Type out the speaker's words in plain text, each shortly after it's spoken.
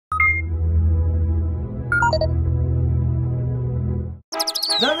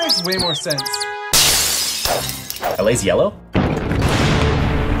That makes way more sense. LA's yellow?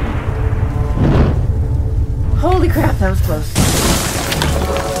 Holy crap, that was close.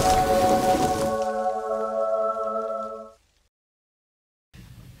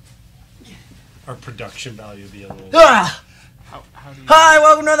 Our production value would be a little... Ah! How do you... Hi,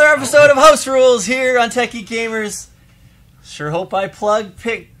 welcome to another episode of House Rules here on Tech Geek Gamers. Sure hope I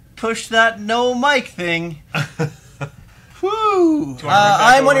push that no mic thing. Woo!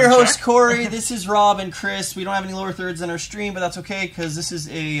 I'm one of your hosts, Cory. This is Rob and Chris. We don't have any lower thirds in our stream, but that's okay because this is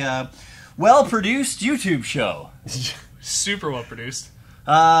a well-produced YouTube show. Super well produced.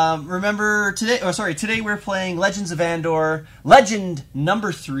 Remember today we're playing Legends of Andor, Legend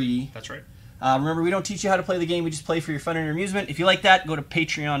number 3. That's right. Remember, we don't teach you how to play the game. We just play for your fun and your amusement. If you like that, go to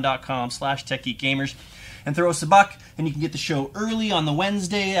patreon.com/techgeekgamers and throw us a buck, and you can get the show early on the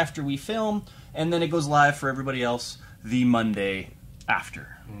Wednesday after we film, and then it goes live for everybody else the Monday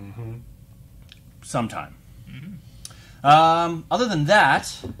after. Mm-hmm. Sometime. Mm-hmm. Other than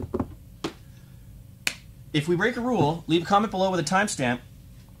that, if we break a rule, leave a comment below with a timestamp,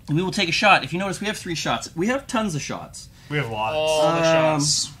 and we will take a shot. If you notice, we have 3 shots. We have tons of shots. We have lots. All the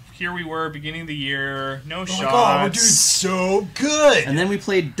shots. Here we were, beginning of the year, no shots. Oh, we're doing so good! And then we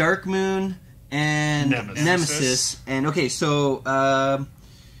played Dark Moon and Nemesis. And okay, so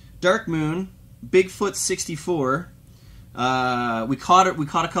Dark Moon, Bigfoot 64. We caught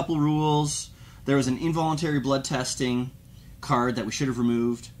a couple rules. There was an involuntary blood testing card that we should have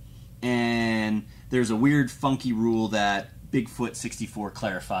removed, and there's a weird, funky rule that Bigfoot 64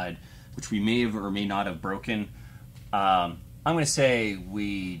 clarified, which we may have or may not have broken. I'm going to say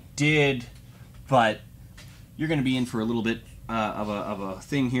we did, but you're going to be in for a little bit of a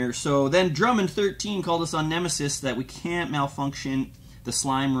thing here. So then Drummond13 called us on Nemesis that we can't malfunction the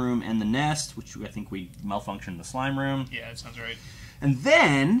slime room and the nest, which I think we malfunctioned the slime room. Yeah, that sounds right. And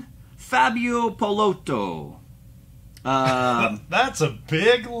then Fabio Polotto. That's a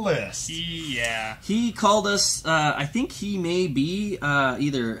big list. Yeah. He called us, I think he may be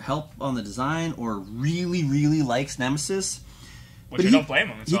either help on the design or really, really likes Nemesis. Which I don't blame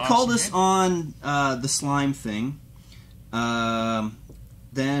him. It's he awesome called us game. on the slime thing.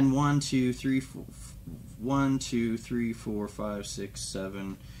 Then 1, 2, 3, 4, 5, 6,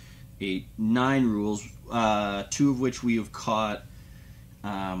 7, 8, 9 rules. 2 of which we have caught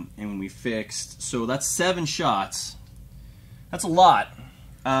and we fixed. So that's 7 shots. That's a lot.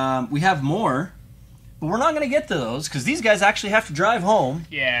 We have more, but we're not going to get to those because these guys actually have to drive home.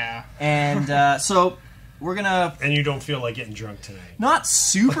 Yeah. And so we're going to... And you don't feel like getting drunk tonight. Not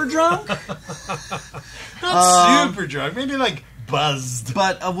super drunk. Not super drunk. Maybe like buzzed.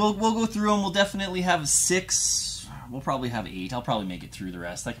 But we'll go through them. We'll definitely have 6. We'll probably have 8. I'll probably make it through the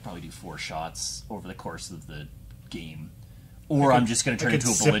rest. I could probably do 4 shots over the course of the game. Or I'm just going to turn into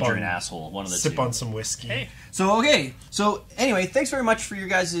a belligerent asshole. One of the two. Sip on some whiskey. Hey. So, okay. So, anyway, thanks very much for your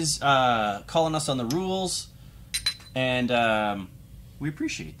guys' calling us on the rules. And we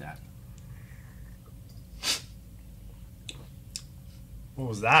appreciate that. What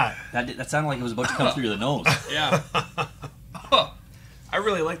was that? That sounded like it was about to come through the nose. Yeah. Oh, I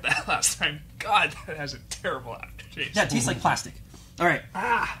really liked that last time. God, that has a terrible aftertaste. Yeah, it tastes like plastic. All right.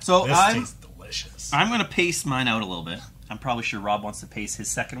 So This tastes delicious. I'm going to pace mine out a little bit. I'm probably sure Rob wants to pace his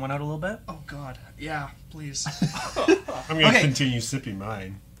second one out a little bit. Oh, God. Yeah, please. I'm going to continue sipping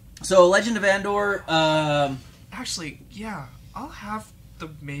mine. So, Legend of Andor. Actually, yeah, I'll have the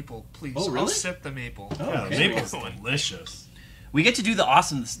maple, please. Oh, really? I'll sip the maple. Yeah, okay. maple's delicious. We get to do the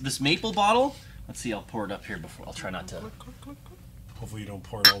awesome, this maple bottle. Let's see, I'll pour it up here before. I'll try not to. Hopefully you don't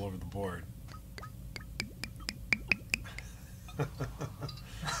pour it all over the board.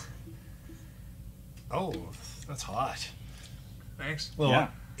 Oh, that's hot. Thanks. Little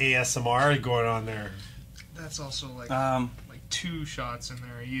ASMR going on there. That's also like 2 shots in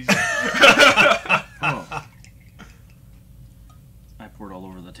there. Easy. Oh. I poured all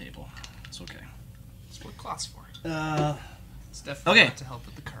over the table. It's okay. That's what cloth's for. It's okay. definitely not to help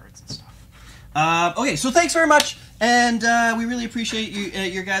with the cards and stuff. Okay, so thanks very much, and we really appreciate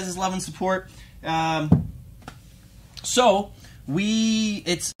your guys' love and support. So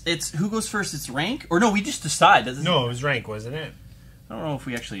it's who goes first? It's rank, or no? We just decide. No, it was rank, wasn't it? I don't know if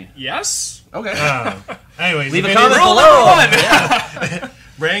we actually. Yes. Okay. Anyways, leave a comment below. Yeah.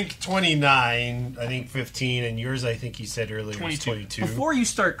 Rank 29, I think 15, and yours I think you said earlier 22. was 22. Before you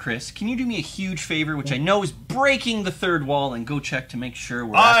start, Chris, can you do me a huge favor, which I know is breaking the third wall, and go check to make sure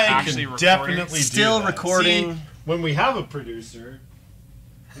we're actually can recording. definitely still do that. recording. See, when we have a producer,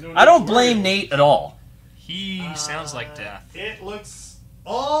 I don't blame Nate at all. He sounds like death. It looks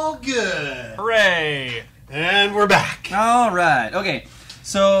all good. Hooray! And we're back. All right. Okay.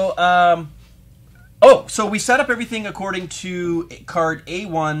 So, so we set up everything according to card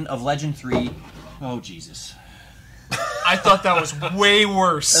A1 of Legend 3. Oh, Jesus. I thought that was way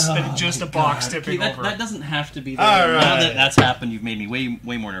worse than just a box tipping over. That doesn't have to be there. All right. Now that that's happened, you've made me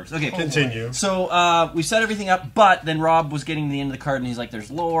way more nervous. Okay. Continue. So, we set everything up, but then Rob was getting to the end of the card, and he's like, there's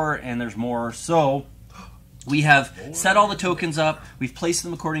lore, and there's more. So, we have set all the tokens up. We've placed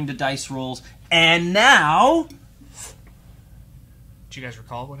them according to dice rolls. And now... Do you guys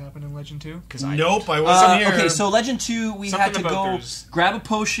recall what happened in Legend 2? Because Nope, I wasn't here. Okay, so Legend 2, we had to go there's... grab a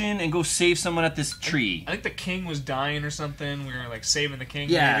potion and go save someone at this tree. I think the king was dying or something. We were like saving the king.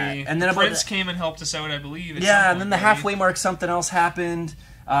 Yeah, maybe. and then the prince came and helped us out, I believe. Yeah, and then the halfway mark, something else happened,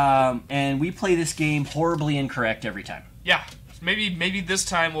 and we play this game horribly incorrect every time. Yeah, maybe this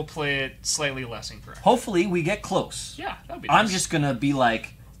time we'll play it slightly less incorrect. Hopefully, we get close. Yeah, that'd be nice. I'm just gonna be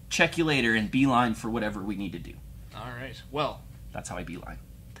like, check you later and beeline for whatever we need to do. All right. Well, that's how I beeline.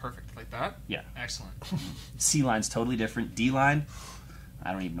 Perfect, like that? Yeah. Excellent. C line's totally different. D line,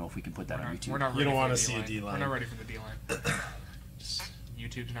 I don't even know if we can put that on YouTube. We're not ready. You don't want to see a D line. We're not ready for the D line.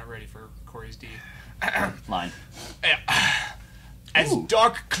 YouTube's not ready for Cory's D line. As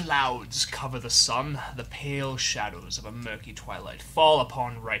dark clouds cover the sun, the pale shadows of a murky twilight fall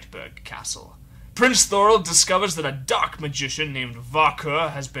upon Reitberg Castle. Prince Thorald discovers that a dark magician named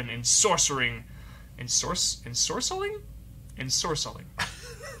Varkur has been ensorceling.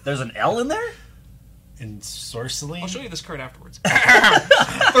 There's an L in there? Ensorceling? I'll show you this card afterwards.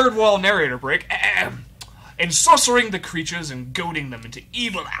 Third wall narrator break. Ensorcering the creatures and goading them into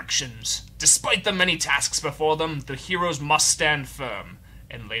evil actions. Despite the many tasks before them, the heroes must stand firm.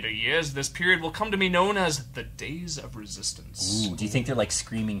 In later years, this period will come to be known as the Days of Resistance. Ooh, do you think they're like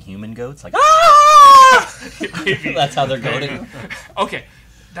screaming human goats? Like, ah! Maybe. That's how they're goading. Okay,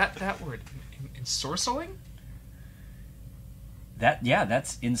 that word, ensorceling?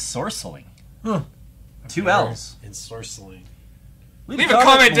 That's ensorceling. Huh. 2 L's. Ensorceling. Leave a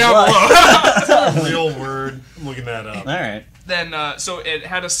comment down below. It's not a real word. I'm looking that up. All right. Then, so it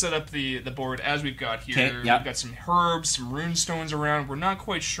had us set up the board as we've got here. Okay, yep. We've got some herbs, some rune stones around. We're not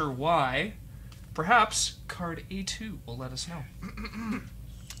quite sure why. Perhaps card A2 will let us know.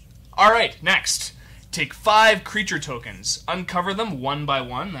 All right, next. Take 5 creature tokens. Uncover them one by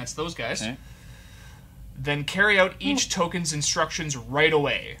one. That's those guys. Okay. Then carry out each token's instructions right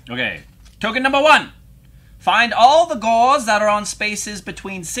away. Okay. Token number 1. Find all the gores that are on spaces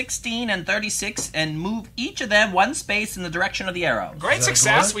between 16 and 36 and move each of them 1 space in the direction of the arrow. Great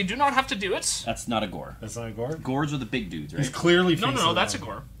success. We do not have to do it. That's not a gore. That's not a gore? Gores are the big dudes, right? He's clearly No, that's a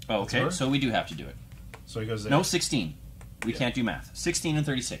gore. Oh, okay. So we do have to do it. So he goes there. No, 16. We can't do math. 16 and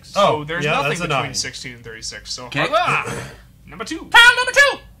 36. Oh, there's nothing that's a between 9. 16 and 36. So, okay. Number 2. Tile number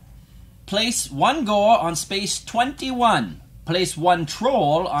 2! Place 1 gore on space 21. Place 1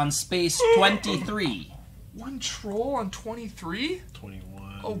 troll on space 23. 1 troll on 23?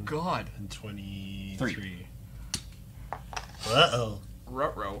 21. Oh, God. And 23.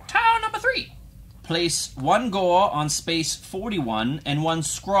 Ruh-roh. Tile number 3. Place 1 gore on space 41 and 1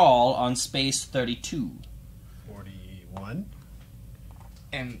 scrawl on space 32. 41?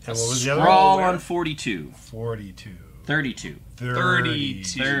 And what was the other Scrawl one? on 42. 42. 32.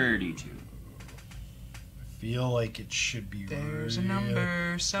 32. I feel like it should be There's a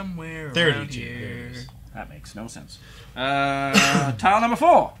number somewhere 32. around here. There it is. That makes no sense. Tile number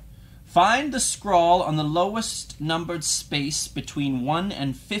 4. Find the scrawl on the lowest numbered space between 1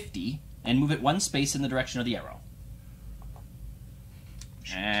 and 50 and move it 1 space in the direction of the arrow.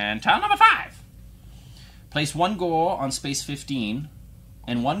 And tile number 5. Place 1 gore on space 15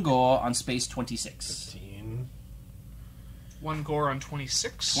 and 1 gore on space 26. 15. 1 gore on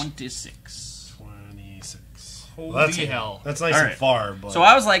 26? 26. 26. Holy hell. That's nice All and right. far, but... So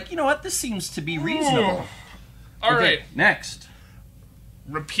I was like, you know what? This seems to be reasonable. All right. Next.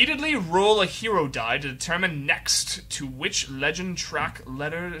 Repeatedly roll a hero die to determine next to which legend track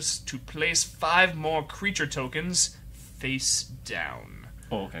letters to place 5 more creature tokens face down.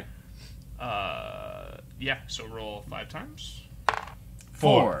 Oh, okay. Yeah, so roll 5 times.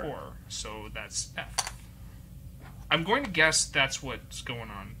 4. 4. So that's F. I'm going to guess that's what's going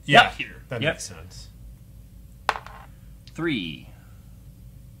on here. That makes sense. 3.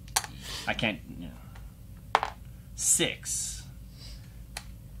 I can't... Yeah. 6.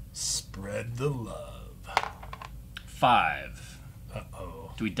 Spread the love. 5.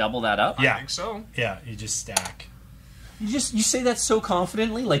 Uh-oh. Do we double that up? I think so. Yeah, you just stack. You say that so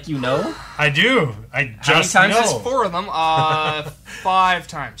confidently, like you know? I do. I just How many times know. There's 4 of them. 5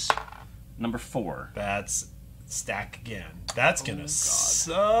 times. Number 4. That's stack again. That's gonna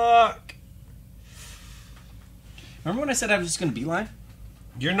suck. Remember when I said I was just going to beeline?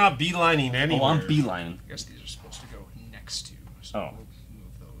 You're not beelining anywhere. Oh, I'm beelining. I guess these are supposed to go next to. So Oh. we'll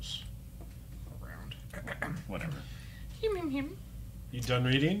move those around. Whatever. Him. You done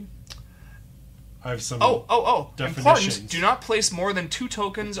reading? I have some. Oh! Definitions. Important. Do not place more than 2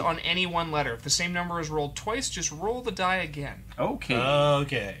 tokens on any one letter. If the same number is rolled twice, just roll the die again. Okay.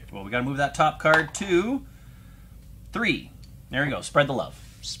 Okay. Well, we got to move that top card to 3. There we go. Spread the love.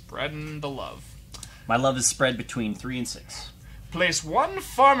 Spreading the love. My love is spread between 3 and 6. Place 1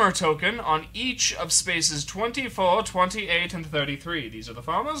 farmer token on each of spaces 24, 28, and 33. These are the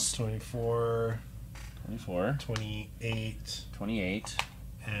farmers. 24, 24. 28, 28.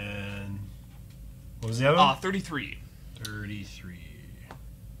 and what was the other one? 33. 33.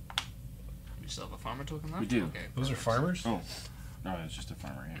 We still have a farmer token left? We do. Okay, Those are perfect. farmers? Oh. No, it's just a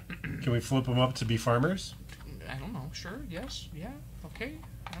farmer, yeah. Can we flip them up to be farmers? I don't know. Sure. Yes. Yeah. Okay.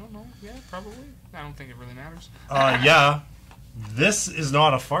 I don't know. Yeah, probably. I don't think it really matters. Yeah. This is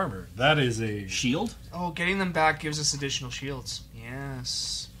not a farmer. That is a... Shield? Oh, getting them back gives us additional shields.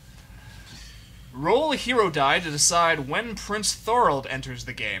 Yes. Roll a hero die to decide when Prince Thorold enters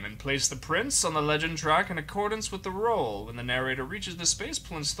the game, and place the prince on the legend track in accordance with the roll. When the narrator reaches the space,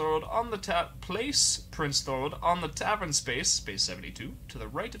 Prince Thorold on the place Prince Thorold on the tavern space, space 72, to the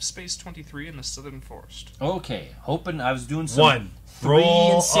right of space 23 in the southern forest. Okay. Hoping I was doing some... 1. 3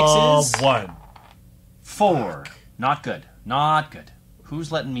 Roll and 6s. 1. 4. Not good. Not good. Who's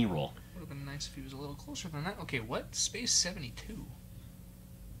letting me roll? Would have been nice if he was a little closer than that. Okay, what? Space 72.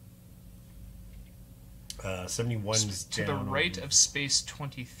 71's To the down right on of space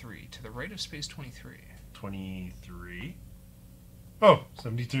 23. To the right of space 23. 23. Oh,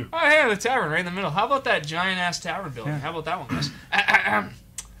 72. Oh, yeah, the tavern right in the middle. How about that giant-ass tavern building? Yeah. How about that one, guys?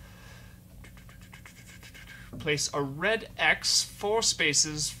 Place a red X 4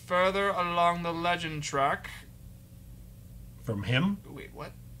 spaces further along the legend track. From him? Wait,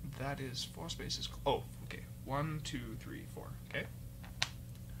 what? That is 4 spaces. Oh, okay. 1, 2, 3, 4. Okay.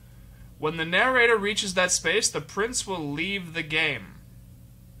 When the narrator reaches that space, the prince will leave the game.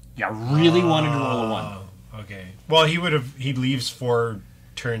 Yeah, I really wanted to roll a 1. Okay. Well, he leaves 4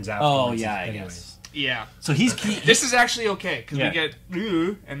 turns afterwards. Oh, yeah, I anyways. guess. Yeah. So he's... This is actually okay, because Yeah. we get...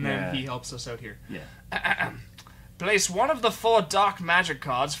 And then Yeah. he helps us out here. Yeah. Place 1 of the 4 dark magic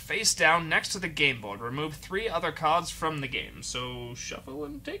cards face down next to the game board. Remove 3 other cards from the game. So, shuffle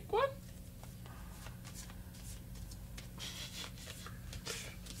and take 1?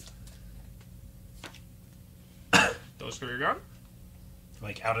 Those 3 are gone?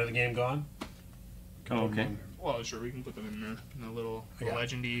 Like, out of the game gone? Oh, okay. Well, sure, we can put them in the little Yeah.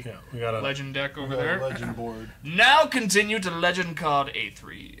 legendy Yeah, we got a legend deck over we got a there. legend board. Now continue to legend card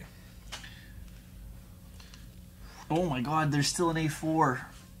A3. Oh my god, there's still an A4.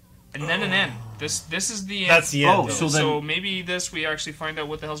 And then an N. This is the end. That's the end. Oh, though. so So then... maybe this we actually find out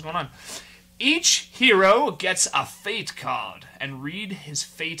what the hell's going on. Each hero gets a fate card and read his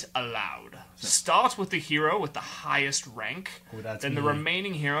fate aloud. Start with the hero with the highest rank, Oh, that's then the me.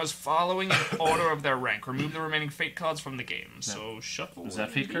 remaining heroes following in order of their rank. Remove the remaining fate cards from the game. So shuffle. Is that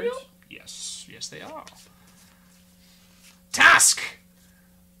and fate deal. cards? Yes, they are. Task!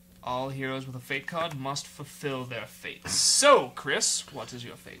 All heroes with a fate card must fulfill their fate. So, Chris, what is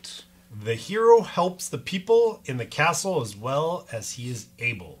your fate? The hero helps the people in the castle as well as he is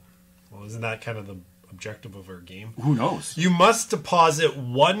able. Well, isn't that kind of the objective of our game? Who knows? You must deposit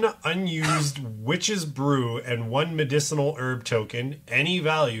 1 unused witch's brew and 1 medicinal herb token, any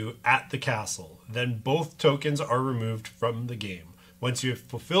value, at the castle. Then both tokens are removed from the game. Once you have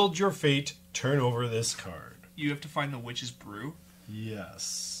fulfilled your fate, turn over this card. You have to find the witch's brew.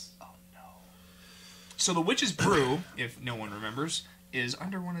 Yes. So the witch's brew, if no one remembers, is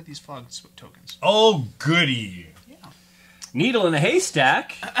under one of these fog tokens. Oh, goody. Needle in a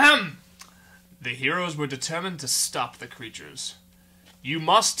haystack? The heroes were determined to stop the creatures. You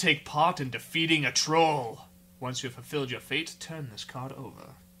must take part in defeating a troll. Once you have fulfilled your fate, turn this card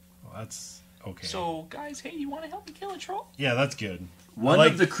over. Well, that's okay. So, guys, hey, you want to help me kill a troll? Yeah, that's good. One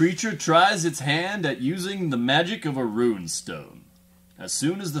like- of the creature tries its hand at using the magic of a rune stone. As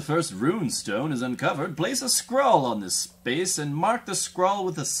soon as the first rune stone is uncovered, place a scroll on this space and mark the scroll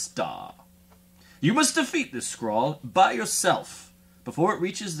with a star. You must defeat this scroll by yourself before it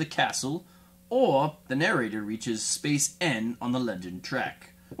reaches the castle, or the narrator reaches space N on the legend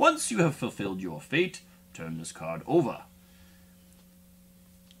track. Once you have fulfilled your fate, turn this card over.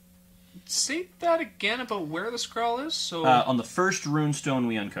 Say that again about where the scroll is. So, On the first rune stone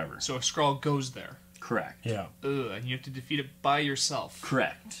we uncover. so a scroll goes there. Correct. Yeah. And you have to defeat it by yourself.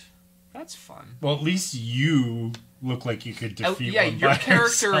 Correct. That's fun. Well, at least you look like you could defeat Yeah, one your by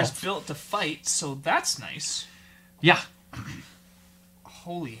character yourself. is built to fight, so that's nice. Yeah.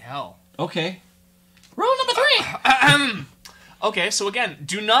 Holy hell. Okay. Rule number 3. Okay, so again,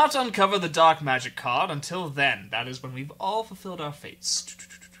 do not uncover the dark magic card until then. That is when we've all fulfilled our fates.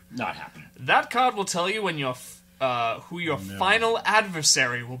 Not happening. That card will tell you when who your final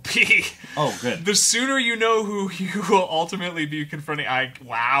adversary will be. Oh, good. The sooner you know who you will ultimately be confronting...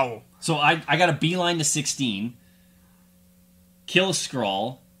 Wow. So I got a beeline to 16. Kill a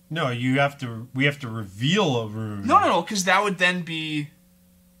Skrull. No, we have to reveal a rune. No, because that would then be...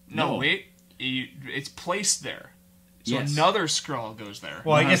 No, No. wait. It's placed there. So Yes. another Skrull goes there.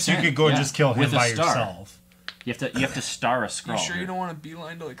 Well, I guess you could go and Yeah. just kill him With a by star. yourself. You have to star a Skrull. You sure you don't want to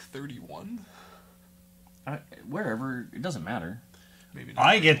beeline to, 31? Wherever. It doesn't matter. Maybe not.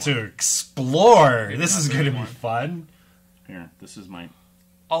 I get to explore. Maybe This not is going to be 31. fun. Here, this is my...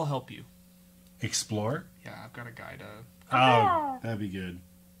 I'll help you. Explore? Yeah, I've got a guy to... Oh, that'd be good.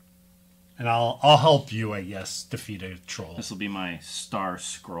 And I'll help you, I guess, defeat a troll. This will be my star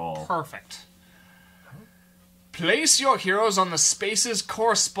Skrull. Perfect. Place your heroes on the spaces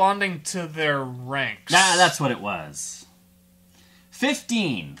corresponding to their ranks. Nah, that's what it was.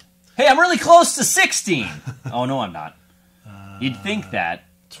 15. Hey, I'm really close to 16. Oh, no, I'm not. You'd think that.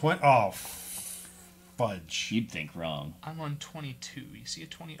 Fudge. You'd think wrong. I'm on 22. You see a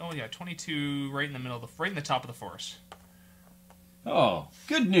 20? Oh yeah, 22 right in the middle of right in the top of the forest. Oh,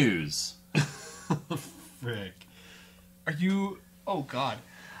 good news. Frick. Are you... Oh god.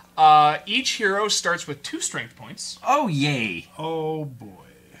 Each hero starts with 2 strength points. Oh, yay. Oh, boy.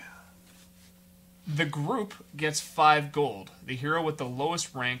 The group gets 5 gold. The hero with the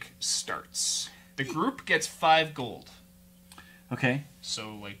lowest rank starts. The group gets 5 gold. Okay.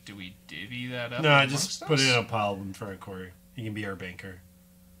 So, do we divvy that up? No, just amongst put us? it in a pile in front of Cory. He can be our banker.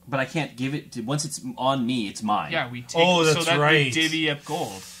 But I can't give it to... Once it's on me, it's mine. Yeah, we take Oh, so that's that we right. divvy up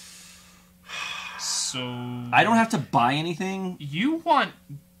gold. So I don't have to buy anything, you want?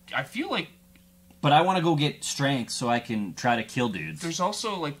 I feel like but I want to go get strength so I can try to kill dudes. there's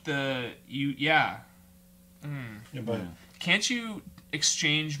also Yeah, but Can't you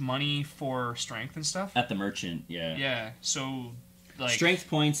exchange money for strength and stuff? At the merchant, yeah. Yeah. So Strength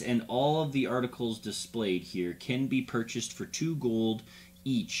points and all of the articles displayed here can be purchased for 2 gold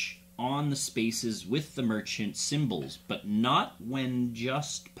each on the spaces with the merchant symbols, but not when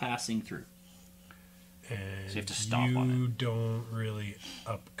just passing through. and So you have to stomp on you don't really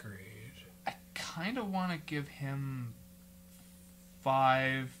upgrade. I kind of want to give him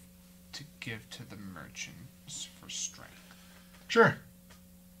 5 to give to the merchants for strength. Sure.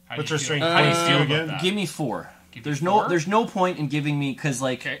 How What's do you our feel- strength How do you points feel do about again? that? Give me 4. Give There's you no 4? there's no point in giving me because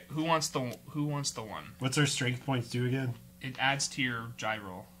Okay, who wants the one? What's our strength points do again? It adds to your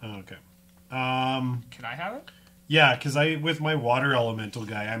gyro. Oh, okay. Can I have it? Yeah, because with my water elemental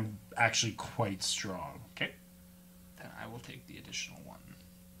guy, I'm actually quite strong. Okay. Then I will take the additional 1.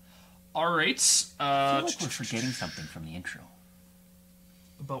 All right. I feel like we're forgetting something from the intro.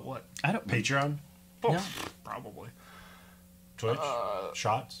 About what? I don't Patreon, Oh, No. probably. Twitch,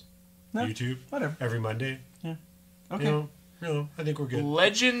 Shots, No, YouTube, whatever. every Monday. Okay. You know, I think we're good.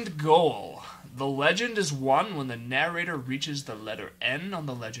 Legend goal. The legend is won when the narrator reaches the letter N on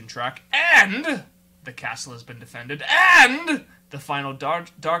the legend track, and the castle has been defended, and the final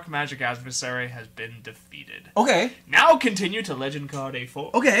dark magic adversary has been defeated. Okay. Now continue to legend card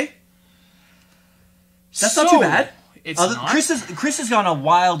A4. Okay. That's not too bad. It's Uh, not. Chris has gone a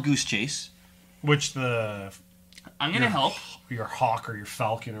wild goose chase. Which I'm gonna help. your hawk or your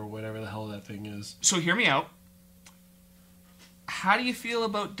falcon or whatever the hell that thing is. So hear me out. How do you feel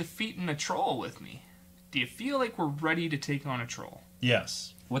about defeating a troll with me? Do you feel like we're ready to take on a troll?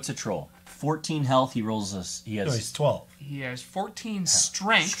 Yes. What's a troll? 14 health. He rolls us. He No, has he's 12. He has 14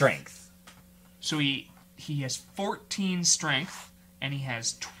 strength. strength. So he has 14 strength and he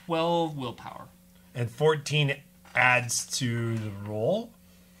has 12 willpower. And 14 adds to the roll.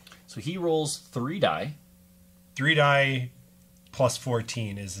 So he rolls 3 die. 3 die plus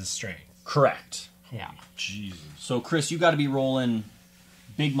 14 is his strength. Correct. Yeah. Jesus. So Chris, you got to be rolling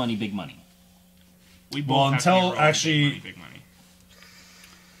big money, big money. We both Well, have to be until rolling actually- big money.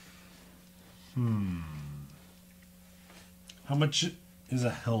 How much is a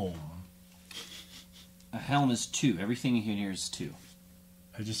helm? A helm is 2. Everything in here is 2.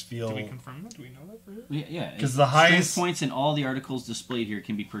 I just feel... Do we confirm that? Do we know that for sure? Yeah. 'Cause the highest- strength points in all the articles displayed here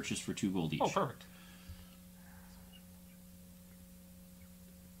can be purchased for 2 gold each. Oh, perfect.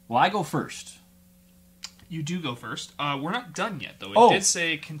 Well, I go first. You do go first. We're not done yet, though. It Oh. did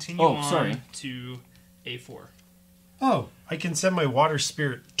say continue Oh, on sorry. to A4. Oh, I can send my water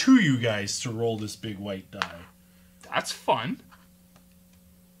spirit to you guys to roll this big white die. That's fun.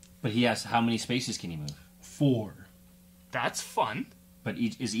 But he asks, how many spaces can he move? 4. That's fun. But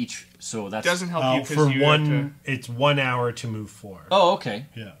each so that's Doesn't help you for because you one. have to... It's 1 hour to move 4. Oh, okay.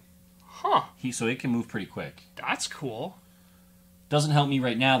 Yeah. Huh. So it can move pretty quick. That's cool. Doesn't help me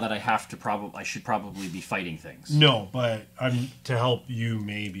right now that I should probably be fighting things. No, but I'm to help you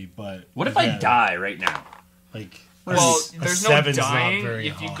maybe. But What if I die right now? Like, Well, a there's no 7's dying. Not very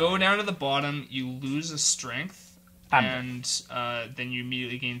If you high. go down to the bottom, you lose a strength, and then you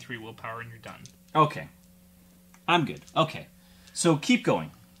immediately gain 3 willpower and you're done. Okay. I'm good. Okay. So keep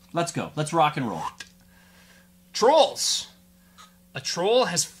going. Let's go. Let's rock and roll. Trolls! A troll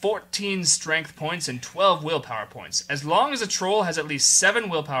has 14 strength points and 12 willpower points. As long as a troll has at least 7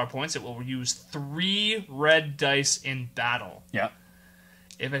 willpower points, it will use 3 red dice in battle. Yeah.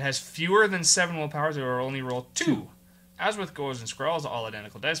 If it has fewer than 7 willpowers, it will only roll 2. As with Gores and Scrolls, all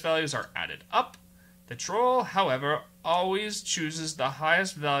identical dice values are added up. The troll, however, always chooses the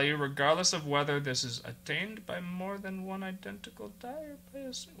highest value regardless of whether this is attained by more than one identical die or by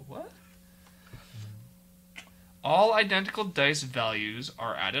a single... What? All identical dice values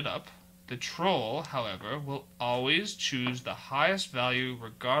are added up. The troll, however, will always choose the highest value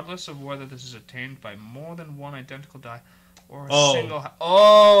regardless of whether this is attained by more than one identical die or a single...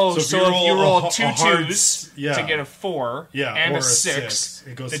 So if you roll 2 hard 2s yeah. to get a 4 Yeah, and or a 6,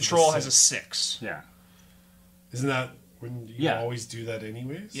 it goes the to troll the has a 6. Yeah. Isn't that when you Yeah. always do that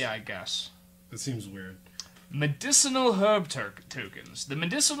anyways? Yeah, I guess. That seems weird. Medicinal herb tokens. The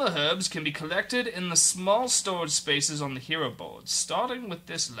medicinal herbs can be collected in the small storage spaces on the hero board. Starting with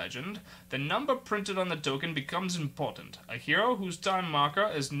this legend, the number printed on the token becomes important. A hero whose time marker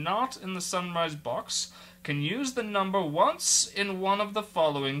is not in the sunrise box can use the number once in one of the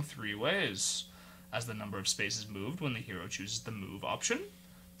following 3 ways. As the number of spaces moved when the hero chooses the move option,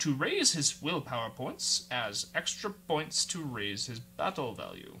 to raise his willpower points, as extra points to raise his battle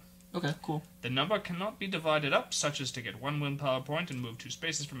value. Okay, cool. The number cannot be divided up, such as to get 1 willpower point and move 2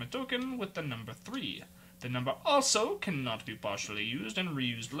 spaces from a token with the number 3. The number also cannot be partially used and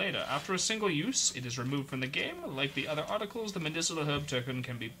reused later. After a single use, it is removed from the game. Like the other articles, the medicinal herb token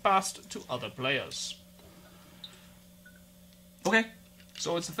can be passed to other players. Okay.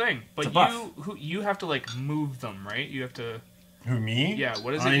 So it's a thing. But It's a buff. you have to, like, move them, right? You have to... Who, me? Yeah,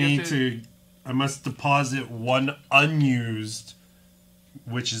 what is it? I You need have to... I must deposit 1 unused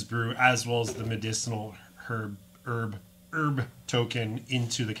Witch's Brew as well as the medicinal herb token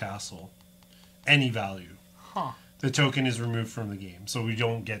into the castle. Any value. Huh. The token is removed from the game, so we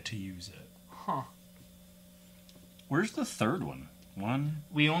don't get to use it. Huh. Where's the third one? 1.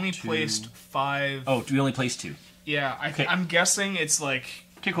 We only 2. placed 5... Oh, we only placed 2. Yeah, Okay. I'm guessing it's, like...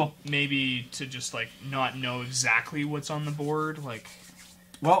 Okay, cool. Maybe to just, like, not know exactly what's on the board, like...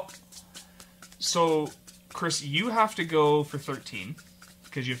 Well, So, Chris, you have to go for 13,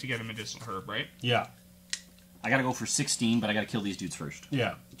 because you have to get a medicinal herb, right? Yeah. I gotta go for 16, but I gotta kill these dudes first.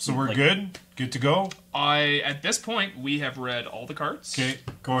 Yeah. So we're Like- good? Good to go? At this point, we have read all the cards. Okay,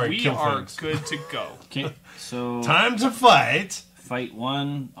 Cory, We kill are things. good to go. Okay, so... Time to fight! Fight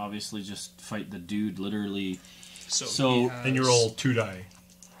 1. Obviously, just fight the dude, literally. So he has- And you roll 2 die.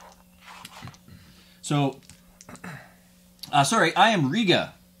 So... sorry, I am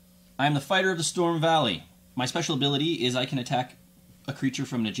Riga. I am the fighter of the Storm Valley. My special ability is I can attack a creature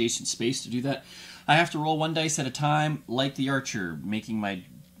from an adjacent space. To do that, I have to roll 1 dice at a time, like the archer, making my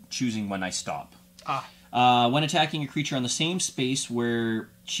choosing when I stop. When attacking a creature on the same space where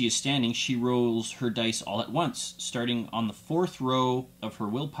she is standing, she rolls her dice all at once. Starting on the 4th row of her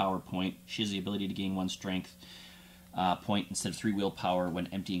willpower point, she has the ability to gain 1 strength point instead of 3 willpower when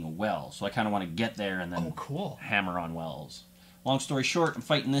emptying a well. So I kind of want to get there and then cool. hammer on wells. Long story short, I'm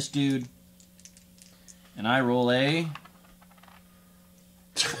fighting this dude, and I roll a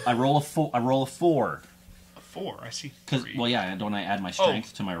 4. A 4, I see. Because, 3. well, yeah, don't I add my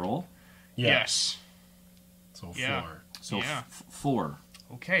strength to my roll? Yeah. Yes. So Yeah. 4. So Yeah. 4.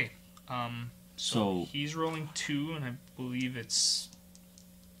 Okay. So he's rolling 2, and I believe it's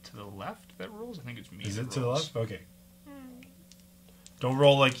to the left that rolls. I think it's me. Is that it to the rolls. left? Okay. Don't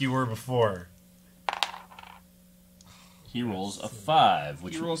roll like you were before. He rolls a 5.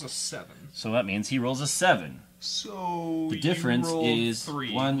 Which He rolls a 7. So that means he rolls a 7. So The difference you rolled is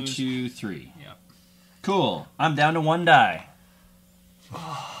 3. 1, Lose- 2, 3. Yeah. Cool. I'm down to 1 die.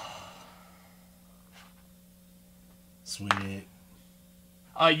 Sweet.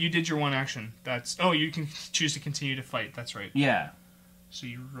 You did your 1 action. That's you can choose to continue to fight. That's right. Yeah. So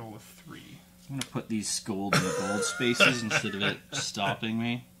you roll a 3. I'm going to put these gold in the gold spaces instead of it stopping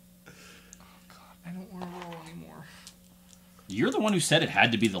me. I don't want to roll anymore. You're the one who said it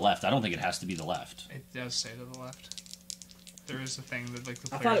had to be the left. I don't think it has to be the left. It does say to the left. There is a thing that like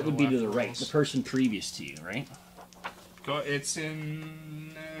the I player thought it would be to the left right. rolls. The person previous to you, right? Go. It's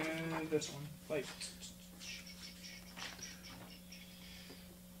in this one. Like.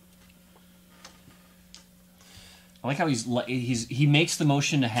 I like how he makes the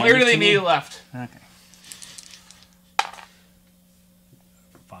motion to hand Clear it to the to me. immediate left. Okay.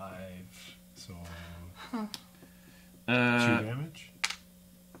 5. So 2 Uh, damage.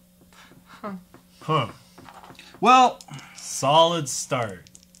 Huh. well, Solid start.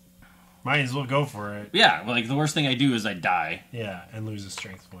 Might as well go for it. yeah. Like the worst thing I do is I die. Yeah, and lose a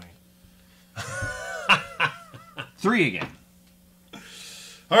strength point. 3 again.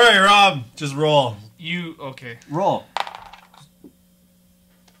 All right, Rob, just roll. You okay? Roll.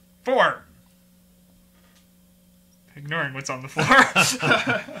 4. Ignoring what's on the floor.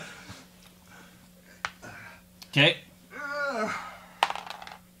 Okay.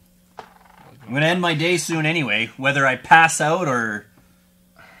 I'm gonna end my day soon anyway, whether I pass out or...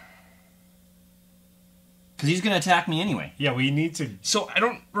 Because he's gonna attack me anyway. Yeah, we need to. So I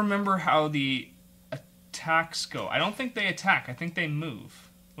don't remember how the attacks go. I don't think they attack. I think they move.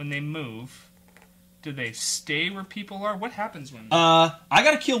 When they move, do they stay where people are? What happens when? I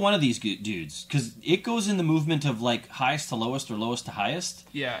gotta kill one of these dudes, because it goes in the movement of, like, highest to lowest or lowest to highest.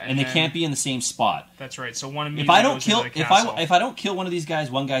 Yeah, and they can't be in the same spot. That's right. So one If immediately I don't goes kill, into the castle. if I don't kill one of these guys,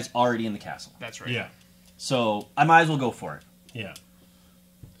 one guy's already in the castle. That's right. Yeah. So I might as well go for it. Yeah.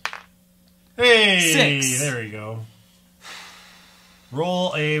 Hey! 6. There we go.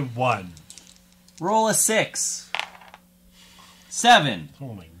 Roll a 1. Roll a 6. 7.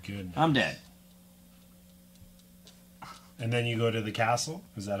 Oh my goodness. I'm dead. And then you go to the castle?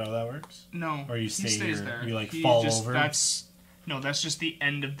 Is that how that works? No. Or you stay he stays here, there. you, like, He fall just, over? That's just the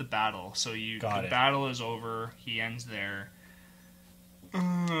end of the battle. So the battle is over. He ends there.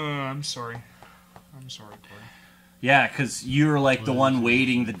 I'm sorry. I'm sorry, Cory. Yeah, because you're like the one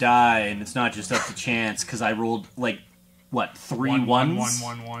waiting to die, and it's not just up to chance. Because I rolled like what 3 ones.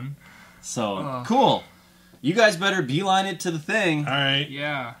 1. So cool. You guys better beeline it to the thing. All right.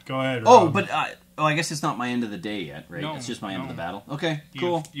 Yeah. Go ahead, Oh, Rob. but I guess it's not my end of the day yet, right? No, It's just my end of no. the battle. Okay,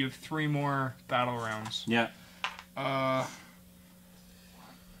 cool. You have 3 more battle rounds. Yeah.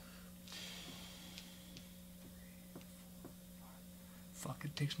 Fuck!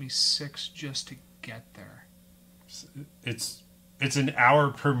 It takes me 6 just to get there. It's an hour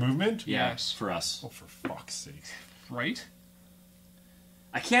per movement? Yeah, Yes. for us. Oh, for fuck's sake. Right?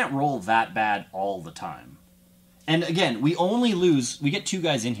 I can't roll that bad all the time. And again, we only lose. We get 2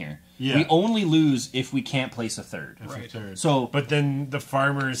 guys in here. Yeah. We only lose if we can't place a third. That's Right. a third. So, But then the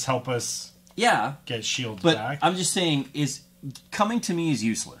farmers help us yeah, get shields but back. I'm just saying, is coming to me is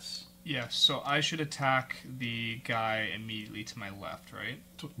useless. Yes. So I should attack the guy immediately to my left, right?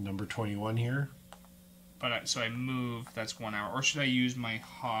 Number 21 here. But so I move. That's 1 hour. Or should I use my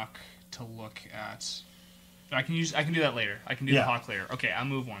hawk to look at? I can do that later. I can do the hawk later. Okay, I'll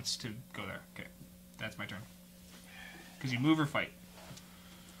move once to go there. Okay, that's my turn. Because you move or fight.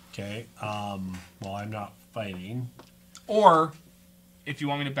 Okay. Well, I'm not fighting. Or, if you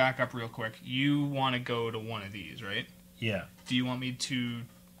want me to back up real quick, you want to go to one of these, right? Yeah. Do you want me to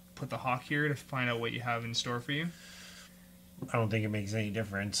put the hawk here to find out what you have in store for you? I don't think it makes any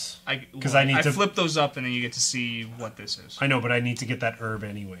difference. Because I need to flip those up and then you get to see what this is. I know, but I need to get that herb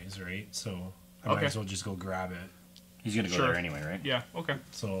anyways, right? So I might Okay. as well just go grab it. He's gonna go Sure. there anyway, right? Yeah, okay.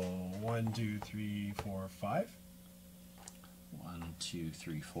 So 1, 2, 3, 4, 5. 1, 2,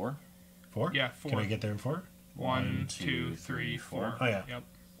 3, 4. 4? Yeah, 4. Can I get there in 4? 1, 2, 3, 4. Oh, yeah. Yep.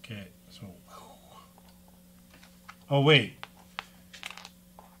 Okay. So. Oh wait.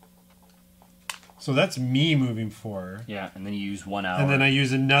 So that's me moving 4. Yeah, and then you use 1 hour. And then I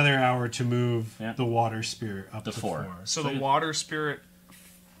use another hour to move Yeah. the water spirit up To to 4. 4. So the water spirit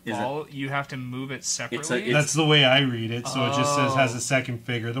Is fall, you have to move it separately? That's the way I read it. So it just says Oh. has a second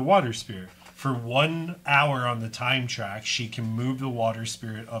figure, the water spirit. For 1 hour on the time track, she can move the water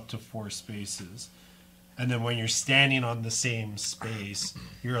spirit up to 4 spaces. And then when you're standing on the same space,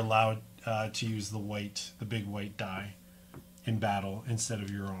 you're allowed to use the big white die in battle instead of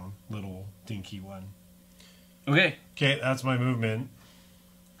your own little dinky one. Okay, Okay, that's my movement.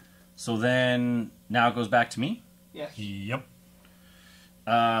 so then now it goes back to me. Yeah. Yep.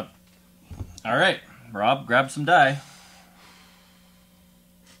 All right, Rob, grab some die.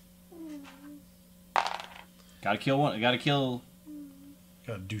 Gotta kill one. Gotta kill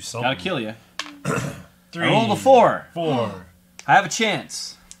Gotta do something. you. 3. I rolled a 4. 4. I have a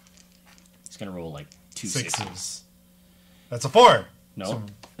chance. He's gonna roll like 2 sixes. 6s. That's a 4. No, So-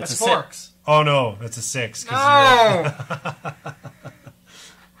 that's a That's 4. 6. Oh no, that's a 6. No!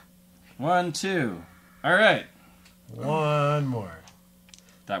 1, 2. All right. One more.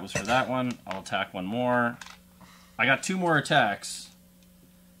 That was for that one. I'll attack one more. I got 2 more attacks.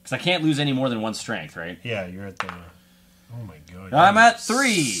 Because I can't lose any more than 1 strength, right? Yeah, you're at the... Oh my god. I'm at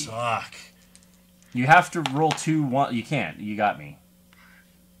 3. Suck. You have to roll 2, 1. You can't. You got me.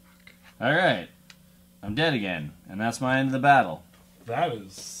 Alright. I'm dead again. And that's my end of the battle. That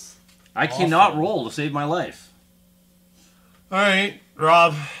is... I cannot roll to save my life. Alright,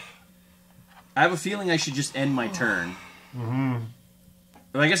 Rob. I have a feeling I should just end my turn.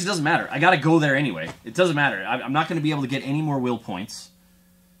 But I guess it doesn't matter. I gotta go there anyway. It doesn't matter. I'm not gonna be able to get any more will points.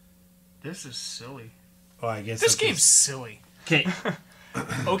 This is silly. Oh, I guess This game's silly. Okay.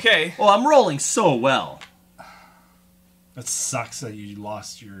 Okay. Well, I'm rolling so well. That sucks that you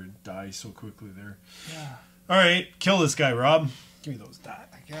lost your die so quickly there. Yeah. Alright, kill this guy, Rob. Give me those die.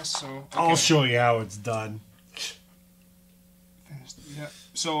 I guess so. Okay. I'll show you how it's done. Yeah.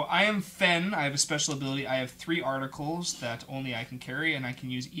 So I am Fen. I have a special ability. I have 3 articles that only I can carry, and I can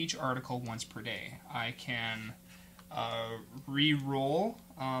use each article once per day. I can re-roll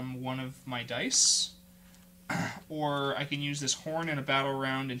one of my dice, or I can use this horn in a battle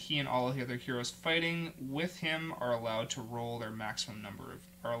round, and he and all of the other heroes fighting with him are allowed to roll their maximum number of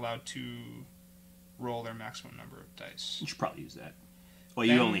dice. You should probably use that. Well,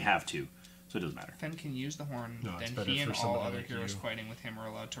 you only have 2, so it doesn't matter. Fen can use the horn, No, it's then better he and for all somebody other like heroes you. fighting with him are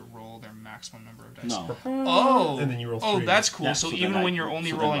allowed to roll their maximum number of dice. No. Oh! And then you roll Oh, 3. that's cool. Yeah, so so even then when you're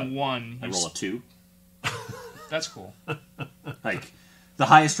only so then rolling 1, I roll a 2. That's cool. Like, the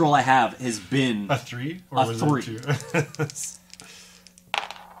highest roll I have has been... A 3? Or A was 3. It 2?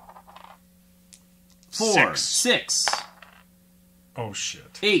 4, 6. 6, Oh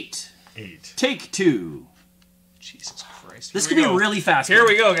shit. 8. 8. Take 2. Jesus Christ. This Here could we be go. really fast. Here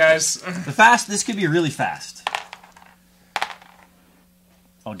we go, guys. This could be really fast.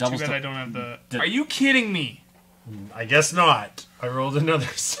 Oh, Too double bad I stuff. don't have the... Did- Are you kidding me? I guess not. I rolled another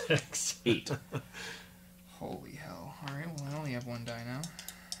 6. 8. Holy hell. Alright, well, I only have 1 die now.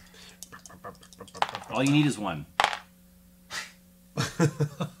 All you need is 1.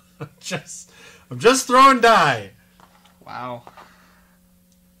 I'm just throwing die. Wow.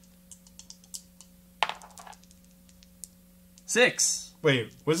 6.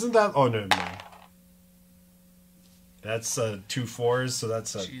 Wait, wasn't that? Oh no, no. That's 2 4s, so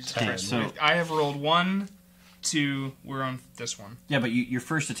that's a Jesus 10. Christ. so- I have rolled 1, 2, we're on this one. Yeah, but your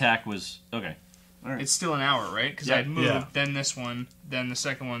first attack was... Okay. All right. It's still an hour, right? Because Yeah. I moved, Yeah. then this one, then the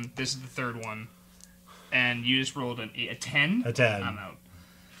second one, this is the third one. And you just rolled a 10? A 10. I'm out.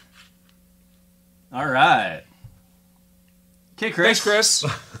 All right. Okay, Chris. Thanks, Chris.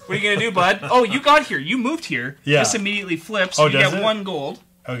 What are you going to do, bud? Oh, you got here. You moved here. Yeah. This immediately flips. Oh, you does get it? 1 gold.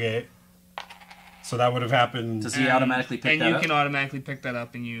 Okay. So that would have happened. Does he automatically pick and that you up? can automatically pick that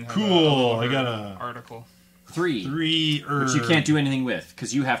up, and you have Cool, a I got a- article. 3. 3 Which you can't do anything with,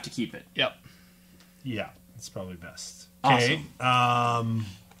 because you have to keep it. Yep. Yeah, that's probably best. Awesome. Okay.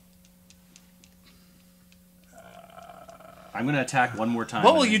 I'm going to attack one more time.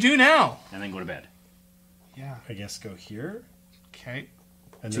 What will you do now? And then go to bed. Yeah. I guess go here. Okay.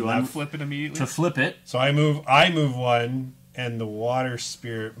 And To then that, Flip it immediately. To flip it, so I move 1, and the water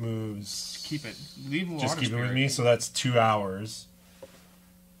spirit moves. Keep it. Leave the Just water keep it with spirit. me. So that's 2 hours.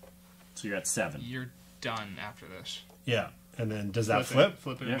 so you're at 7. You're done after this. Yeah. And then does that Flip flip? it.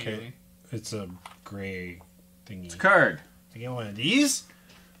 Flip it Yeah. immediately. Okay. It's a gray thingy. Card. I get one of these.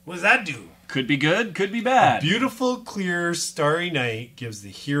 What does that do? Could be good, could be bad. Beautiful, clear, starry night gives the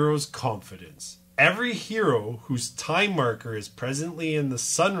heroes confidence. Every hero whose time marker is presently in the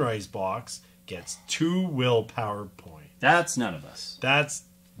sunrise box gets 2 willpower points. That's none of us. That's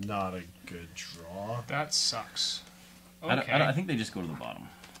not a good draw. That sucks. I, Okay. I think they just go to the bottom.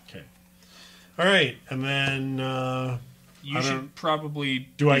 Okay. All right, and then You I should don't- probably.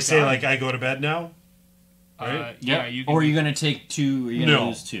 do I be say done. like I go to bed now? Right? Yeah, you can. Or are you going to take 2? Are you going to No.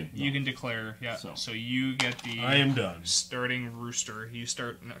 lose 2? You can declare. Yeah. So. So you get the. I am done. Starting rooster. You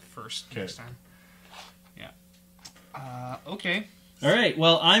start first Okay. next time. Yeah. Okay. All right,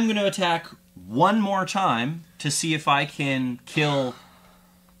 well, I'm going to attack one more time to see if I can kill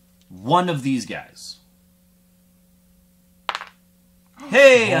one of these guys.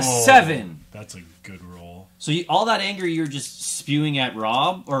 Hey, a Oh, 7. That's a good roll. So all that anger you're just spewing at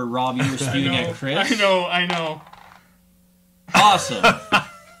Rob, or Rob, you were spewing at Chris? I know. Awesome.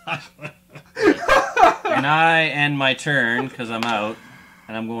 And I end my turn because I'm out,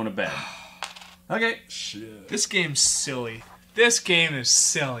 and I'm going to bed. Okay. Shit. This game's silly. This game is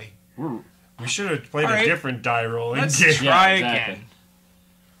silly. We should have played All a right. different die rolling Let's game. try Yeah, exactly. again.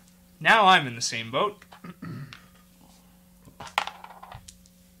 Now I'm in the same boat.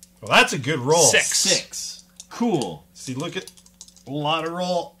 Well, that's a good roll. 6. 6. Cool. See, look at a lot of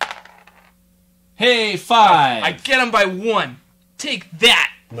roll. Hey, 5. I get him by 1. Take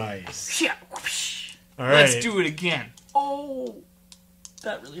that. Nice. Yeah. All right. Let's do it again. Oh,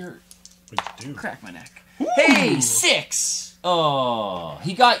 that really hurt. What'd you do? Crack my neck. Hey, 6. Oh,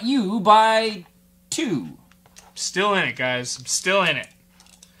 he got you by 2. Still in it, guys. I'm still in it.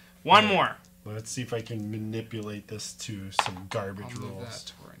 One more. Let's see if I can manipulate this to some garbage I'll move that rolls.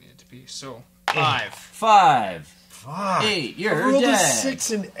 to where I need it to be. So, 5. 5. Fuck. 8. I You're rolled a dead.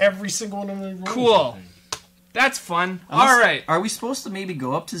 6 in every single one of the rolls. Cool. That's fun. Unless- All right. Are we supposed to maybe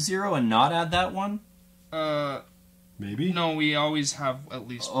go up to 0 and not add that one? Maybe? No, we always have at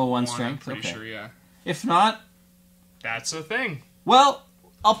least one I'm strength? pretty Okay. sure, yeah. If not, That's a thing. well,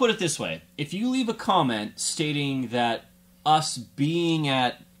 I'll put it this way. If you leave a comment stating that us being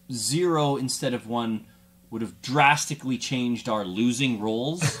at 0 instead of 1 would have drastically changed our losing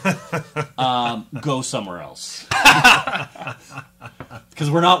rolls, go somewhere else. Because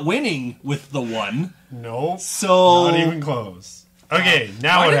we're not winning with the 1. Nope. So Not even close. Okay,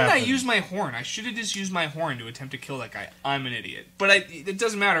 now Why what didn't happens? I use my horn? I should have just used my horn to attempt to kill that guy. I'm an idiot. But it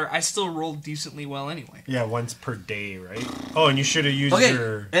doesn't matter. I still rolled decently well anyway. Yeah, once per day, right? Oh, and you should have used Okay,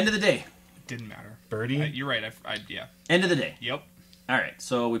 your end of the day. It didn't matter. birdie. You're right. Yeah. End of the day. Yep. All right,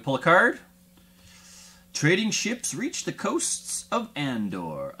 so we pull a card. Trading ships reach the coasts of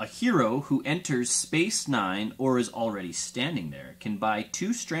Andor. A hero who enters Space 9 or is already standing there can buy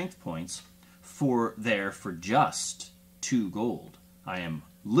 2 strength points for just 2 gold. I am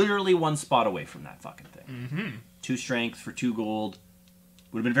literally 1 spot away from that fucking thing. Mm-hmm. 2 strength for 2 gold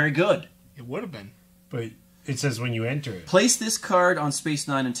would have been very good. It would have been. But it says when you enter it. Place this card on Space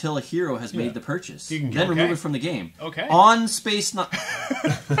 9 until a hero has made the purchase. You can Then go. remove Okay. it from the game. Okay. On Space 9...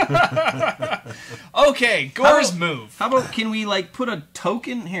 Okay, Gore's move. How about, can we, like, put a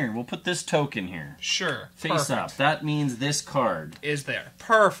token here? We'll put this token here. Sure. Face Perfect. up. That means this card. Is there.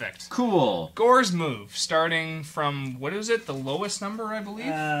 Perfect. Cool. Gore's move, starting from, what is it? The lowest number, I believe?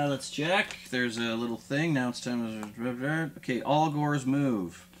 Let's check. There's a little thing. Now it's time to... Okay, all Gores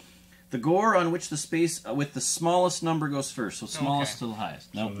move. The Gore on which the space with the smallest number goes first. So smallest to the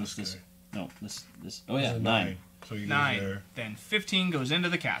highest. No, So this. this No, this. Oh, yeah, There's a 9. So you 9. go there. Then 15 goes into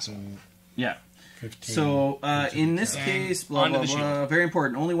the castle. Yeah. 15. So, in this And case, blah, onto blah, the blah, very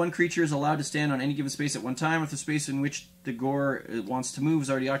important. Only one creature is allowed to stand on any given space at one time. If the space in which the Gore wants to move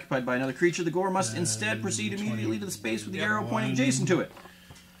is already occupied by another creature, the Gore must instead proceed immediately to the space with the arrow pointing adjacent to it.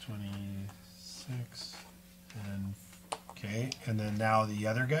 26. And okay, and then now the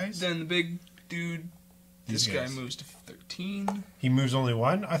other guys. Then the big dude, These this guy guys. moves to 13. He moves only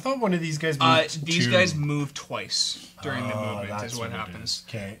 1. I thought one of these guys moved These 2. guys move twice during the movement, that's is what it happens. is.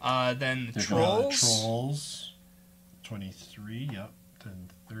 Okay. Then the There's trolls. Trolls. 23. Yep. Then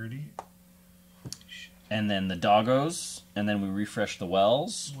 30. And then the Doggos. And then we refresh the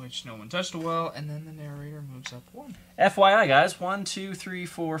Wells. Which no one touched a well, and then the narrator moves up 1. FYI, guys. 1, 2, 3,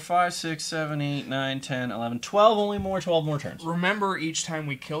 4, 5, 6, 7, 8, 9, 10, 11, 12. Only more. 12 more turns. Remember, each time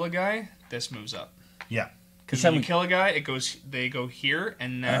we kill a guy, this moves up. Yeah. Because Each time when you we- kill a guy, they go here,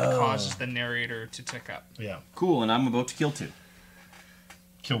 and that causes the narrator to tick up. Yeah. Cool, and I'm about to kill 2.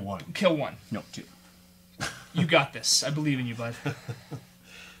 Kill 1. Kill 1. No, 2. You got this. I believe in you, bud.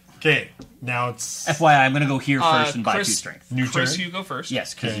 Okay. Now it's FYI, I'm going to go here first and buy 2 Chris- strength. new Chris, turn. you go first.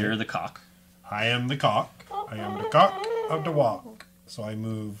 Yes, because Okay. you're the cock. I am the cock. I am the cock of the walk. So I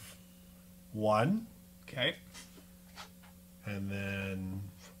move 1 Okay. and then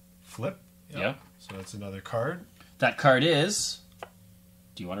flip. Yeah. So that's another card. That card is...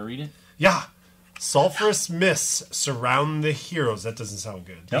 Do you want to read it? Yeah. Sulphurous mists surround the heroes. That doesn't sound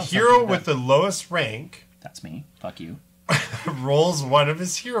good. The No, hero sounds good. with the lowest rank That's me. Fuck you. rolls 1 of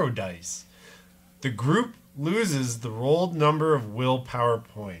his hero dice. The group loses the rolled number of willpower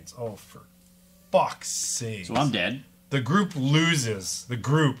points. Oh, for fuck's sake. So I'm dead. The group loses. The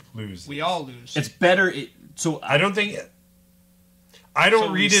group loses. We all lose. It's better... So I don't think... I don't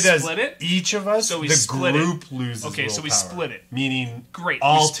So we read it as split it? each of us. So we the split it. group loses. Okay, so we willpower. split it. Meaning, Great, we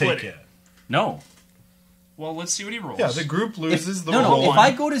I'll split take it. it. No. Well, let's see what he rolls. Yeah, the group loses the no, roll. if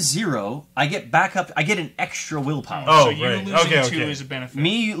I go to 0, I get back up... I get an extra willpower. Oh, so you right. losing Okay, 2 okay. is a benefit.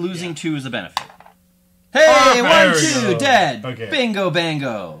 Me losing Yeah. 2 is a benefit. Hey, Oh, there 1, we 2, go. dead. Okay. Bingo,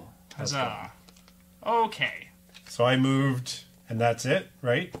 bango. Huzzah. Okay. So I moved, and that's it,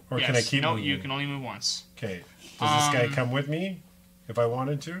 right? Or Yes. can I keep No, moving? you can only move once. Okay. Does this guy come with me if I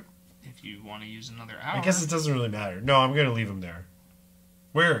wanted to? If you want to use another hour. I guess it doesn't really matter. No, I'm going to leave him there.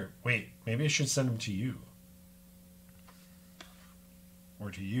 Where? Wait, maybe I should send him to you. Or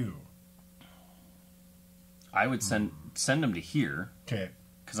to you. I would send him to here, Okay.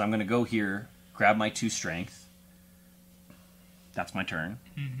 because I'm going to go here, grab my 2 strength. That's my turn.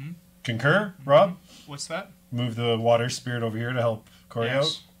 Concur, Rob? What's that? Move the water spirit over here to help Cory Yes.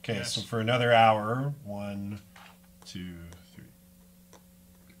 out? Okay, Yes. so for another hour, 1, 2, 3.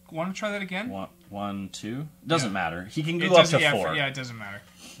 Want to try that again? 1, 2. Doesn't matter. He can It go up doesn't- to 4. Yeah, it doesn't matter.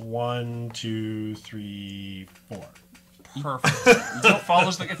 1, 2, 3, 4. Perfect. It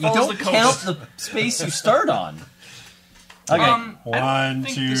follows the You don't coast. count the space you start on. Okay. I One, don't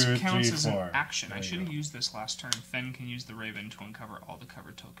think two, this three, counts as an four. action. There I you should have go. used this last turn. Fen can use the Raven to uncover all the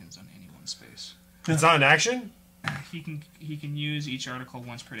covered tokens on any one space. It's not an action? He can use each article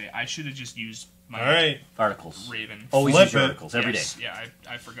once per day. I should have just used my Alright. Articles. Raven. Always Flip use your it. articles every day. Yes, yeah,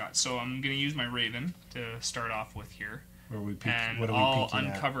 I forgot. So I'm going to use my Raven to start off with here. Where we peek, And what are we I'll peeking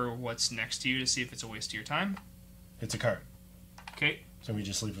at? uncover what's next to you to see if it's a waste of your time. It's a card. Okay, So we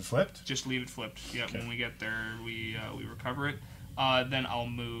just leave it flipped? just leave it flipped. Yeah, Okay. when we get there, we recover it. Then I'll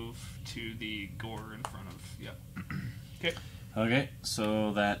move to the gore in front of. Yep. Okay. Okay,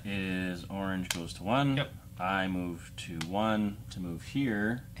 so that is orange goes to 1. Yep. I move to 1 to move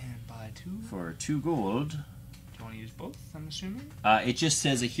here And buy 2. for 2 gold. Do you want to use both? I'm assuming. It just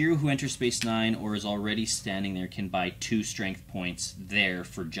says a hero who enters space 9 or is already standing there can buy 2 strength points there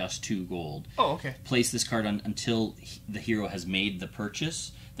for just 2 gold. Oh, okay. Place this card on until the hero has made the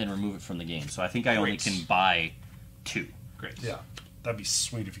purchase, then remove it from the game. So I think I only Great. can buy 2. Great. Yeah. That'd be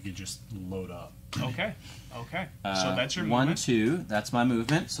sweet if you could just load up. Okay. Okay. So that's your 1, movement. 2. That's my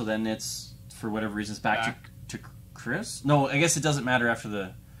movement. So then it's for whatever reason it's back Back. to Chris. No, I guess it doesn't matter after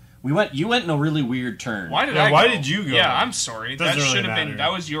the. You went in a really weird turn. Why did Yeah, I? why go? did you go? Yeah, I'm sorry. Doesn't That really should have matter. been.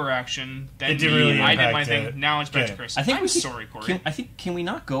 That was your action. Then It didn't really I did my impact thing. it. Now it's back to Okay. Chris. I think I'm we can, sorry, Cory. Can we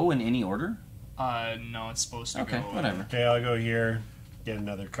not go in any order? No, it's supposed to Okay, go. whatever. Okay, I'll go here. Get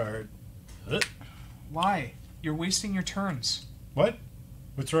another card. Why? You're wasting your turns. What?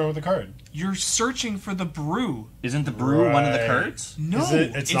 What's wrong with the card? You're searching for the brew. Isn't the brew one of the Right. cards? No, Is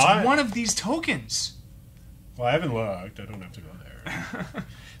it- it's it's not? one of these tokens. Well, I haven't looked. I don't have to go there.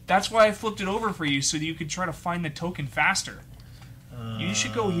 That's why I flipped it over for you so that you could try to find the token faster. You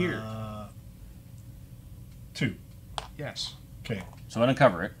should go here. 2. Yes. Okay. So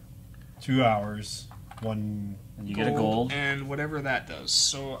uncover it, 2 hours. 1. and you get a gold. and whatever that does.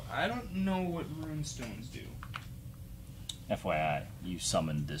 So I don't know what rune stones do. FYI, you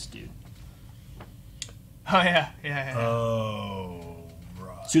summoned this dude. Oh yeah. Oh,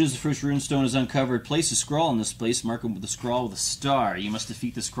 right. As soon as the first runestone is uncovered, place a scroll in this place, mark it with the scroll with a star. You must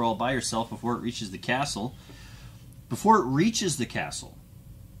defeat the scroll by yourself before it reaches the castle. Before it reaches the castle.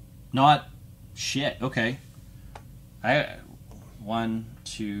 Not shit. Okay. 1,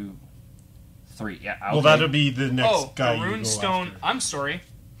 2, 3. Yeah. Okay. Well, that'll be the next Oh, guy the you rune go stone. after. I'm sorry.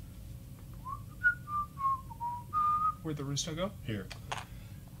 Where'd the runestone go? Here.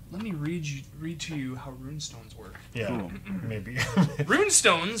 Let me read to you how runestones work. Yeah, Cool. maybe.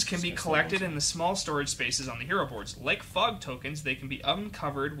 Runestones can be collected in the small storage spaces on the hero boards. Like fog tokens, they can be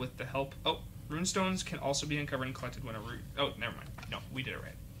uncovered with the help. Oh, runestones can also be uncovered and collected whenever. Oh, never mind. No, we did it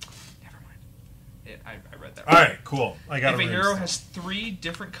right. Never mind. I read that. All Right. right, cool. I got If a a rune hero stone. has 3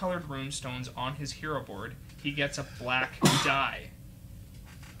 different colored runestones on his hero board, he gets a black die.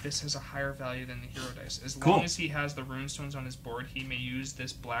 This has a higher value than the hero dice. As Cool. long as he has the runestones on his board, he may use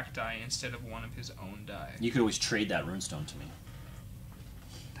this black die instead of one of his own die. You could always trade that runestone to me.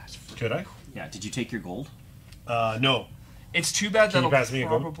 That's freaking Could I? Yeah. Did you take your gold? No. It's too bad Can you that'll pass me a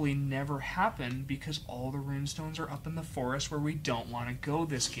gold? probably never happen because all the runestones are up in the forest where we don't want to go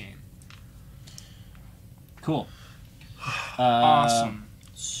this game. Cool. Awesome.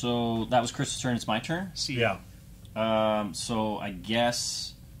 So that was Chris's turn. It's my turn. See, Yeah. So I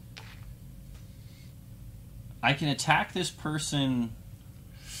guess I can attack this person,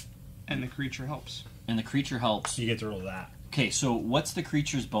 and the creature helps. and the creature helps. You get to roll that. Okay, so what's the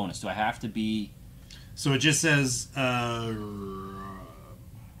creature's bonus? Do I have to be? So it just says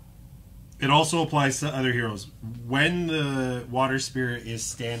it also applies to other heroes. When the water spirit is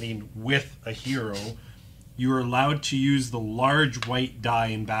standing with a hero, you are allowed to use the large white die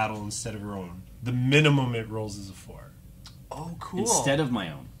in battle instead of your own. The minimum it rolls is a 4. Oh, cool. Instead of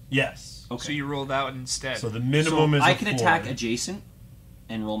my own. Yes. Okay. So you roll that one instead. So the minimum So is I a can 4, attack adjacent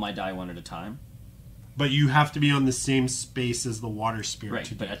and roll my die one at a time. but you have to be on the same space as the water spirit. Right,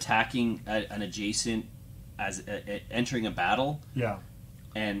 to but do it. attacking an adjacent as entering a battle Yeah.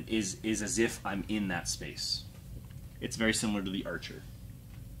 and is as if I'm in that space. It's very similar to the archer.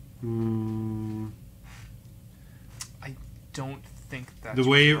 I don't think that's The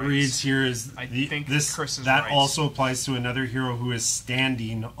way right. it reads here is I the, think this Chris is that right. also applies to another hero who is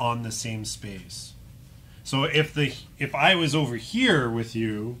standing on the same space. So if I was over here with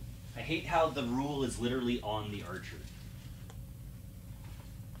you, I hate how the rule is literally on the archer.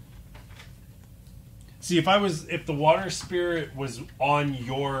 See, if the water spirit was on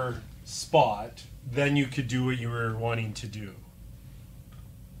your spot, then you could do what you were wanting to do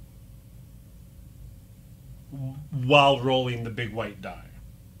while rolling the big white die.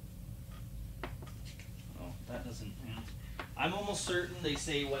 Oh, that doesn't. I'm almost certain they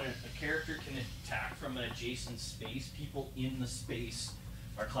say when a character can attack from an adjacent space, people in the space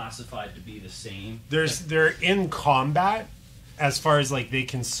are classified to be the same. They're in combat as far as like they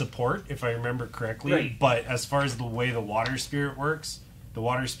can support, if I remember correctly. Right. But as far as the way the water spirit works, the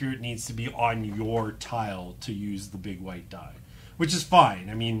water spirit needs to be on your tile to use the big white die, which is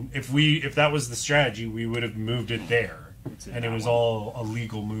fine. I mean, if that was the strategy, we would have moved it there, and it was all a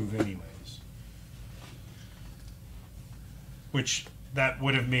legal move anyways. Which that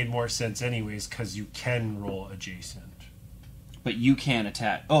would have made more sense anyways, because you can roll adjacent. But you can't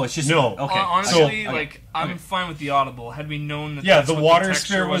attack. Oh, it's just no. Okay. Honestly, So, I'm fine with the audible. Had we known that, Yeah, that's the what water texture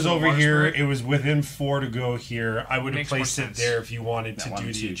spirit was of the over water here. spirit, It was within 4 to go here. I would have Makes more placed it sense. there if you wanted Yeah, to one, do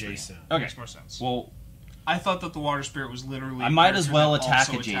two, the three. adjacent. Okay. makes more sense. Well, I thought that the water spirit was literally. I a might as character well that attack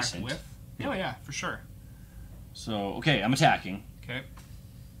also adjacent. With. Oh yeah, for sure. so okay, I'm attacking. Okay.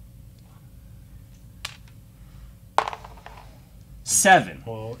 7.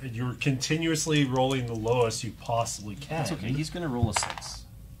 Well, you're continuously rolling the lowest you possibly can. That's okay. He's gonna roll a 6.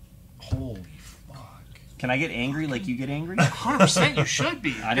 Holy fuck. Can I get angry like you get angry? 100%. You should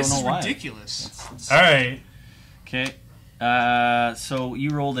be. I don't this know is why. ridiculous. All right. Okay. So you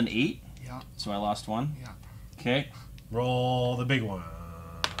rolled an 8. Yeah. So I lost 1. Yeah. Okay. Roll the big one.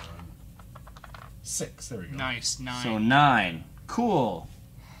 6. There we go. Nice. 9. So 9. Cool.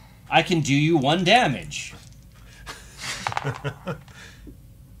 I can do you 1 damage.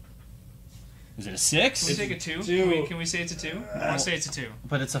 Is it a 6? Can we take a 2? Two. Can we say it's a 2? I want to say it's a 2.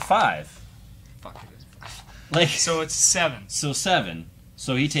 But it's a 5. Fuck it is. Like So it's 7. so 7.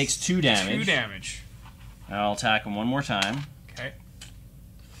 So he takes 2 damage. 2 damage. And I'll attack him one more time Okay.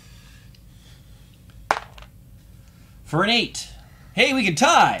 for an 8. Hey, we can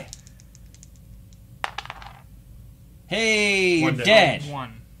tie. Hey, One you're dead. dead.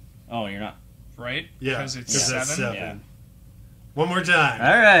 1. Oh, you're not. Right? Yeah, Because it's 'cause that's 7. 7. Yeah. One more time.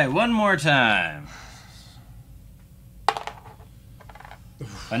 All right, one more time.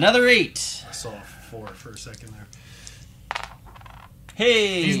 Another 8. I saw 4 for a second there.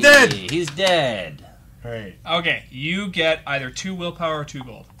 Hey, He's dead. He's dead. All right. Okay. You get either 2 willpower or 2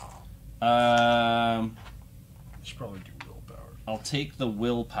 gold. I should probably do willpower. I'll take the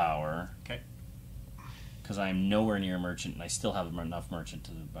willpower. Okay. Because I'm nowhere near a merchant, and I still have enough merchant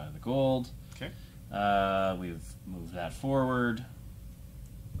to buy the gold. Okay. We've moved that forward.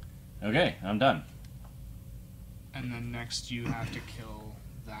 Okay, I'm done. And then next you have to kill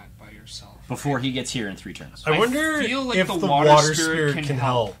that by yourself. Before he gets here in 3 turns. I wonder feel like if the the water water spirit spirit can can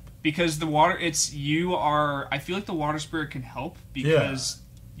help. Because the water, I feel like the water spirit can help because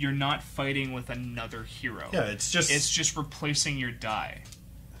you're not fighting with another hero. Yeah, it's just replacing your die.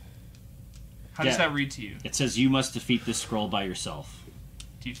 How does Yeah. that read to you? It says you must defeat this scroll by yourself.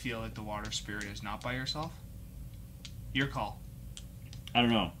 Do you feel like the water spirit is not by yourself? Your call. I don't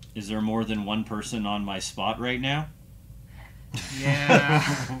know. Is there more than one person on my spot right now?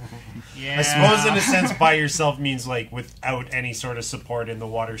 Yeah. Yeah. I suppose in a sense by yourself means like without any sort of support, and the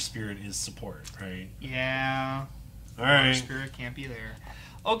water spirit is support, right? Yeah. All Water right. spirit can't be there.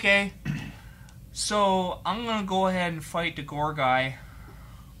 Okay. So I'm gonna go ahead and fight the gore guy.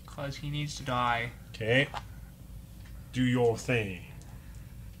 Cause he needs to die. Okay. Do your thing.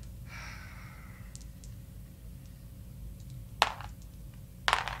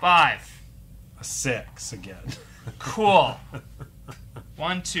 Five. A 6 again. Cool.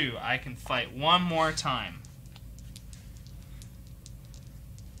 1, 2. I can fight one more time.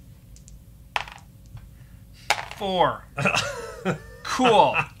 Four.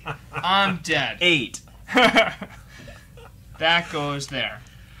 Cool. I'm dead. 8. That goes there.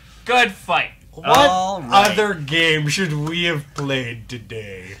 Good fight. What All right. other game should we have played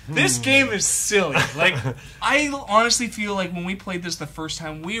today? This game is silly. Like, I honestly feel like when we played this the first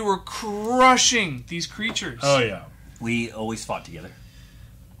time, we were crushing these creatures. Oh yeah. We always fought together.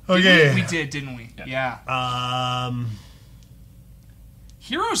 Okay. We did, didn't we? Yeah.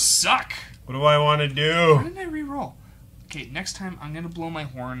 Heroes suck. What do I want to Why do? didn't I re-roll? Okay, next time I'm gonna blow my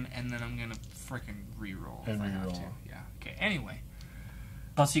horn and then I'm gonna freaking re-roll if And I have re-roll. to. Yeah. Okay. Anyway.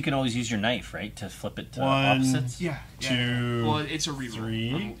 Plus, you can always use your knife, right, to flip it to One. opposites. Yeah. 2. Well, it's a re-roll.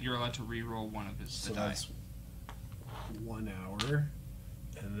 3. You're allowed to re-roll one of his So the die. that's 1 hour,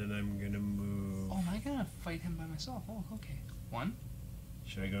 and then I'm gonna move. Oh, am I gonna fight him by myself? Oh, okay. 1.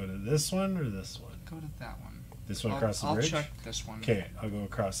 Should I go to this one or this one? Go to that one. This one across the bridge. I'll check this one. Okay, I'll go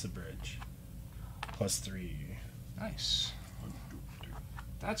across the bridge. +3. Nice.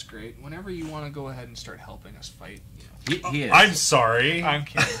 That's great. Whenever you want to go ahead and start helping us fight, you know. He is. I'm sorry. I'm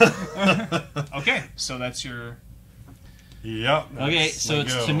kidding. Okay, so that's your... Yep. Okay, so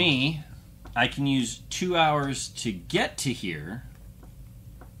it's to me. I can use 2 hours to get to here.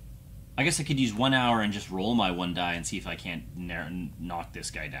 I guess I could use 1 hour and just roll my 1 die and see if I can't knock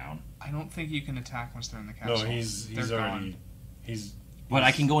this guy down. I don't think you can attack once they're in the castle. No, he's They're already... gone. But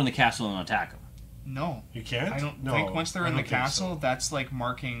I can go in the castle and attack him. No. You can't? I don't No, think once they're I in the don't think castle, so. that's like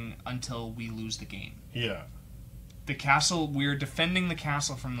marking until we lose the game. Yeah. The castle, we're defending the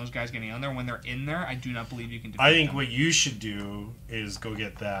castle from those guys getting on there. When they're in there, I do not believe you can defend I think them. what you should do is go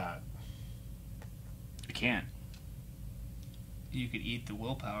get that. I can't. You could eat the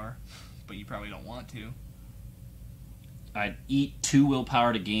willpower, but you probably don't want to. I'd eat 2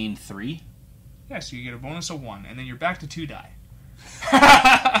 willpower to gain 3. Yeah, so you get a bonus of 1, and then you're back to 2 die.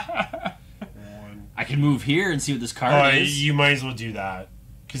 I can move here and see what this card is. You might as well do that.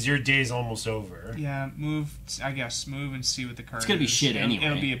 Because your day's almost over. Yeah, move, I guess. Move and see what the card is. It's gonna be shit anyway.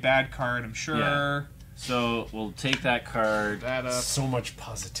 It'll be a bad card, I'm sure. Yeah. So we'll take that card. That up. So much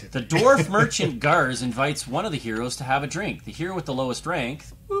positivity. The dwarf merchant Gars invites one of the heroes to have a drink. The hero with the lowest rank,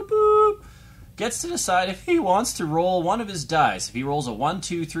 boop boop, gets to decide if he wants to roll one of his dice. If he rolls a 1,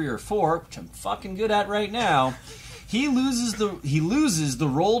 2, 3, or 4, which I'm fucking good at right now, he loses the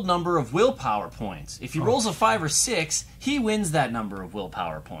rolled number of willpower points. If he rolls a 5 or 6, he wins that number of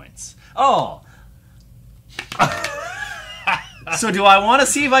willpower points. Oh. So do I want to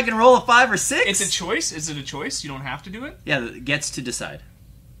see if I can roll a 5 or 6? It's a choice. Is it a choice? You don't have to do it? Yeah, it gets to decide.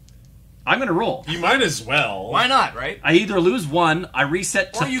 I'm going to roll. You might as well. Why not, right? I either lose 1, I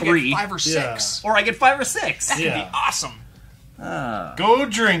reset to Or you 3, get 5 or 6. or I get 5 or 6. That could be awesome. Go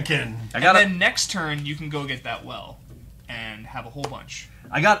drinking. And then next turn, you can go get that well and have a whole bunch.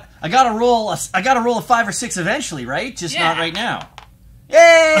 I gotta roll a 5 or 6 eventually, right? Just Yeah. not right now.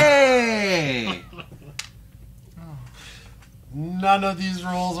 Yay! None of these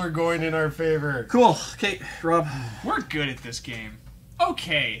rolls are going in our favor. Cool. Okay, Rob. We're good at this game.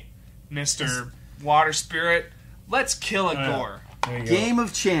 Okay, Mr. Water Spirit, let's kill a gore. There you go. Game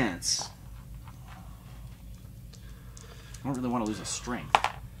of chance. I don't really want to lose a strength.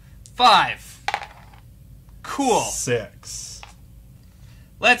 5. Cool. 6.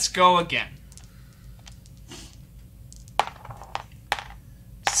 Let's go again.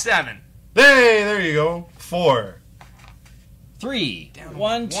 7. Hey, there you go. 4. 3. Damn,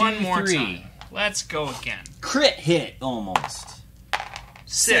 1, 2, one more 3. time. Let's go again. Crit hit almost.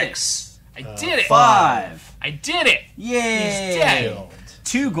 6. I did it. 5. I did it. Yay! He's dead. Killed.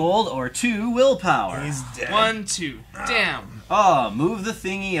 2 gold or 2 willpower. He's dead. 1, 2. Damn. Oh, move the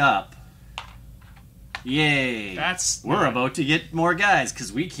thingy up. Yay. That's... We're about to get more guys,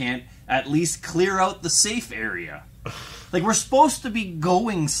 because we can't at least clear out the safe area. Like, we're supposed to be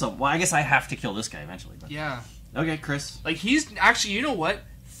going somewhere. I guess I have to kill this guy eventually. But... Yeah. Okay, Chris. Like, he's... Actually, you know what?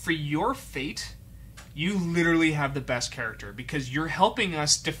 For your fate, you literally have the best character, because you're helping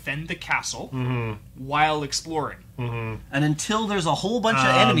us defend the castle while exploring. And until there's a whole bunch of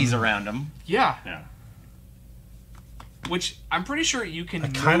enemies around him. Yeah. Yeah. Which, I'm pretty sure you can I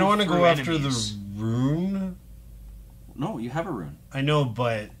kind of want to go after enemies. the rune. No, you have a rune. I know,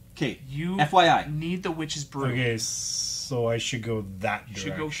 but... Okay, You FYI. need the witch's brew. Okay, so I should go that You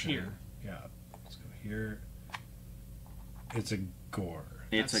direction. should go here. Yeah. Let's go here. It's a gore.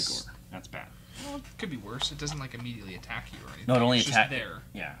 It's That's- a gore. That's bad. Well, it could be worse. It doesn't, like, immediately attack you or anything. No, it only it's attack- just there.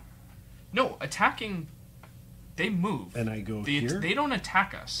 Yeah. No, attacking... They move. And I go They, here. they don't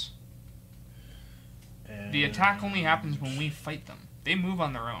attack us. And The attack only happens when we fight them. They move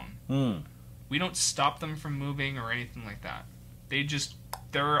on their own. We don't stop them from moving or anything like that.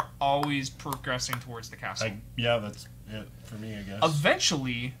 They're always progressing towards the castle. yeah, that's it for me, I guess.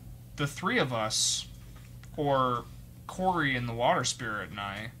 Eventually, the three of us, or Cory and the Water Spirit and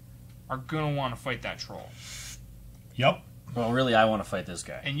I, are going to want to fight that troll. Yep. Well, really, I want to fight this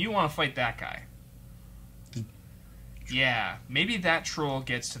guy. And you want to fight that guy. Yeah, maybe that troll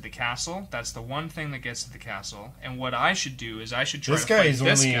gets to the castle. That's the one thing that gets to the castle. And what I should do is I should try This to guy fight is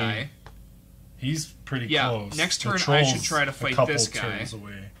this only- guy. He's pretty Yeah, close. next The turn I troll's should try to a fight couple this guy. turns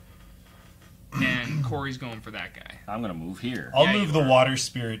away. And Cory's going for that guy. I'm going to move here. I'll Yeah, move you the are. water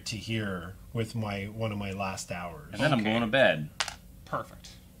spirit to here with one of my last hours. And then I'm going to bed. Perfect.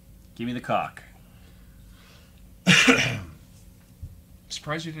 Give me the cock.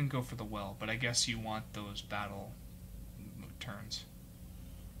 Surprised you didn't go for the well, but I guess you want those battle turns.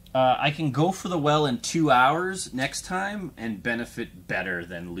 I can go for the well in 2 hours next time and benefit better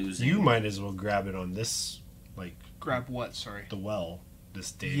than losing. You might as well grab it on this, like Grab what? Sorry. the well.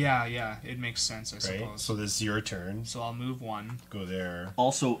 this data. Yeah, it makes sense, I Right? suppose. So this is your turn. So I'll move one. Go there.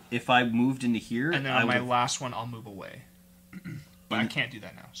 Also, if I moved into here, And then I on my would've- last one, I'll move away. But I can't do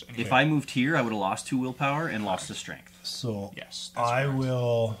that now. So anyway. if I moved here, I would have lost 2 willpower and lost the strength. So Yes, that's I correct.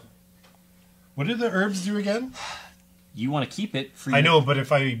 will. What did the herbs do again? You want to keep it for I know, but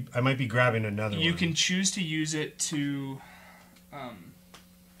if I might be grabbing another one. You can choose to use it to...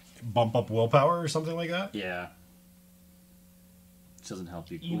 bump up willpower or something like that. Yeah. It doesn't help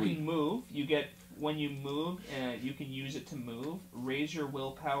you. You can move. You get... When you move, you can use it to move, raise your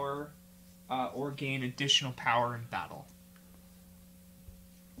willpower, or gain additional power in battle.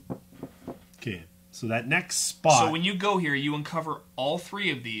 Okay, so that next spot. So when you go here, you uncover all 3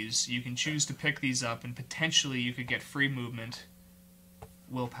 of these. You can choose to pick these up, and potentially you could get free movement,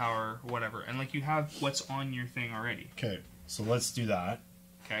 willpower, whatever. And like you have what's on your thing already. Okay, so let's do that.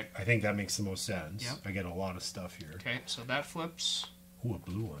 Okay. I think that makes the most sense. Yep. I get a lot of stuff here. Okay, so that flips, Ooh, a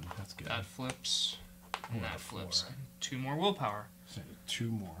blue one. That's good. that flips, and Ooh, that a flips. 4. And 2 more willpower. So 2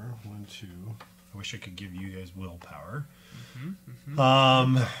 more. 1, 2. I wish I could give you guys willpower.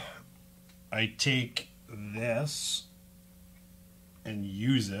 I take this and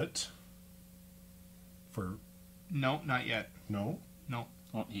use it for No, not yet. no. No.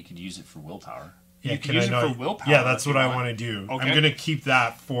 Well, you could use it for willpower. Yeah, You can can use I it not? for willpower Yeah, that's if you what I want. want to do. Okay. I'm gonna keep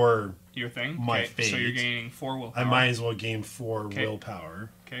that for. Your thing? My okay, so you're fate. gaining 4 willpower. I might as well gain 4 Okay.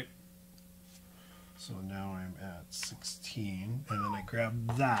 willpower. Okay. So now I'm at 16, and then I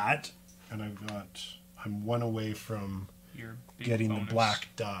grab that, and I'm 1 away from Your big getting bonus. the black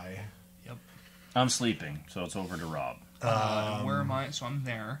die. I'm sleeping, so it's over to Rob. Where am I? So I'm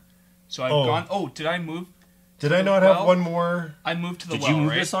there. So I've oh. gone... Oh, did I move? Did I not have Well, one more? I moved to the Did well, you move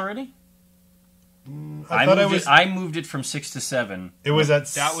right? this already? I thought I moved it from 6 to 7. It was at.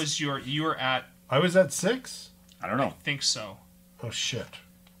 That was your... You were at... I was at 6. I don't I know. think so. Oh shit.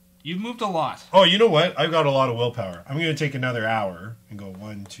 You've moved a lot. Oh, you know what? I've got a lot of willpower. I'm gonna take another hour and go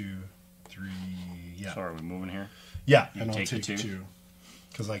 1, 2, 3. Yeah. So are we moving here? Yeah, You and I'll take the take 2? 2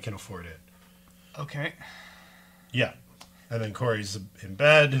 because I can afford it. Okay. Yeah. And then Corey's in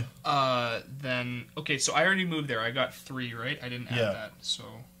bed. Then... Okay, so I already moved there. I got 3, right? I didn't add Yeah. that. So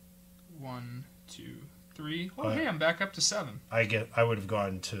 1, 2, 3. Oh, But- hey, I'm back up to 7. I would have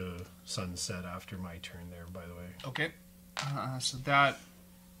gone to sunset after my turn there, by the way. Okay. So that...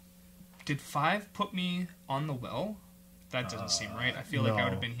 Did 5 put me on the well? That doesn't seem right. I feel like I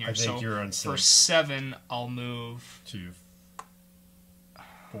would have been here. I think So you're on for 6. 7, I'll move... 2,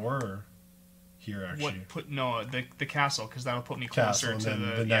 4, or here actually. What put no the castle because that'll put me Castle, closer and to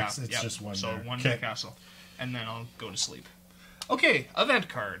then the next yeah, it's yeah. just 1 So there. 1 to the Okay. castle, and then I'll go to sleep. Okay, event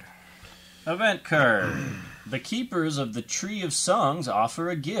card. Event card. The keepers of the Tree of Songs offer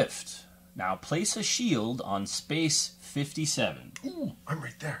a gift. Now place a shield on space 57. Ooh, I'm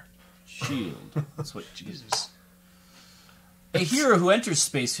right there. Shield. That's what Jesus. A hero who enters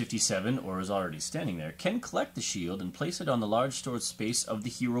space 57, or is already standing there, can collect the shield and place it on the large stored space of the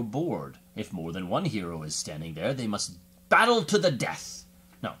hero board. If more than 1 hero is standing there, they must battle to the death.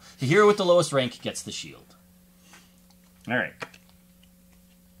 No, the hero with the lowest rank gets the shield. Alright.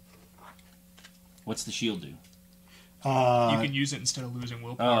 What's the shield do? You can use it instead of losing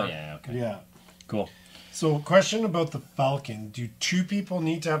willpower. Oh, yeah, okay. Yeah. Cool. So, question about the Falcon. Do 2 people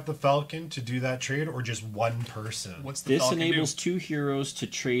need to have the Falcon to do that trade, or just 1 person? What's the This Falcon enables do? 2 heroes to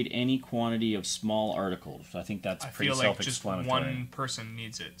trade any quantity of small articles. I think that's I pretty feel like just self-explanatory. 1 person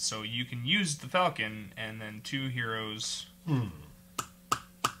needs it, so you can use the Falcon, and then 2 heroes.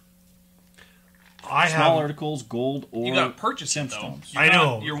 I Small have, articles, gold, or You gotta purchase it though. gemstones. You're I not-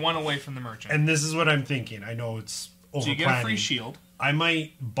 know. You're 1 away from the merchant. and this is what I'm thinking. I know it's over so you get a free shield. I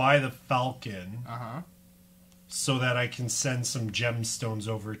might buy the Falcon Uh-huh. so that I can send some gemstones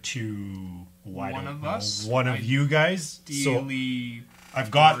over to One of us? one of you guys. So Daily.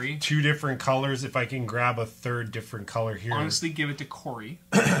 I've got Cory. 2 different colors. If I can grab a 3rd different color here, Honestly, give it to Cory.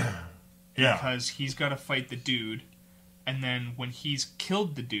 yeah, Because he's got to fight the dude, and then when he's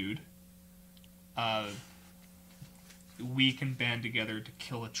killed the dude, we can band together to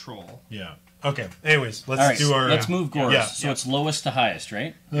kill a troll. yeah. Okay. Anyways, let's All right, do our. let's move Gore's. Yeah. So it's lowest to highest,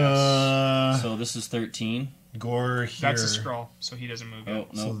 right? So this is 13. Gore here. That's a scroll, so he doesn't move Oh,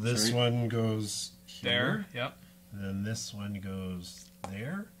 yet. no. So this sorry. one goes There, here, yep, and then this one goes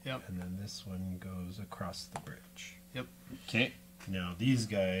there, yep, and then this one goes across the bridge. yep. Okay. Now these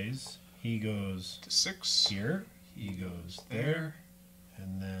guys, he goes To 6. here, he goes there,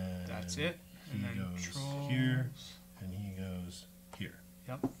 and then That's it. He And then goes trolls. here, and he goes here.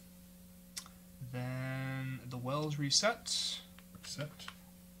 Yep. Then the wells reset. Except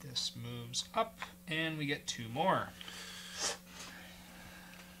This moves up, and we get 2 more.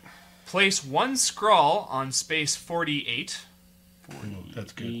 Place 1 scroll on space 48. Ooh,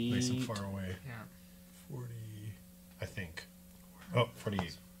 that's good. Nice and far away. Yeah. 40, I think. Oh,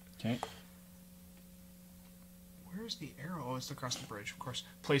 48. Okay. Where's the arrow? Oh, it's across the bridge, of course.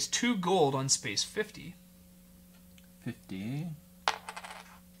 Place 2 gold on space 50. 50.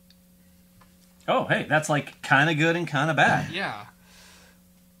 Oh, hey, that's like kind of good and kind of bad. Yeah.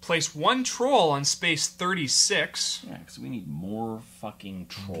 Place 1 troll on space 36. Yeah, because we need more fucking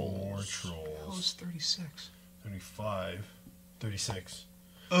trolls. More How's trolls. 36? 35. 36.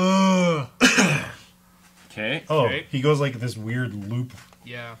 Ugh. Okay. Oh, Okay. he goes like this weird loop.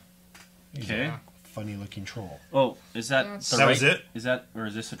 Yeah. Okay. Yeah. Funny looking troll. Oh, is that That's- the That right? was it? Is that, or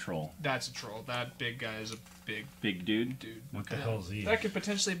is this a troll? That's a troll. That big guy is a big Big dude? dude. What the hell is he? That could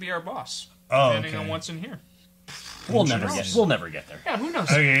potentially be our boss. Oh, Depending okay. on what's in here. We'll never knows? get there. Yeah, who knows?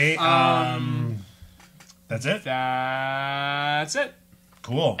 Okay, that's it? That's it.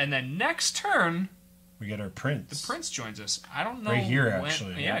 Cool. And then next turn, We get our prince. the prince joins us. I don't know. Right here, when-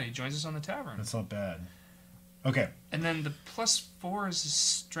 actually. Yeah, he joins us on the tavern. That's not bad. Okay. And then the +4 is his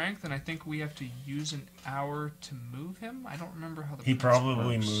strength, and I think we have to use an hour to move him. I don't remember how the He prince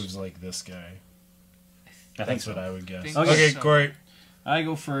probably works. moves like this guy. I think That's so. what I would guess. Think Okay, so. Cory. I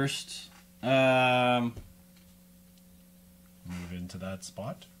go first. Move into that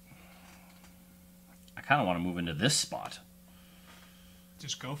spot. I kind of want to move into this spot.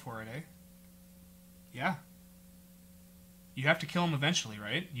 Just go for it, eh? Yeah. You have to kill him eventually,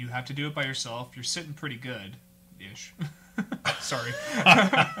 right? You have to do it by yourself. You're sitting pretty good-ish. Sorry.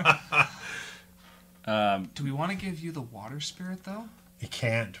 Do we want to give you the water spirit, though? You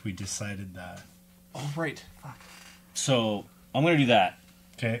can't. We decided that. Oh, right. Fuck. So I'm gonna do that.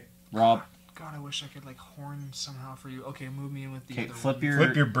 Okay. Rob, God, I wish I could, like, horn somehow for you. Okay, move me in with the okay, other flip one. your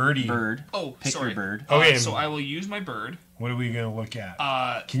Flip your birdie. bird. Oh, Pick sorry. your bird. Okay. So I will use my bird. What are we going to look at?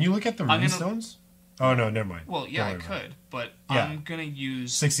 Uh, Can you look at the I'm gonna- runestones? Oh, no, never mind. well, yeah, I Don't worry about it. could, but Yeah. I'm gonna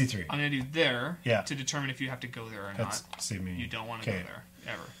use. 63. I'm gonna do there. Yeah. To determine if you have to go there or That's not. save me. You don't want to Okay. go there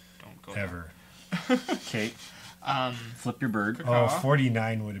ever. Don't go Ever. Okay, there. flip your bird. Oh, Caw.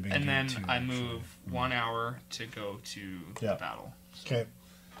 49 would have been And good then too, I actually. move 1 hour to go to Yeah. the battle. Okay.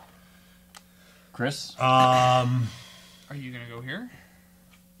 Chris. Are you gonna go here,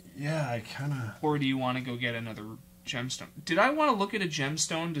 Yeah, I kind of... or do you want to go get another gemstone? Did I want to look at a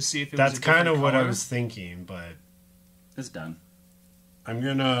gemstone to see if it That's was a kind of different what I color? was thinking, but It's done. I'm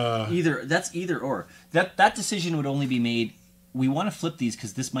gonna... Either or. That decision would only be made. We want to flip these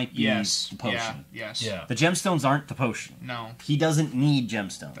because this might be Yes. the potion. Yeah. Yes. Yeah. The gemstones aren't the potion. No, He doesn't need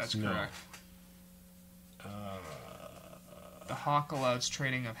gemstones. that's No. correct. The hawk allows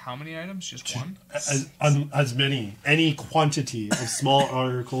trading of how many items? Just one. As many. Any quantity of small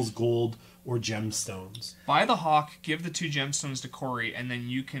articles, gold, or gemstones. Buy the hawk, give the 2 gemstones to Cory, and then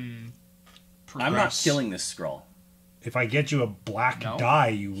you can progress. I'm not killing this scroll. If I get you a black No. die,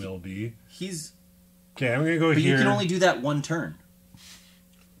 you will be. He's. Okay, I'm gonna go But here. you can only do that one turn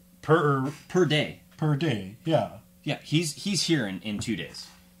per day. day. Yeah, Yeah, he's here in 2 days.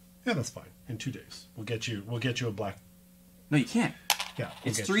 yeah, that's fine. In 2 days, we'll get you a black. No, you can't. Yeah, we'll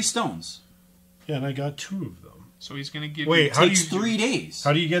It's get 3 you. stones. Yeah, and I got 2 of them. So he's gonna give Wait, you. how do Takes you 3 days.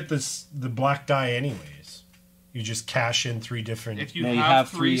 How do you get the black die anyways? You just cash in 3 different. If you No, have, you have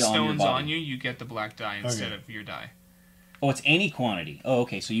 3 three on your stones body. on you, you get the black die instead Okay. of your die. Oh, it's any quantity. Oh,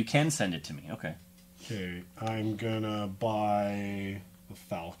 okay. So you can send it to me. Okay. Okay, I'm gonna buy the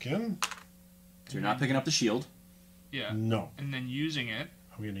falcon. So you're not picking up the shield. Yeah. No, And then using it.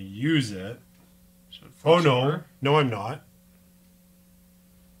 I'm gonna use it. So it Oh flips no, over. no, I'm not.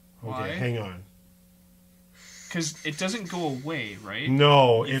 Okay, Why? hang on. Because it doesn't go away, right?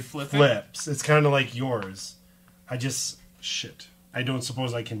 No, You it flip it? flips. It's kind of like yours. Shit. I don't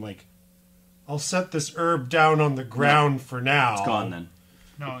suppose I can I'll set this herb down on the ground for now. It's gone then.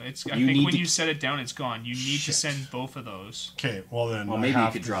 No, it's. I You think need when to- you set it down, it's gone. You need to Shit. send both of those. Okay, well then. Well, I maybe you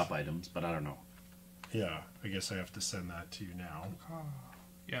have could to- drop items, but I don't know. Yeah, I guess I have to send that to you now.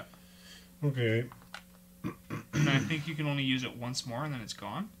 Yeah. Okay. And I think you can only use it once more, and then it's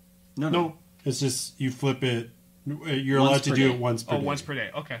gone. No, it's just you flip it. You're Once allowed to per do day. it once per Oh, day. once per day.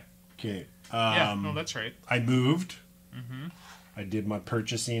 Okay. Okay. Yeah. No, that's right. I moved. Mm-hmm. I did my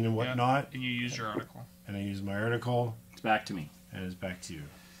purchasing and whatnot, Yeah. And you used your article. and I used my article, It's back to me. and it's back to you.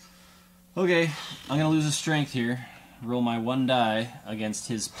 Okay, I'm gonna lose a strength here. Roll my 1 die against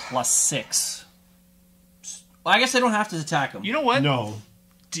his +6. Well, I guess I don't have to attack him. You know what? No.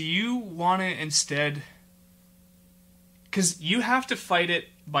 Do you want to instead? Because you have to fight it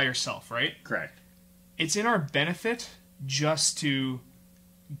by yourself, right? Correct. It's in our benefit just to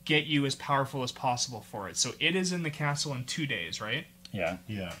get you as powerful as possible for it. So it is in the castle in 2 days, right? Yeah.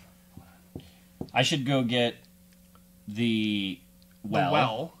 Yeah. I should go get the well. The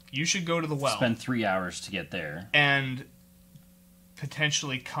well. You should go to the well. Spend 3 hours to get there. And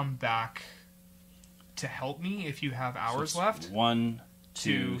potentially come back to help me if you have hours left. 1,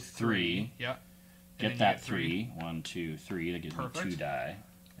 2, 3. Yeah. Get that 3. 1, 2, 3. That gives me 2 die,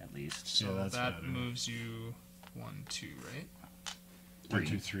 at least. So yeah, that's that better. moves you 1, 2, right? 1,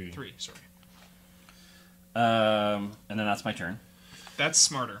 2, 3. 3, sorry. And then that's my turn. That's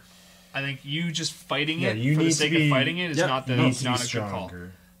smarter. I think you just fighting it you for the need sake to be, of fighting it is not you need to not be a good call.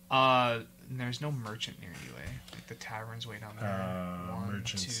 stronger. There's no merchant near you, eh? Like the tavern's way down there. 1,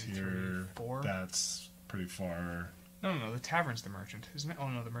 Merchants 2, 3, here. 4. That's pretty far. No, the tavern's the merchant, isn't it? Oh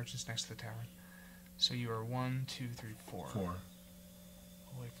no, the merchant's next to the tavern. So you are 1, 2, 3, 4. 4. Away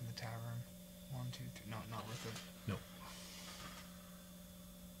from the tavern. 1, 2, 3. No, not worth it. No.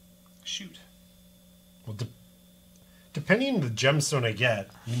 Shoot. Well, depending on the gemstone I get,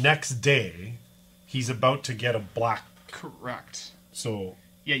 next day, he's about to get a black. Correct. So.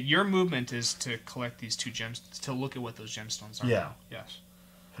 Yeah, your movement is to collect these 2 gems, to look at what those gemstones are. Yeah. Now. Yes.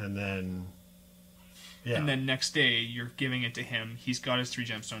 And then. Yeah. And then next day, you're giving it to him. He's got his 3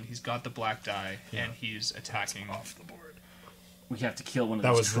 gemstone. He's got the black die, and he's attacking. That's off the board. We have to kill one of That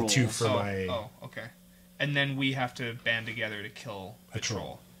those was trolls. the 2 for my. Oh, okay. And then we have to band together to kill A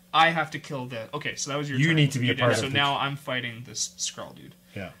troll. I have to kill the... Okay, so that was your You turn. need to be You a did part it. of So the- now I'm fighting this Skrull dude.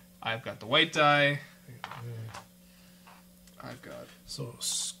 Yeah. I've got the white die. I've got... So,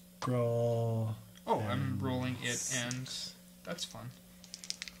 scroll. Oh, I'm rolling it, and that's fun.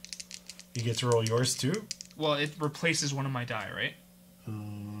 You get to roll yours too? Well, it replaces one of my die, right?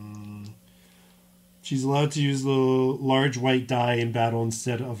 She's allowed to use the large white die in battle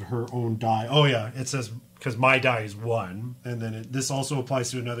instead of her own die. Oh, yeah. It says, because my die is 1. And then this also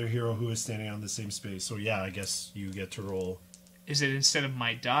applies to another hero who is standing on the same space. So, yeah, I guess you get to roll. Is it instead of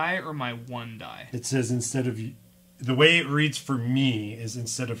my die or my 1 die? It says instead of... The way it reads for me is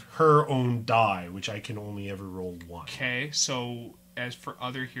instead of her own die, which I can only ever roll 1. Okay, so as for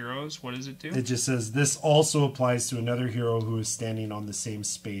other heroes, what does it do? It just says, this also applies to another hero who is standing on the same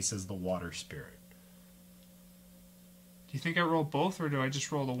space as the water spirit. Do you think I roll both, or do I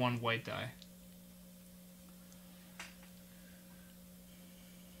just roll the 1 white die?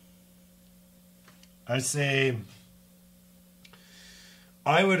 I'd say...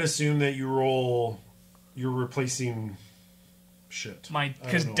 I would assume that you roll... You're replacing... Shit.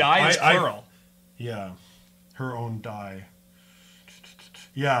 Because die is plural. Yeah. Her own die.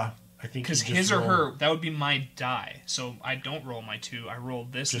 Yeah, I think Because you just his or roll- her, that would be my die. So I don't roll my 2, I roll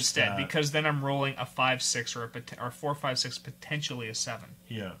this Just instead. that. Because then I'm rolling a 5, 6, or 4, 5, 6, potentially a 7.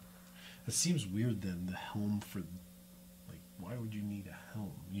 Yeah. It seems weird then, the helm for... Like, why would you need a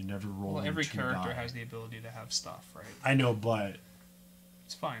helm? You never roll Well, every into character die. has the ability to have stuff, right? I know, but...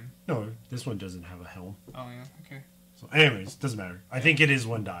 It's fine. No, this one doesn't have a helm. Oh, yeah, okay. So, anyways, doesn't matter. I think it is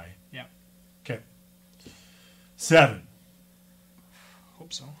 1 die. Yeah. Okay. 7.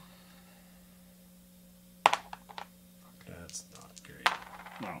 Hope so. That's not great.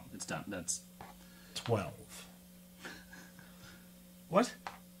 Well, it's done. That's 12. What?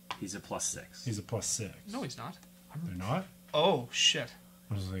 he's a +6. He's a +6. No, he's not. They're not? Oh, shit.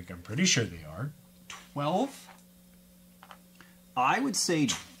 I was like, I'm pretty sure they are. 12? I would say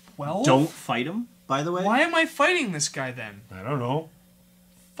 12? don't fight him. By the way, Why am I fighting this guy then? I don't know.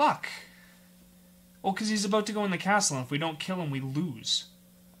 Fuck. Oh, because he's about to go in the castle, and if we don't kill him, we lose.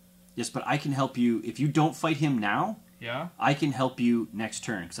 Yes, but I can help you if you don't fight him now. Yeah? I can help you next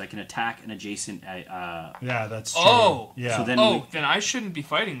turn because I can attack an adjacent. Yeah, that's true. Oh! Yeah. So then Then I shouldn't be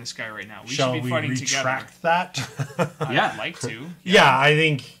fighting this guy right now. We Shall should be we fighting together. retract that? Yeah. I'd like to. Yeah, I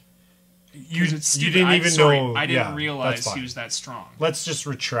think... You 'Cause it's you stupid. didn't even know... I didn't yeah, realize that's fine. he was that strong. Let's just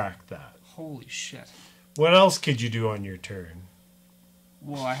retract that. Holy shit. What else could you do on your turn?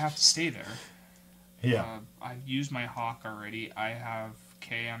 Well, I have to stay there. Yeah. I've used my hawk already. I have...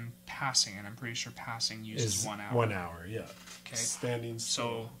 Okay, I'm passing, and I'm pretty sure passing uses Is 1 hour. 1 hour, yeah. Okay. Standing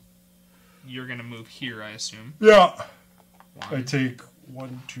So, you're going to move here, I assume. Yeah. I One. take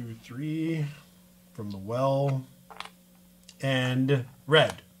 1, 2, 3 from the well. And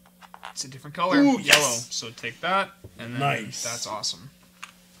red. It's a different color. Ooh, Yellow. yes. So take that, and then Nice. that's awesome.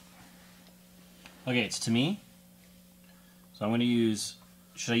 Okay, it's to me. So I'm going to use...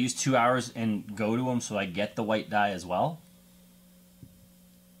 Should I use 2 hours and go to him so I get the white die as well?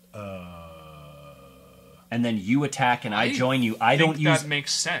 And then you attack and I join you. I don't use... That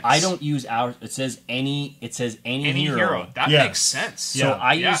makes sense. I don't use hours. It says any hero. That Yes. makes sense. So Yeah.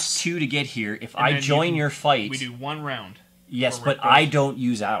 I Yes. use 2 to get here. If And I then join your fight... We do 1 round. Yes, Or but we I both. don't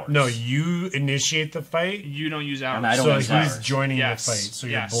use hours. No, you initiate the fight. You don't use hours. And I don't So use he's hours. joining Yes. the fight. So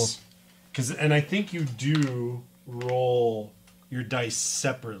Yes. you're both... And I think you do roll your dice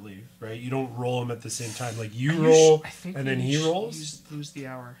separately, right? You don't roll them at the same time. Like you roll, and then he rolls. Lose the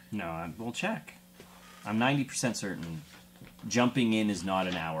hour. No, we'll check. I'm 90% certain. Jumping in is not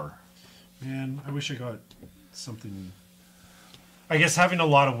an hour. Man, I wish I got something. I guess having a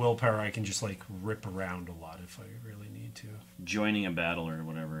lot of willpower, I can just like rip around a lot if I really need to. Joining a battle or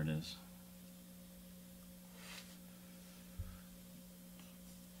whatever it is.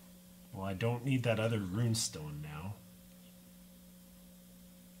 Well, I don't need that other runestone now.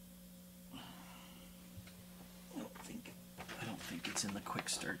 I don't think it's in the quick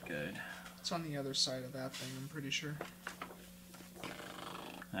start guide. It's on the other side of that thing, I'm pretty sure.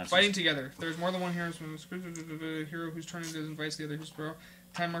 That's Fighting together. If there's more than one hero, hero whose turn it is invites the other heroes to battle.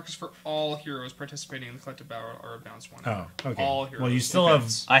 Time markers for all heroes participating in the collective battle are advanced 1 hour. Oh, okay. All heroes. Well, you still have.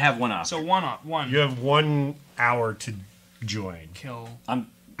 I have one off. So one. You have 1 hour to join. Kill.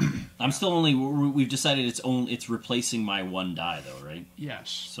 I'm still only. We've decided it's replacing my 1 die though, right? Yes.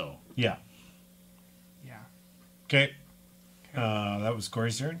 So Yeah. Yeah. Okay. That was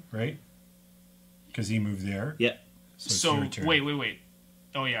Cory's turn, right? Because he moved there. yeah. So it's your turn. wait.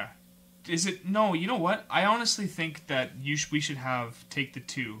 Oh yeah. Is it no? You know what? I honestly think that we should take the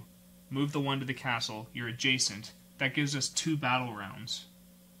 2, move the 1 to the castle. You're adjacent. That gives us 2 battle rounds.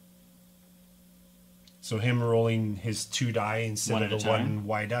 So him rolling his 2 die instead One of at the a time?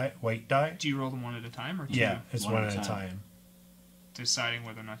 1 white die. Do you roll them 1 at a time or 2? Yeah, it's One one at at a a time. time. Deciding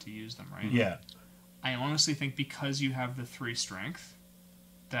whether or not to use them, right? Yeah. I honestly think because you have the 3 strength,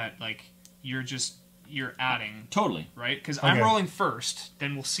 that like you're adding, Totally. right? Because Okay. I'm rolling first,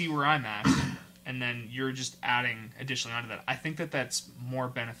 then we'll see where I'm at, and then you're just adding additionally onto that. I think that's more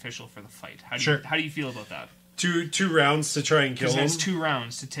beneficial for the fight. How do you feel about that? Two rounds to try and kill Because him. that's 2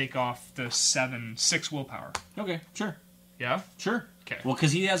 rounds to take off the 6 willpower. Okay. Sure. Yeah. Sure. Okay. Well,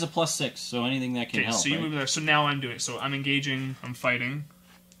 because he has a +6, so anything that can Okay. help. So you right? move there. So now I'm doing. So I'm engaging. I'm fighting.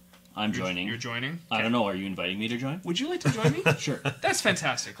 I'm joining. You're joining. I don't know. Are you inviting me to join? Would you like to join me? Sure. That's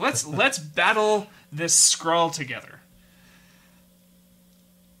fantastic. Let's battle this scrawl together.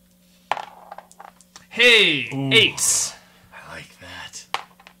 Hey, Ooh. 8. I like that.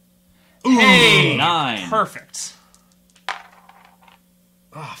 Hey, 9. perfect.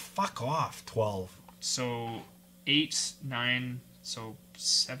 Ah, fuck off. 12. So 8, 9, so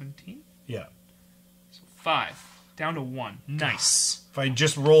 17. Yeah. So 5 down to 1. Nice. If I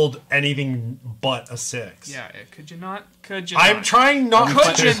just rolled anything but a 6. Yeah. Could you not? Could you? I'm not? trying not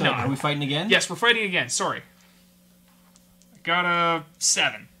Could to. you So, not? are we fighting again? Yes, we're fighting again. Sorry. I got a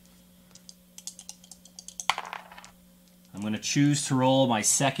 7. I'm going to choose to roll my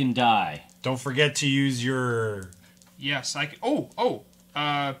 2nd die. Don't forget to use your... Yes, I can.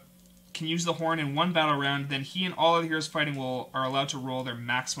 Can use the horn in 1 battle round. Then he and all of the heroes fighting are allowed to roll their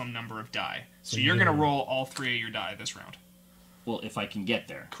maximum number of die. So you're going to roll all 3 of your die this round. Well, if I can get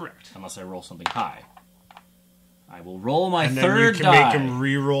there. Correct. Unless I roll something high. I will roll my And then 3rd you can die. make him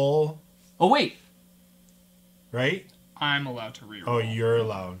re-roll, Oh, wait. right? I'm allowed to reroll. Oh, you're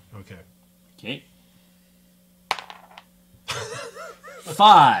allowed. Okay. Okay.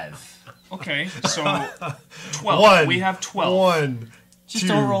 5. Okay, so 12. 1. We have 12. 1. Just 2,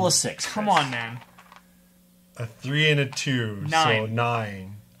 don't roll a 6. Come Chris. on, man. A 3 and a 2. 9. So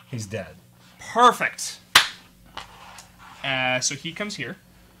 9. He's dead. Perfect. So he comes here.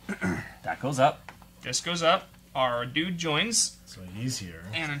 That goes up. This goes up. Our dude joins. So he's here.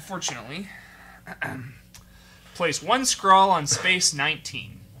 And unfortunately, place 1 scroll on space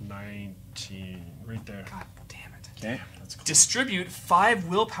 19. 19. Right there. God damn it. Okay. That's cool. Distribute 5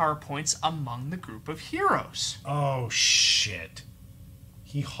 willpower points among the group of heroes. Oh, shit.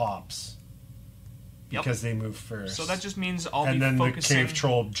 He hops. Yep. Because they move first. So that just means I'll and be then focusing. the cave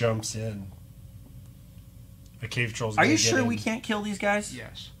troll jumps in. The cave troll's Are gonna you get sure in. we can't kill these guys?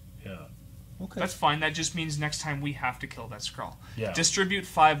 Yes. Yeah. Okay. That's fine. That just means next time we have to kill that scroll. Yeah. Distribute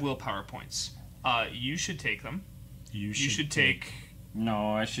 5 willpower points. You should take them. You should take.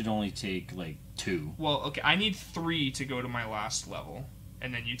 No, I should only take, 2. Well, okay. I need 3 to go to my last level,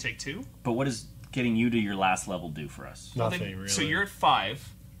 and then you take 2. But what does getting you to your last level do for us? Well, Nothing, then- really. So you're at 5.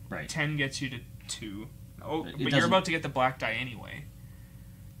 Right. 10 gets you to 2. Oh, It but you're doesn't- about to get the black die anyway.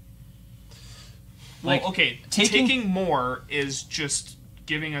 Well, Like, okay. Taking more is just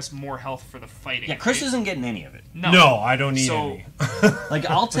giving us more health for the fighting. Yeah, Chris right? isn't getting any of it. No, I don't need So- any.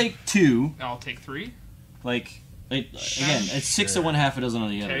 I'll take 2. I'll take 3. Again, it's 6 of one, half a dozen of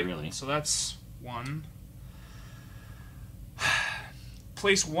the Okay, other, really. so that's 1.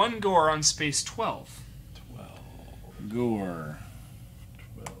 Place 1 gore on space 12. Gore.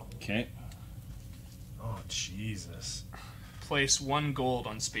 12. Okay. Oh, Jesus. place 1 gold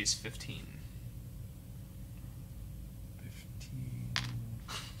on space 15. 15.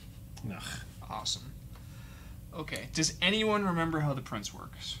 Ugh. Awesome. Okay. Does anyone remember how the prince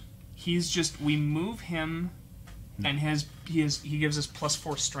works? He's just, we move him, and he gives us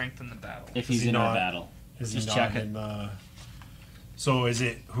 +4 strength in the battle. If he's in a battle. Is Just he check not it. in? So is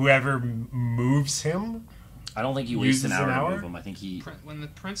it whoever moves him? I don't think he wastes an Uses hour an to hour? move him. I think he... When the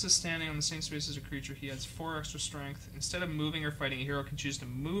prince is standing on the same space as a creature, he adds 4 extra strength. Instead of moving or fighting, a hero can choose to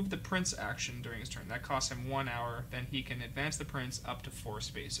move the prince action during his turn. That costs him 1 hour. Then he can advance the prince up to 4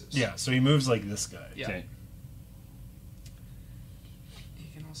 spaces. Yeah, so he moves like this guy. Yeah. Okay. He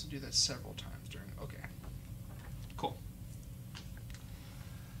can also do that several times during... Okay. Cool.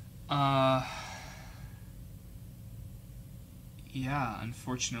 Yeah,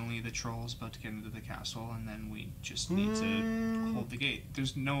 unfortunately the troll is about to get into the castle, and then we just need to hold the gate.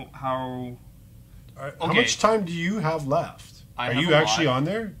 There's no... How How much time do you have left? I Are have you a actually lot. on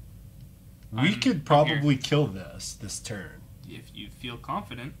there? We I'm could here. probably kill this turn. If you feel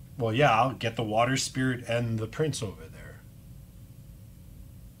confident. Well, yeah, I'll get the water spirit and the prince over there.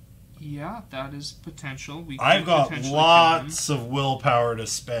 Yeah, that is potential. We I've could got potentially lots of willpower to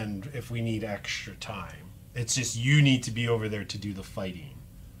spend if we need extra time. It's just you need to be over there to do the fighting.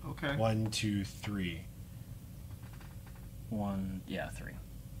 kill him. Okay. 1, 2, 3. 3.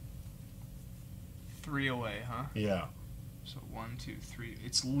 3 away, huh? Yeah. So 1, 2, 3.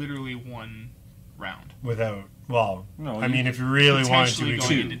 It's literally 1 round. Without, well, No, I you- mean, if you really wanted to, Potentially we going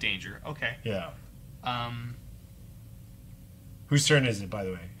could. into danger. Okay. Yeah. Um, Whose turn is it, by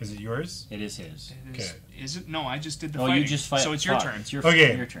the way? Is it yours? It is his. it is, Okay. is it? No, I just did the Oh, fighting. you just fight. So it's your fought. turn. It's your,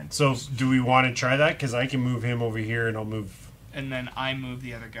 Okay. your turn. So, do we want to try that? Because I can move him over here, and I'll move. And then I move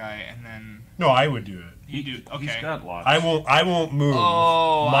the other guy, and then No, I would do it. you do. Okay. He's got lots. I won't move.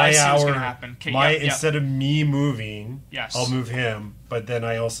 Oh, my I see hour. what's gonna happen. 'Kay, my yep, yep. instead of me moving, Yes. I'll move him. But then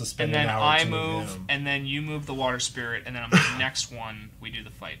I also spend And then an hour I to move, him. and then you move the water spirit, and then on the next one we do the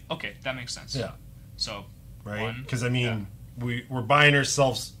fight. Okay, that makes sense. Yeah. So Right? one, Because I mean, we're buying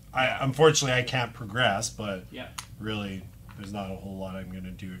ourselves. Yeah. Unfortunately, I can't progress, but yeah. really, there's not a whole lot I'm going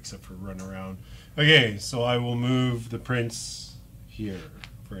to do except for run around. Okay, so I will move the prince here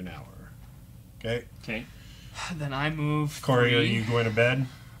for an hour. Okay, Okay. Then I move. Cory, 3, are you going to bed?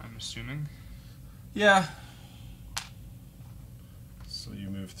 I'm assuming. Yeah. So you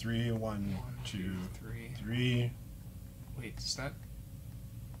move 3, 1, 1, 2, 2, 3. 3. Wait, is that?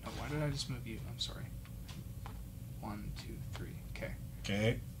 Oh, why did I just move you? I'm sorry. 1, 2, 3. Okay.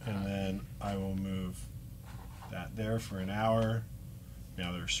 Okay, and then I will move that there for an hour.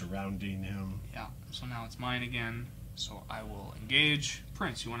 Now they're surrounding him. Yeah. So now it's mine again. So I will engage.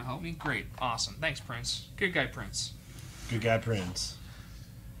 Prince, you want to help me? Great. Awesome. Thanks, Prince. Good guy, Prince. Good guy, Prince.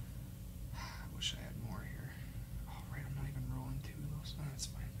 I wish I had more here. Oh, right. I'm not even rolling 2 of those. Oh, that's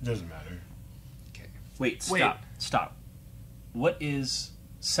fine. Doesn't matter. Okay. Wait. Wait. Stop. What is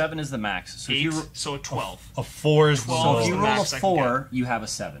 7 is the max? So 8, if you so a 12. A 4 is the 12 so is if you the roll a max I can 4, you have a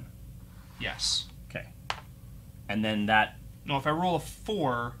 7. Yes. Okay. And then that. No, if I roll a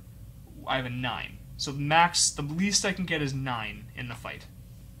 4, I have a 9. So max, the least I can get is 9 in the fight.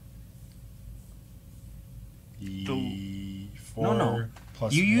 The 4 No.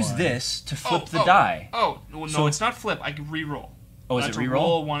 plus You use 1. this to flip the die. Oh, no, So- it's not flip. I can re-roll. Oh, is I it have to re-roll?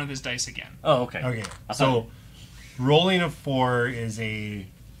 roll one of his dice again. Oh, okay. Okay, I so thought- rolling a 4 is a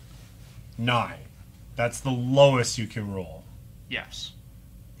 9. That's the lowest you can roll. Yes.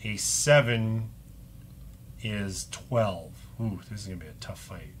 A 7 is 12. Ooh, this is going to be a tough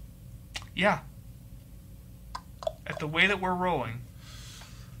fight. Yeah. At the way that we're rolling.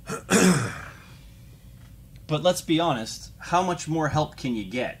 But let's be honest. How much more help can you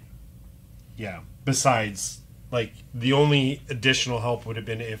get? Yeah, besides, like, the only additional help would have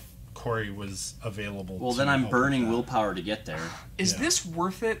been if Cory was available. Well, to then I'm help with burning that. willpower to get there. Is Yeah. this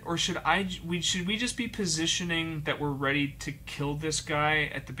worth it, or should we just be positioning that we're ready to kill this guy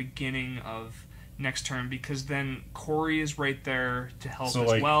at the beginning of next turn? Because then Cory is right there to help So, as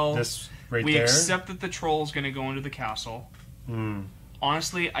like, well. this right we there? accept that the troll is going to go into the castle. Hmm.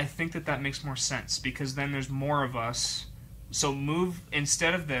 Honestly, I think that makes more sense because then there's more of us. So move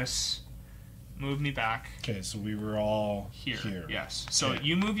instead of this. Move me back Okay, so we were all here. Yes. So Okay.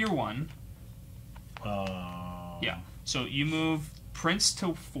 you move your 1. Yeah. Yeah. So you move Prince to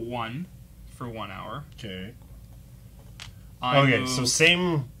 1 for 1 hour. Okay. I Okay, move, so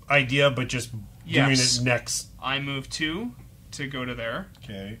same idea, but just Yes. doing it next. I move 2 to go to there.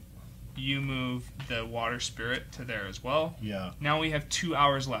 Okay. You move the water spirit to there as well. Yeah. Now we have 2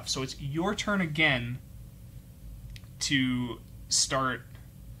 hours left. So it's your turn again to start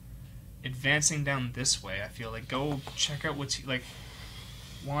advancing down this way. I feel like go check out what's like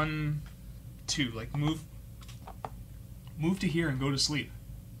 1, 2. Like move to here and go to sleep.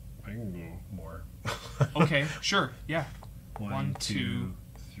 I can go more. Okay, sure, yeah. 1, 2,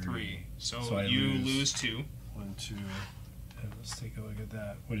 3. So I you lose 2. 1, 2. Let's take a look at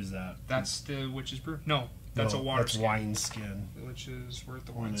that. What is that? That's the witch's brew. No, that's a water That's skin. wine skin. Which is where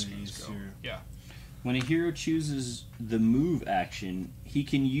the One wine of skins these go. here. Yeah. When a hero chooses the move action, he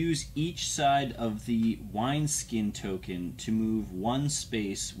can use each side of the wineskin token to move 1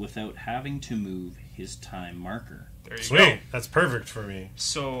 space without having to move his time marker. There you Sweet. go. That's perfect for me.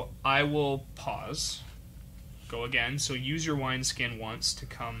 So I will pause. Go again. So use your wineskin once to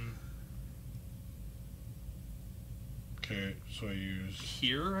come Okay, so I use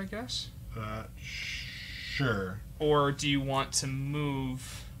here, I guess? that. Sure. Or do you want to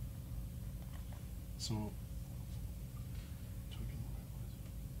move... So.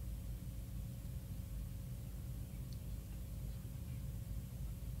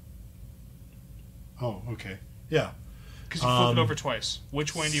 Oh, okay. Yeah. Because you flip it over twice.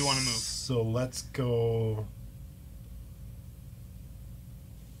 Which way do you want to move? So let's go.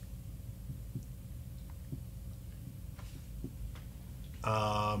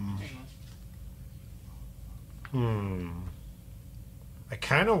 I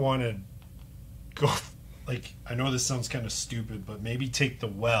kind of want to go. Like, I know this sounds kind of stupid, but maybe take the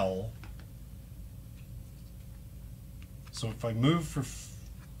well. So if I move for.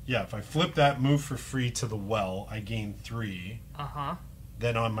 If I flip that move for free to the well, I gain 3. Uh-huh.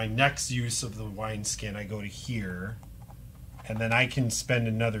 Then on my next use of the wineskin, I go to here. And then I can spend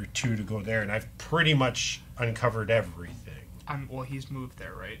another 2 to go there. And I've pretty much uncovered everything. Well, he's moved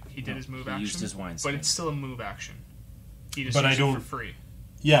there, right? He did his move he action. used his wineskin. But it's still a move action. He just But used I it don't- for free.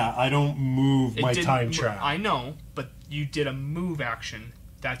 Yeah, I don't move my didn't time mo- trap. I know, but you did a move action.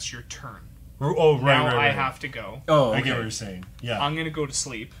 That's your turn. Oh, right, Now right, I right. have to go. Oh, I get what okay. you're saying. Yeah. I'm going to go to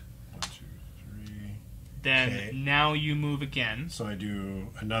sleep. 1, 2, 3. Then Okay. now you move again. So I do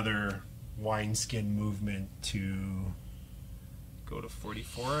another wineskin movement to... Go to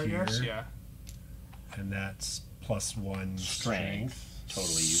 44, I guess. Here. Yeah. And that's +1 strength.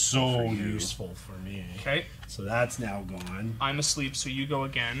 Totally useful So for you. useful for me. Okay. So that's now gone. I'm asleep, so you go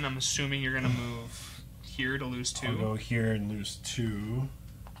again. I'm assuming you're going to move here to lose 2. I'll go here and lose 2.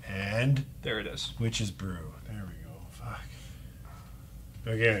 And... There it is. Witch's Brew. There we go. Fuck.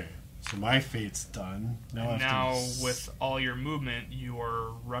 Okay. So my fate's done. Now I have Now, to... with all your movement, you are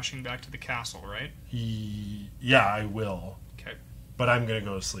rushing back to the castle, right? Yeah, I will. Okay. But I'm going to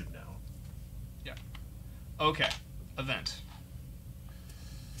go to sleep now. Okay. Event.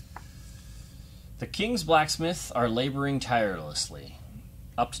 The King's Blacksmith are laboring tirelessly.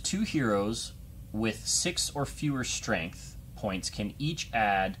 Up to 2 heroes with 6 or fewer strength points can each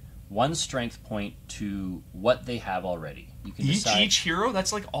add 1 strength point to what they have already. You can decide. Each hero?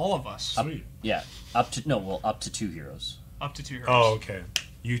 That's like all of us. Sweet. Yeah, up to 2 heroes. Up to 2 heroes. Oh, okay.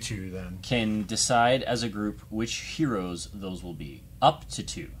 You two, then. Can decide as a group which heroes those will be. Up to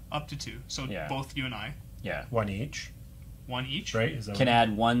 2. Up to 2. So Yeah. both you and I. Yeah. 1 each, 1 each. right? Is that Can what-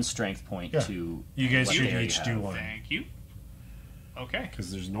 add 1 strength point Yeah. to You guys what should they already each have. do 1. Thank you. Okay.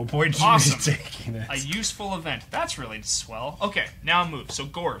 Because there's no point in Awesome. me taking it. A useful event. That's really swell. Okay, now move. So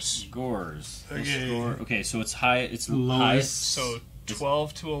Gors. Scores. The Okay. score- okay, so it's high. It's Lowest. highest. So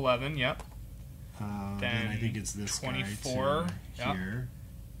 12 to 11. Yep. Then I think it's this 24, guy to yeah.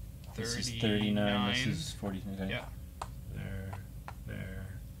 This 39. is 39. This is 49. Yeah. There.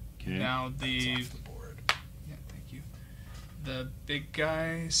 Okay. Now It's the off the board. yeah, thank you. The big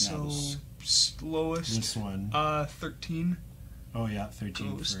guy. So this- slowest. This one. 13 Oh yeah,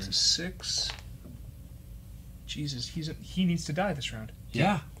 13 goes to first. 6. Jesus, he needs to die this round.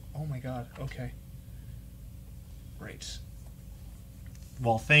 Yeah. Oh my god. Okay. Right.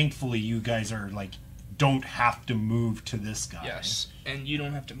 Well, thankfully you guys are like don't have to move to this guy. Yes, and you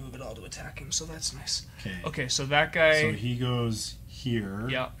don't have to move at all to attack him, so that's nice. Okay. Okay, so that guy. So he goes here.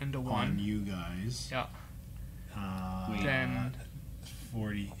 Yeah, into On 1. you guys. Yeah. Then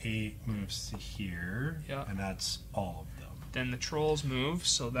 48 moves to here. Yeah. And that's all of them. Then the trolls move,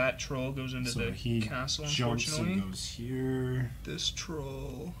 so that troll goes into So the he castle, jumps unfortunately. and goes here. This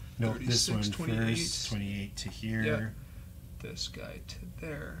troll. No, this 36, one 28. first. 28 to here. Yeah. This guy to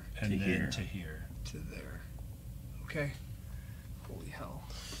there, And To then here. to here. to there. Okay. Holy hell.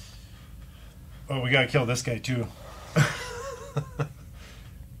 Oh, we gotta kill this guy too.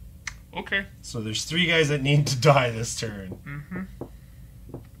 Okay. So there's 3 guys that need to die this turn.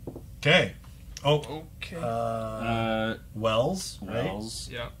 Mm-hmm. Okay. Oh, Okay. Wells, right? Wells.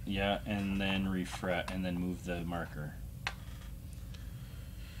 yeah. Yeah, and then refresh, and then move the marker.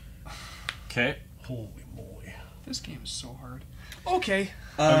 Okay. Holy moly. This game is so hard. Okay.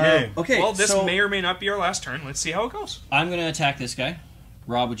 Okay. Well, this so may or may not be our last turn. Let's see how it goes. I'm going to attack this guy.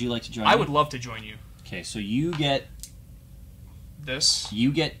 Rob, would you like to join me? I would love to join you. Okay, so you get This.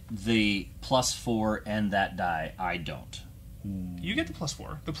 the +4 and that die. I don't. You get the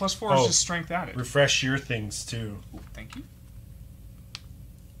 +4. The +4 is Oh. just strength added. Refresh your things, too. Thank you.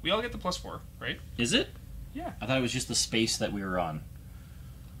 We all get the +4, right? Is it? Yeah. I thought it was just the space that we were on.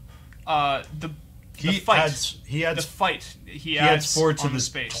 The He fight. adds, he adds, The fight. He adds adds 4 to on the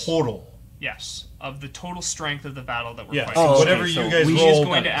space. total. Yes, of the total strength of the battle that we're Yeah, fighting. so Oh, whatever okay, you so guys we He roll, is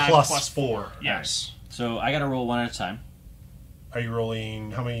going to add +4. Yes. So I got to roll one at a time. Are you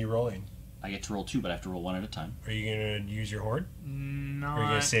rolling? How many are you rolling? I get to roll 2, but I have to roll one at a time. Are you going to use your horde? No. Or are you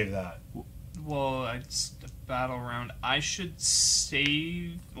going to save that? Well, it's a battle round. I should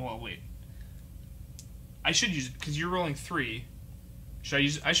save. Well, wait. I should use it because you're rolling 3. Should I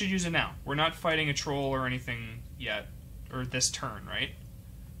use? I should use it now. We're not fighting a troll or anything yet, or this turn, right?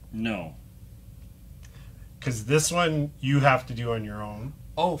 No. Because this one you have to do on your own.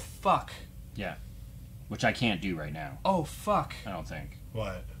 Oh fuck! Yeah. Which I can't do right now. Oh fuck! I don't think.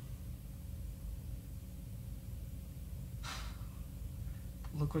 What?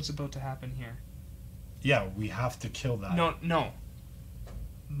 Look what's about to happen here. Yeah, we have to kill that. No.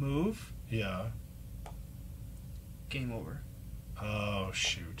 Move. Yeah. Game over. Oh,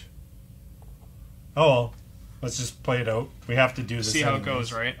 shoot. Oh, well. Let's just play it out. We have to do this. See how it anyways.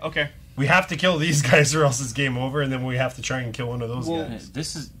 goes, right? Okay. We have to kill these guys or else it's game over, and then we have to try and kill one of those Well- guys.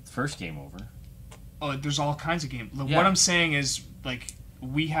 This is first game over. Oh, there's all kinds of games. Yeah. What I'm saying is, like,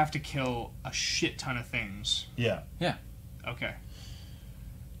 we have to kill a shit ton of things. Yeah. Okay.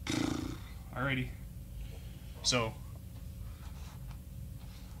 Alrighty. So,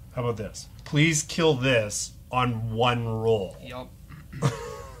 How about this? Please kill this on one roll. yup.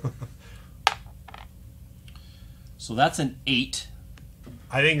 So that's an 8.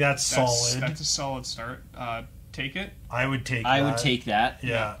 I think that's solid. That's a solid start. Take it. I would take I that. would take that.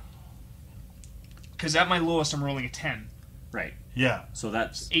 Yeah. Because at my lowest, I'm rolling a 10. Right. Yeah. So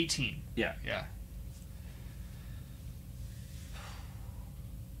that's 18. yeah. Yeah.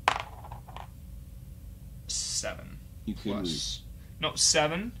 Seven. You could lose. Plus. No,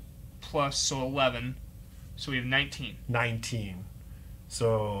 7 plus, so 11. So we have 19. 19.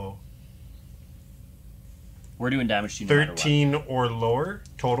 So We're doing damage to you no matter what. 13 or lower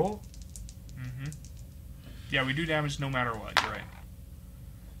total. Yeah, we do damage no matter what. You're right.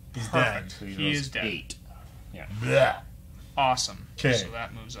 He's Perfect. So He rolls is dead. 8. dead. Blech. Awesome. 'Kay. So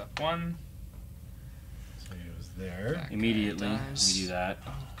that moves up 1. So he was there. That guy Immediately dies. we do that.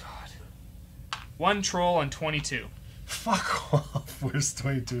 Oh, God. 1 troll on 22. Fuck off. Where's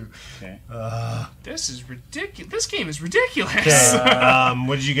 22? Okay. This is ridiculous. This game is ridiculous. Okay.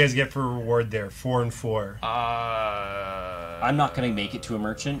 What did you guys get for reward there? 4 and 4. I'm not going to make it to a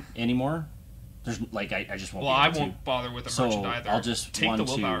merchant anymore. There's like I just won't. Well, be I able won't bother with the So, merchant either. I'll just take 1, the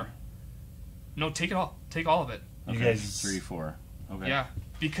 2. willpower. No, take it all. Take all of it. To. You Okay. guys- 3, 4. Okay. Yeah,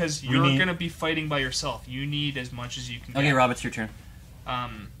 because We you're need- gonna be fighting by yourself. You need as much as you can. Okay, get. Rob, it's your turn.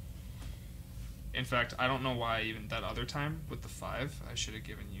 In fact, I don't know why even that other time with the 5, I should have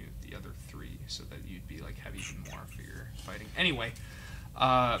given you the other 3 so that you'd be like have even more for your fighting. Anyway,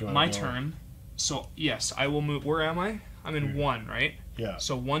 my go? turn. So yes, I will move. Where am I? I'm in 1, right? Yeah.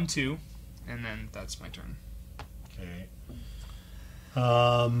 So 1, 2, and then that's my turn. Okay.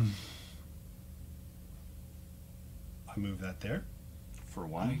 I move that there. For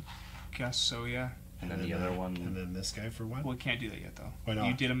 1. Guess so, yeah. And then the other one. And then this guy for 1. Well, we can't do that yet though. Why not?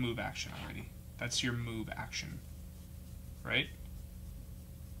 You did a move action already. That's your move action, right?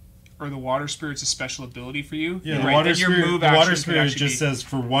 Or the water spirit's a special ability for you. Yeah, You're the right, water then your spirit. move The action water could spirit actually just be- says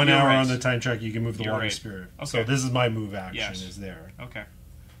for 1 You're hour right. on the time track you can move the You're water right. spirit. Okay. So this is my move action. Yes. Is there? Okay.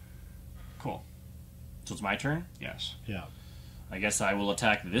 Cool. So it's my turn. Yes. Yeah. I guess I will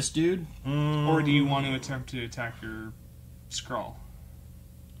attack this dude. Or do you want to attempt to attack your Skrull?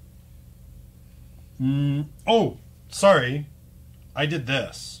 Oh, sorry. I did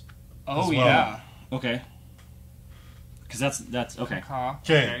this. Oh As well. yeah. Okay. Because that's okay.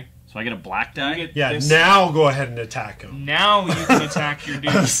 Okay. So I get a black die. You get Yeah. this- Now go ahead and attack him. Now you can attack your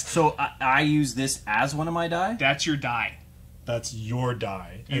dude. So I use this as one of my die. That's your die. That's your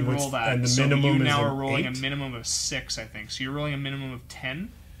die. You what's- roll that. And the so minimum you is now an are rolling 8? a minimum of 6, I think. So you're rolling a minimum of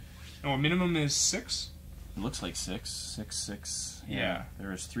 10. No, a minimum is 6. It looks like 6, 6, 6. Yeah.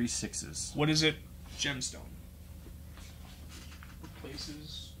 There is 3 6s. What is it? Gemstone.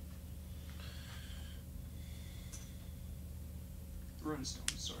 Places.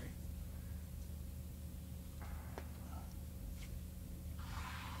 Runestone, sorry.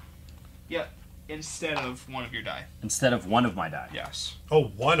 Yep. Instead of one of your die. Instead of one of my die. Yes. Oh,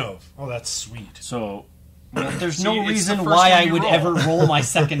 one of. Oh, that's sweet. So there's So no it's reason the first why one I you would roll. ever roll my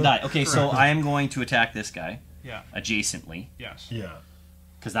second die. Okay, so I am going to attack this guy Yeah. adjacently, Yes. Yeah.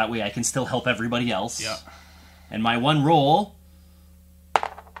 because that way I can still help everybody else. Yeah. And my one roll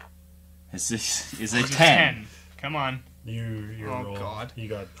is a It's 10. a 10. Come on. You Oh, roll. God. You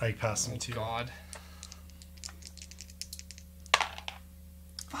got. I passed Oh, him to you. God.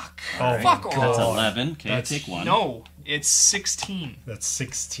 Fuck. Oh, Fuck my off. That's God. 11. Okay, That's- take one. No, it's 16. That's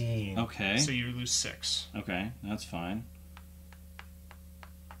 16. Okay. So you lose 6. Okay, that's fine.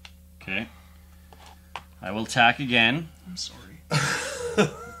 Okay. I will attack again. I'm sorry.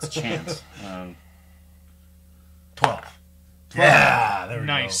 It's a chance. 12. Yeah, there we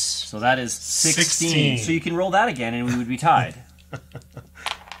Nice. So that is 16. 16. So you can roll that again and we would be tied. go.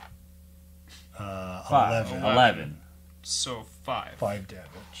 5. 11. So 5. 5 damage.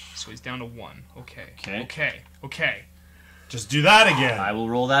 So he's down to 1. Okay. Okay. Okay. Okay. Just do that again. I will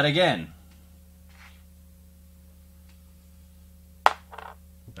roll that again.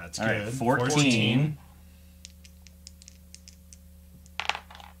 That's All good. right, 14.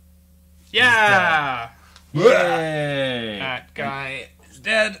 Yeah! Yay! That guy is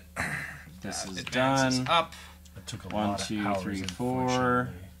dead. This is Advances done. up. That took a 1, lot of 2, hours, 3, 4.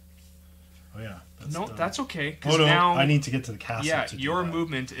 unfortunately. Oh yeah. That's No, done. that's okay. 'Cause Oh no! now, I need to get to the castle. yeah, to do your that.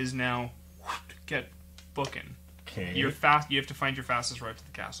 movement is now get booking. Okay. You're fast. You have to find your fastest route to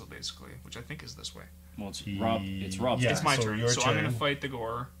the castle, basically, which I think is this way. Well, it's Rob. It's Rob's. Yeah. It's my so turn, your so I'm turn. gonna fight the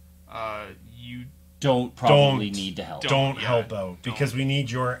gore. You Don't probably Don't. need to help. Don't yeah, help out because we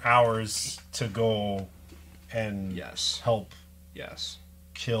need your hours to go and yes, help yes.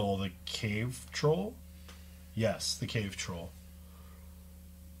 kill the cave troll. Yes, the cave troll.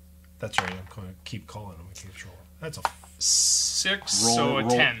 That's right. I'm going to keep calling him a cave troll. That's a. 6, Roll- so a roll.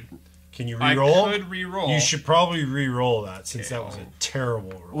 10. Can you I re-roll? could re-roll. You should probably re-roll that since Okay, that was a I'll-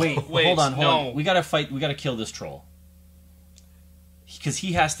 terrible roll. Wait, Wait, hold on. no. We gotta fight. We gotta kill this troll. Because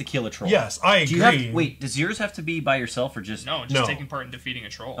he has to kill a troll. Yes, I Do you have, agree. wait, does yours have to be by yourself or just... No, just No. taking part in defeating a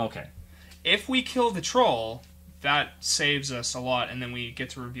troll. Okay. If we kill the troll, that saves us a lot, and then we get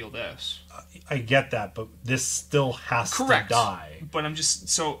to reveal this. I get that, but this still has Correct. to die. But I'm just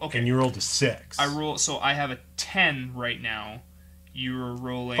so okay. And you rolled a 6. I roll. So I have a 10 right now. You're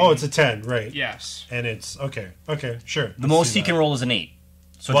rolling. Oh, it's a 10, right? Yes. And it's okay. Okay, sure. The most he can roll is an 8.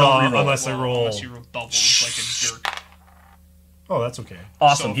 So Well, don't re-roll. unless I roll. Unless you roll doubles like a jerk. Oh, that's okay.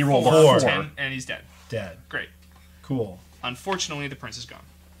 Awesome, So he rolled a 4. 10, and he's dead. Dead. Great. Cool. Unfortunately, the prince is gone.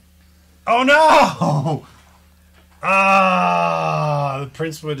 Oh no! Ah, the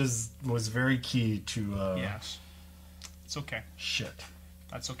Princewood was very key to. Yes. It's okay. Shit.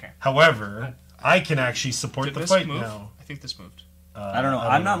 That's okay. However, I can actually support Did the this fight move? now. I think this moved. I don't know.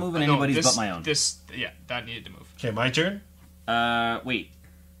 I'm not moving No, anybody's this, but my own. Yeah, that needed to move. Okay, my turn. Wait.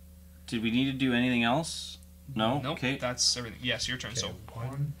 Did we need to do anything else? No? Nope. Okay. That's everything. Yes, your turn. Okay, So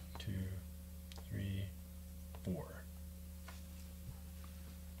 1, 2, 3, 4.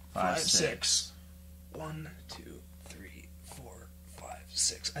 5, 6. 1, 2, 3, 4, 5,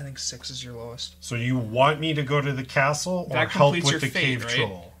 6. I think 6 is your lowest. So you want me to go to the castle or That help completes with your the fate, cave right?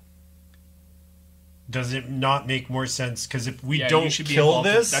 troll? Does it not make more sense? Because if we Yeah, you don't should be kill involved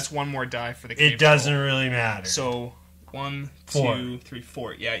in- this, that's one more die for the cave it doesn't troll. really matter. So 1, 4. 2, 3,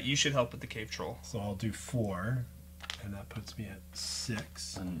 4. Yeah, you should help with the cave troll. So I'll do 4, and that puts me at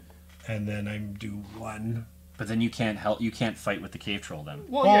 6. And- And then I do 1. But then you can't help. You can't fight with the cave troll then.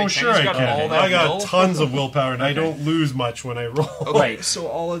 Well, Oh, yeah, sure he's I got can. all that I got will. tons of willpower, and I Okay. don't lose much when I roll. Right. So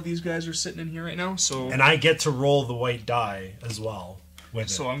all of these guys are sitting in here right now. So And I get to roll the white die as well with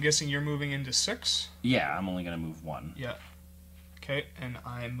so it. I'm guessing you're moving into 6. Yeah, I'm only gonna move 1. Yeah. Okay, and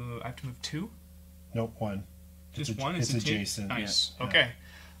I have to move 2. Nope, 1. Just It's 1. It's a team? adjacent. Nice. Yeah. Okay.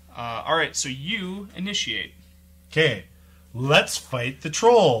 All right. So you initiate. Okay, let's fight the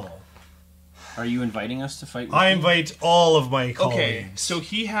troll. Are you inviting us to fight with I you? invite all of my colleagues. Okay. So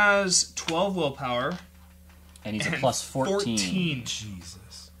he has 12 willpower. And he's a and plus 14. 14.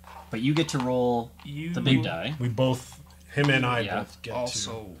 Jesus. But you get to roll You the big die. We both, him and I Yeah. both get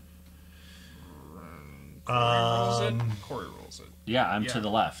also. to. rolls it. Cory rolls it. Yeah, I'm Yeah. to the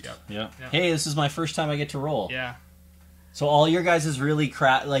left. Yep. Yeah. Yeah. Hey, this is my first time I get to roll. Yeah. So all your guys is really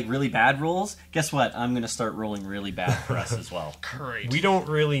really bad rolls. Guess what? I'm gonna start rolling really bad for us as well. Great. We don't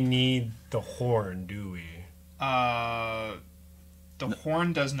really need the horn, do we? The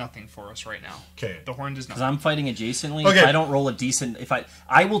horn does nothing for us right now. Okay. The horn does Because nothing. I'm fighting adjacently. Okay. If I don't roll a decent,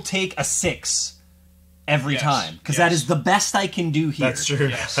 I will take a 6 every Yes. time because that Yes. is the best I can do here. That's true.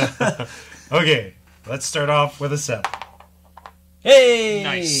 Yes. Okay, let's start off with a 7. Hey!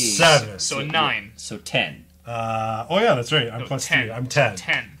 Nice. 7. So 9. So 10. Oh yeah, that's right. I'm No, plus 10. 3. I'm 10.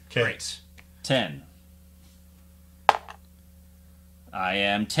 10. Okay. Great. 10. I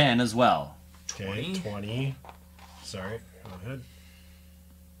am 10 as well. Okay, 20. Sorry, go ahead.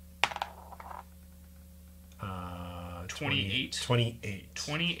 28. 28.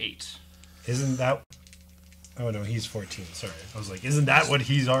 28. Isn't that... Oh no, he's 14. Sorry. I was like, isn't that what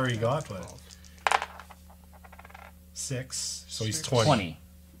he's already got? But 6. So he's 20. 20.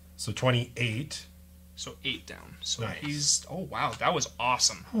 So 28. So 8 down. So Nice. he's... Oh, wow. That was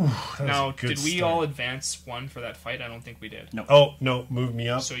awesome. That was Now, a good did we start. all advance 1 for that fight? I don't think we did. No. Oh, no, move me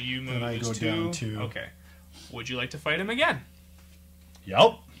up. So you move and I as go 2. down 2. Okay. Would you like to fight him again?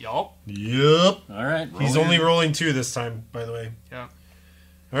 Yep. Yup. Yep. All right. He's roll only your- rolling 2 this time, by the way. Yeah.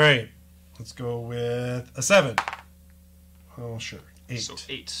 All right. Let's go with a 7. Oh, sure. 8. So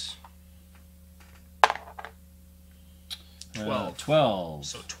 8. 12. 12.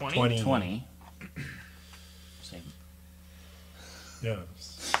 So 20. 20. 20. Same. Yeah.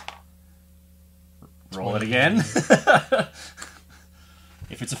 Roll it again.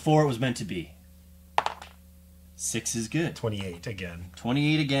 If it's a 4, it was meant to be. 6 is good. 28 again.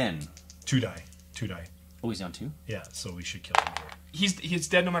 28 again. 2 die. 2 die. Oh, he's down 2? Yeah, so we should kill him here. He's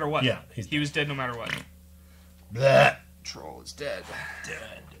dead no matter what. Yeah, he was dead no matter what. Blech. Troll is dead.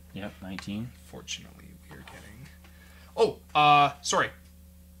 Dead. Yep, 19. Fortunately, we're getting... Oh, sorry.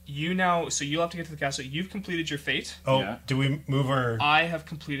 You now... So you'll have to get to the castle. You've completed your fate. Oh, Yeah. do we move our... I have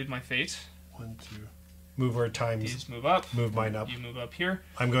completed my fate. 1, 2... Move our times. These move up. Move mine up. You move up here.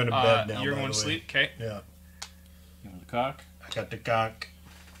 I'm going to bed now, You're by going the to way. sleep. Okay. Yeah. You want the cock? I got the cock.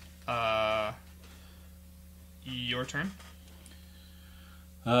 Your turn.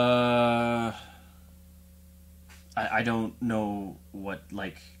 I don't know what,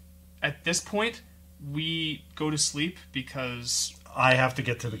 like... At this point, we go to sleep because I have to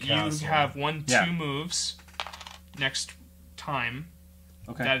get to the castle. you have 1, 2 Yeah. moves next time.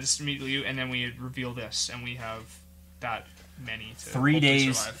 Okay. That is immediately you, and then we reveal this, and we have that many to 3 hopefully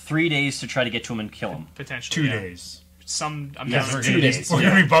days. survive. 3 days to try to get to him and kill him. Potentially 2 yeah. days. Some amount Yes, of We're 2 gonna days. Be, we're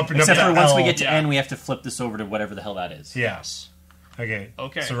gonna be bumping Except up for that once we hell. get to Yeah. N, we have to flip this over to whatever the hell that is. Yes. Okay.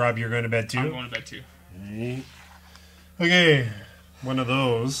 Okay. So Rob, you're going to bed too? I'm going to bed too. Okay. One of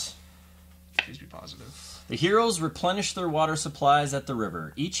those. Please be positive. The heroes replenish their water supplies at the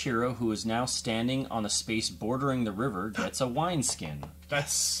river. Each hero who is now standing on a space bordering the river gets a wineskin.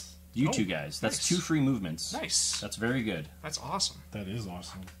 That's You two guys. That's nice. 2 free movements. nice. That's very good. That's awesome. That is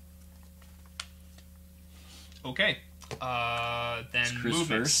awesome. Okay. Then Chris movements.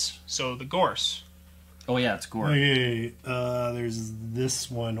 first. So the gorse. Oh yeah, it's Gore. Okay. There's this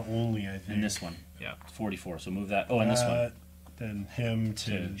one only, I think. And this one. Yeah. 44. So move that. Oh, and this one. Then him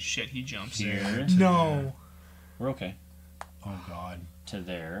to... Shit, he jumps. Here. No. We're okay. Oh, God. To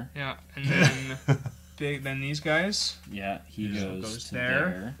there. Yeah, and then then these guys. Yeah, he Yeah, goes to there.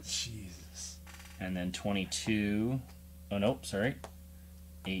 there. Jesus. And then 22. Oh, nope, sorry.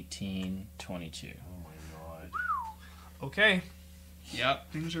 18, 22. Oh, my God. Okay.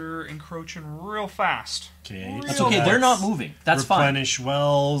 Yep, things are encroaching real fast. Okay. That's So okay, they're not moving. That's fine. Replenish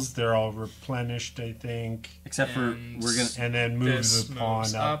wells. They're all replenished, I think. Except for And we're gonna. And then move This the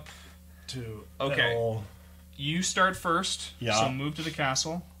moves pawn up to... Okay. L. You start first. Yeah. So move to the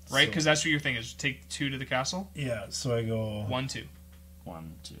castle, right? So- Because that's what your thing is. Take 2 to the castle. Yeah, so I go 1, 2.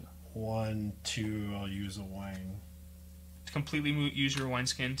 1, 2. 1, 2, I'll use a wine. Completely use your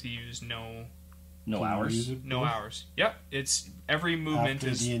wineskin to use no No Can I hours. use it no both? hours. Yep. It's every movement After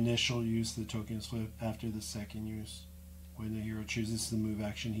is the initial use, the token is flipped. After the second use, when the hero chooses the move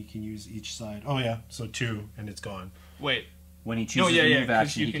action, he can use each side. Oh, yeah, so 2, and it's gone. wait. When he No, chooses yeah, the yeah. move 'cause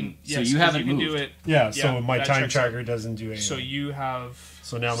action, you he can. can. Yes, So 'cause you haven't you can moved. do it. Yeah, so Yeah, my that time checks out. tracker doesn't do anything. So you have.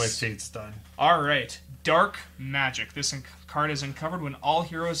 So now my fate's done. All right. Dark magic. This card is uncovered when all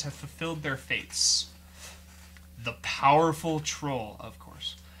heroes have fulfilled their fates. The powerful troll, of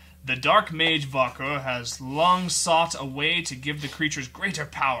course. The dark mage Vakor has long sought a way to give the creatures greater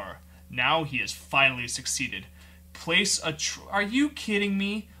power. Now he has finally succeeded. Place a Are you kidding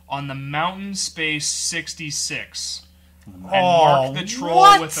me? On the mountain space 66. And mark the troll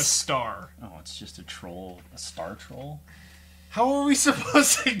what? with a star. Oh, it's just a troll, a star troll. How are we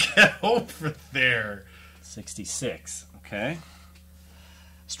supposed to get over there? 66. Okay.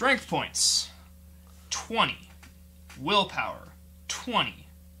 Strength points 20. Willpower 20.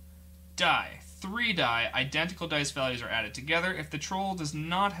 Die 3 die. Identical dice values are added together. If the troll does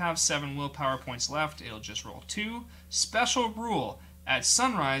not have 7 willpower points left, it'll just roll 2. Special rule: at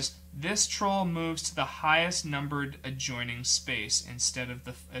sunrise, this troll moves to the highest numbered adjoining space instead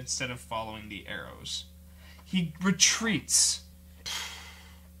of following the arrows. He retreats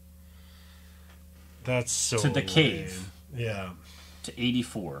That's so to the lame. cave. Yeah. To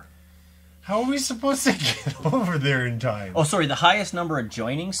 84. How are we supposed to get over there in time? Oh, sorry. The highest number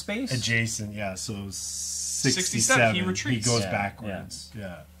adjoining space. Adjacent, yeah. So 67, he retreats. He goes Yeah, backwards.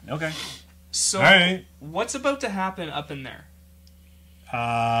 Yeah. Okay. So, All right. what's about to happen up in there?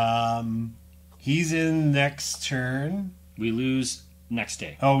 He's in next turn. We lose next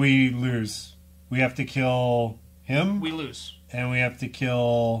day. Oh, we lose. We have to kill him, We lose. and we have to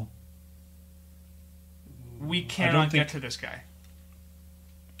kill. We cannot think- get to this guy.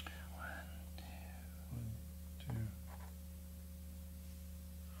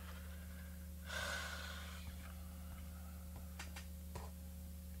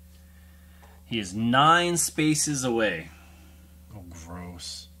 He is 9 spaces away. Oh,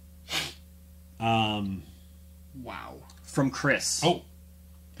 gross. Wow. From Chris. Oh,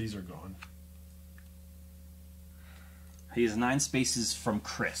 these are gone. He is 9 spaces from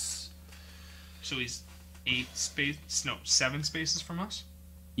Chris. So he's 7 spaces from us?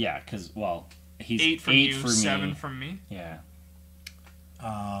 Yeah, because, well, he's 8 from 8 you, for me. 7 from me. Yeah.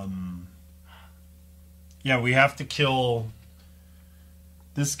 Yeah, we have to kill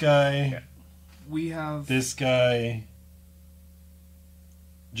this guy, We have... this guy,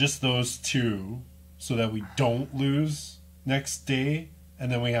 just those 2, so that we don't lose next day,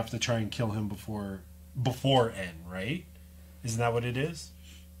 and then we have to try and kill him before N, right? Isn't that what it is?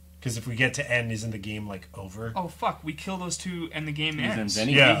 Because if we get to N, isn't the game like over? Oh, fuck. We kill those 2 and the game Ends ends.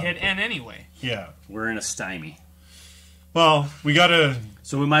 anyway. Yeah. We hit N anyway. Yeah. We're in a stymie. Well, we gotta.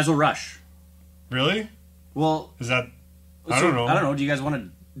 So we might as well rush. Really? Well, Is that? I don't know. I don't know. Do you guys want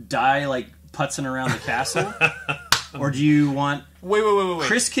to die like putzing around the castle? Or do you want... Wait.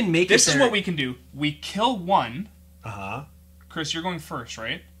 Chris can make This it is there. what we can do. We kill 1. Uh-huh. Chris, you're going first,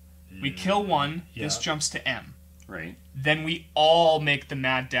 right? We kill 1. Yeah. This jumps to M. Right. Then we all make the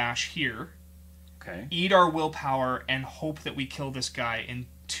mad dash here, Okay. eat our willpower, and hope that we kill this guy in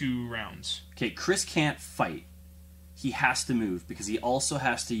 2 rounds. Okay, Chris can't fight. He has to move because he also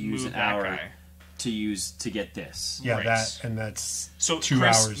has to use Move an that hour guy. to get this. Yeah, Right. that's So 2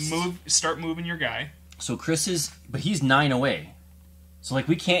 Chris, hours. start moving your guy. So Chris is, but he's 9 away. So like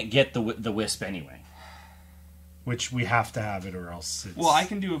we can't get the wisp anyway. Which we have to have it, or else it's, Well, I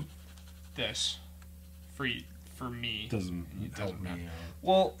can do this for me. doesn't help me. matter.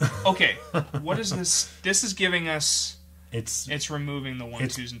 Well, okay. What is this? This is giving us. It's removing the 1,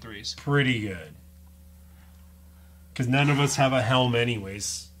 It's- 2s, and 3s. pretty good. Because none of us have a helm,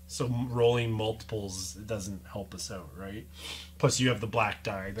 anyways. So rolling multiples, it doesn't help us out, right? Plus, you have the black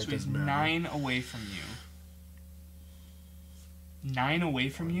die. That So he's doesn't matter. 9 away from you. 9 away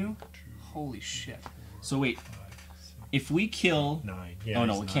from you? Holy shit. So wait, if we kill... 9. Yeah, oh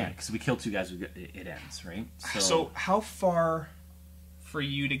no, he's we 9. can't because we kill 2 guys. It ends, right? So how far for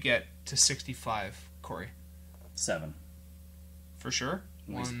you to get to 65, Cory? 7. For sure?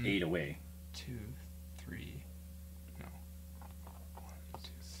 Well, he's 1, 8 away. 2, 3. No. 1, 2,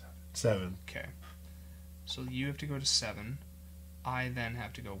 7. Okay. So you have to go to 7. I then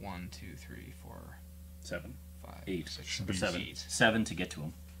have to go 1, 2, 3, 4, 7. 5, 8. 6, Or 7. 8. 7 to get to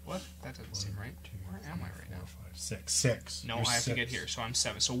him. What? That doesn't seem right. Where am I right now? 4, 5, 6. 6. No, You're I have to 6. get here, so I'm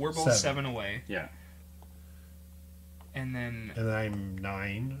 7. So we're both 7. 7 away, Yeah. and then And I'm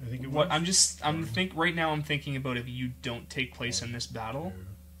 9, I think it was. what? I'm thinking about if you don't take place in this battle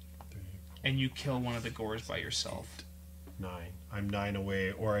 2, 3, and you kill one of the gores by yourself. 9. I'm 9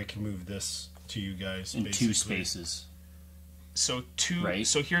 away, or I can move this to you guys. In basically. 2 spaces. So 2. Right.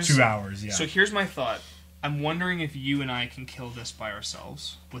 So here's 2 hours, yeah. So here's my thought. I'm wondering if you and I can kill this by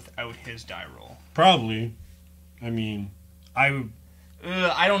ourselves without his die roll. Probably. I mean, I would.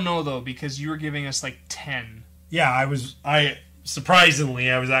 I don't know though because you were giving us like 10. Yeah,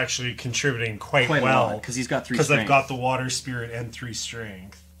 surprisingly, I was actually contributing quite Quite well. well because he's got 3 Because I've strength. got the water spirit and 3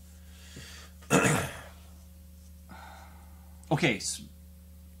 strength. Okay, so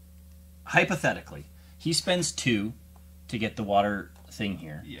hypothetically, he spends 2 to get the water thing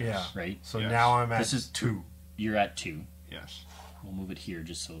here, Yes. Yeah. right? So Yes. now I'm at This is 2. You're at 2. Yes. We'll move it here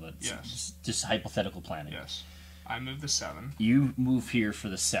just so that Yes. just hypothetical planning. Yes. I moved the 7. You move here for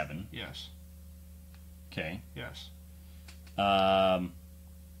the 7. Yes. Okay. Yes.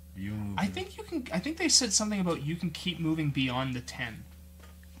 You move I think you can. I think they said something about you can keep moving beyond the 10.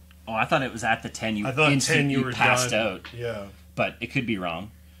 Oh, I thought it was at the 10. You I thought 10 you were passed done. out, Yeah. but it could be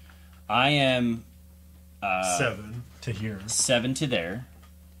wrong. I am 7 to here. 7 to there.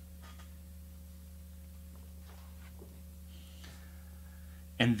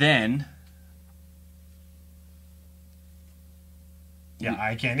 And then Yeah,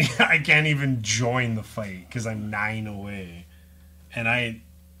 I can't even join the fight because I'm 9 away. And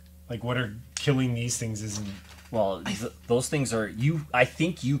what are killing these things isn't. Well, those things are you. I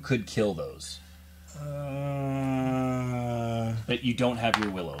think you could kill those, but you don't have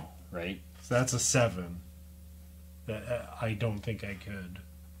your willow, right? So that's a 7. That I don't think I could.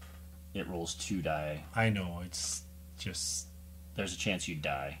 It rolls 2 die. I know, it's just... There's a chance you'd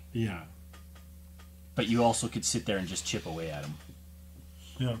die. Yeah. But you also could sit there and just chip away at him.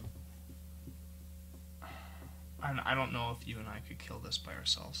 Yeah. I don't know if you and I could kill this by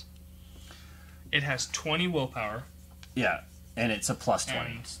ourselves. It has 20 willpower. Yeah, and it's a plus 20.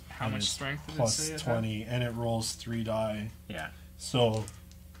 And how much strength did Plus it say it 20, and it rolls 3 die. Yeah. So,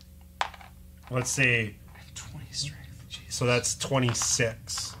 let's say... I have 20 strength. Jesus. So that's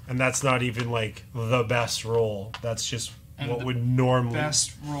 26. And that's not even, like, the best roll. That's just And what the would normally...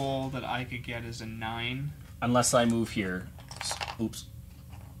 Best roll that I could get is a 9. Unless I move here. Oops.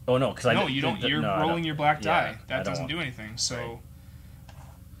 Oh, no, because No, you don't. You're rolling your black die. That doesn't do anything. So... Right.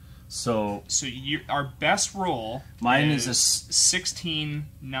 So our best roll mine is is a 16,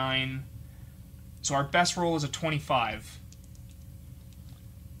 9. So our best roll is a 25.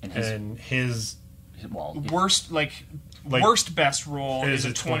 and his well, Worst best roll is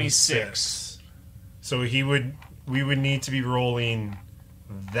a 26. So we would need to be rolling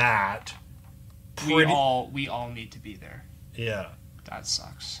that. We all need to be there. Yeah. That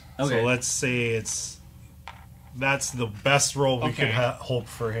sucks. Okay. So let's say that's the best roll we could hope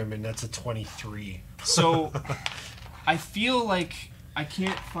for him, and that's a 23. So I feel like I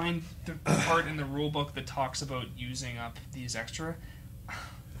can't find the part in the rulebook that talks about using up these extra.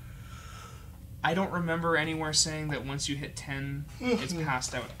 I don't remember anywhere saying that once you hit 10, it's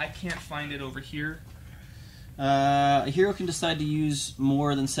passed out. I can't find it over here. A hero can decide to use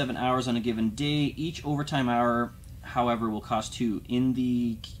more than 7 hours on a given day. Each overtime hour, however, will cost 2.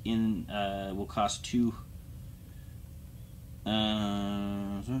 Will cost 2. It's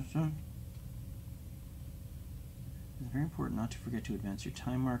very important not to forget to advance your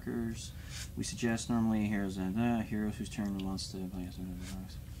time markers. We suggest normally heroes whose turn wants to play.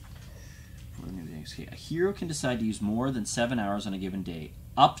 Okay, a hero can decide to use more than 7 hours on a given day.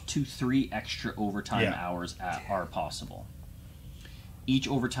 Up to 3 extra overtime hours are possible. Each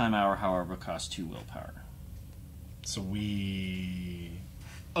overtime hour, however, costs 2 willpower. So we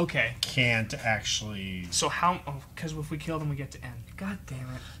Okay. can't actually... So how... Because if we kill them, we get to end. God damn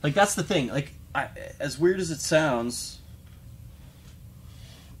it. Like, that's the thing. Like, as weird as it sounds...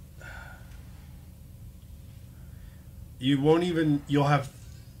 You'll have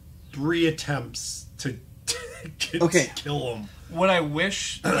 3 attempts to kill them. What I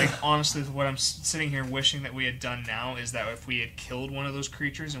wish, honestly, what I'm sitting here wishing that we had done now is that if we had killed one of those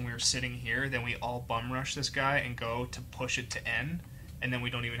creatures and we were sitting here, then we all bum rush this guy and go to push it to end, and then we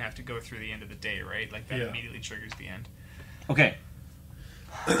don't even have to go through the end of the day, right? Like, that immediately triggers the end. Okay.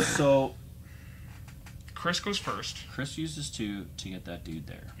 So... Chris goes first. Chris uses 2 to get that dude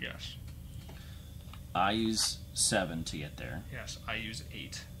there. Yes. I use 7 to get there. Yes, I use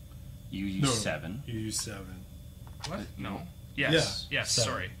 8. You use 7. You use 7. What? No. Yes. Yeah. Yes.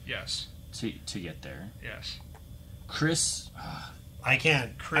 7. Sorry. Yes. To get there. Yes. Chris... I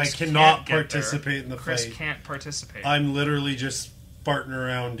can't. Chris I cannot can't participate in the Chris fight. can't participate. I'm literally just farting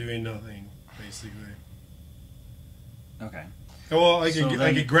around doing nothing, basically. Okay. Well, I So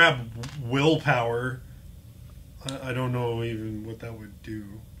could grab willpower. I don't know even what that would do.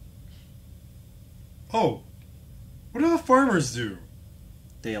 Oh, what do the farmers do?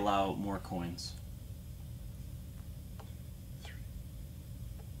 They allow more coins.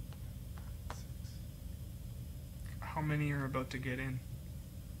 How many are about to get in?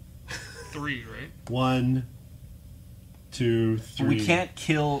 3, right? 1, 2, 3. We can't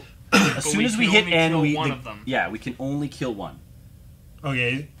kill... As soon as we hit N, we one of them. Yeah, we can only kill 1.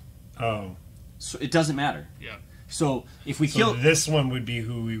 Okay. Oh. So it doesn't matter. Yeah. So if we So kill... this one would be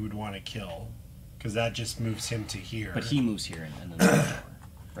who we would want to kill. Because that just moves him to here. But he moves here and then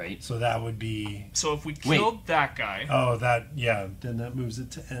right? So that would be... So if we killed that guy... Oh, then that moves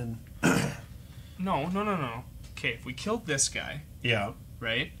it to N. No. Okay, if we killed this guy, Yeah.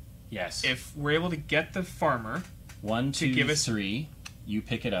 right? Yes. If we're able to get the farmer... 1, 2, give us 3, you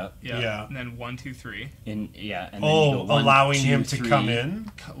pick it up. Yeah. And then 1, 2, 3. And then you Oh, go 1, allowing 2, him to 3. come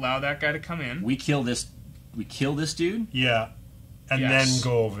in? Allow that guy to come in. We kill this dude. Yeah. And Yes. then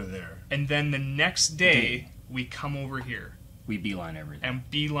go over there. And then the next day, we come over here. We beeline everything. And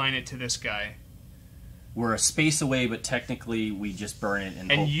beeline it to this guy. We're a space away, but technically we just burn it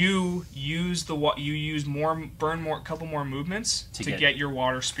and And hope. you use couple more movements to get your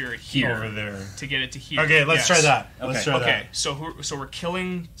water spirit here. Over there. To get it to here. Okay, let's try that. Let's try Okay, that. so we're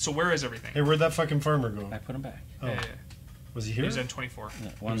killing... So where is everything? Hey, where'd that fucking farmer go? I put him back. Oh. Yeah. Was he here? He was at 24. Yeah,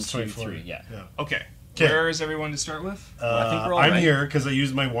 1, 2, 24. 3. Yeah. Okay. 'Kay. Where is everyone to start with? I think we're all I'm right. here because I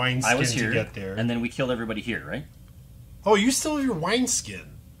used my wine I skin was here, to get there. and then we killed everybody here, right? Oh, you still have your wine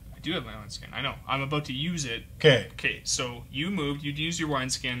skin. I do have my wine skin. I know. I'm about to use it. Okay. Okay, so you moved. You'd use your wine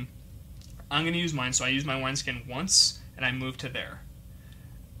skin. I'm going to use mine, so I use my wine skin once, and I move to there.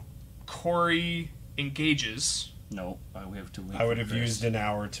 Cory engages. No, we have to wait. I would for have Chris. used an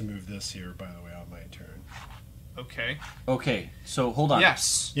hour to move this here, by the way, on my turn. Okay. Okay, so hold on.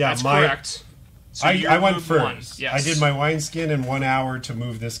 Yes. Yeah, that's my- correct. So you I went moved first. one. Yes. I did my wine skin in 1 hour to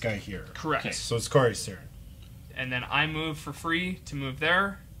move this guy here. Correct. Okay. So it's Cory's turn. And then I move for free to move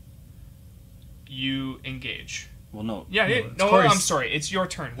there. You engage. Well, no. Yeah, No, yeah. it's No, Cory's- I'm sorry. It's your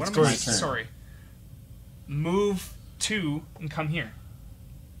turn. What It's am I Cory's turn. Sorry. Move 2 and come here.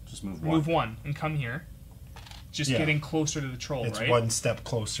 Just move 1. Move 1 and come here. Just Yeah. getting closer to the troll, It's right? one step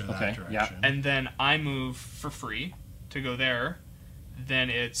closer that Okay, yeah. direction. And then I move for free to go there. Then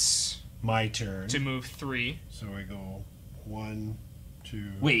it's My turn. to move 3. So I go 1,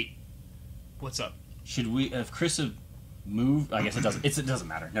 2. Wait, What's up? should we? If Chris have moved, I guess it doesn't. It doesn't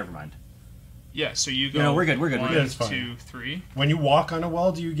matter. Never mind. Yeah, so you go. No, we're good, we're good, we're 1, good, it's fine. 2, 3. When you walk on a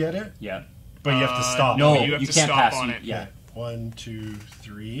wall, do you get it? Yeah. But you have to stop. No, you have to can't stop pass. on you- it. Yeah. Okay. 1, 2,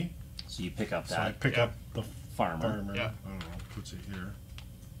 3. So you pick up So I that pick Yeah. up the farmer. farmer. Yeah. I don't know. Puts it here.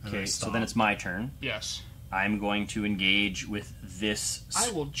 And Okay, I so stop. then it's my turn. Yes. I'm going to engage with this I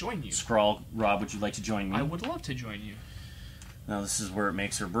will join you. scrawl. Rob, would you like to join me? I would love to join you. Now this is where it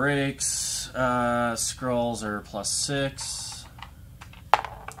makes or breaks. Scrolls are +6.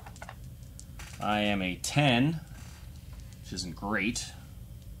 I am a 10, which isn't great.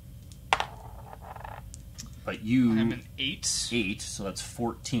 But you I'm an 8. 8, so that's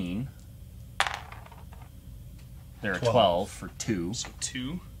 14. They're a 12. 12 for 2. So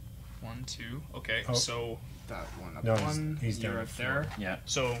 2. 1, 2. Okay, Oh. so that one up No, 1. he's you're down up at there. Yeah.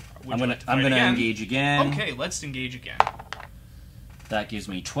 So would I'm you gonna like to fight again? engage again. Okay, let's engage again. That gives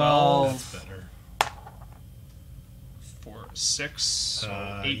me That's 12. better. 4, 6,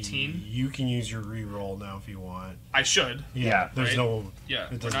 so 18. You can use your reroll now if you want. I should. Yeah, There's right? no. Yeah,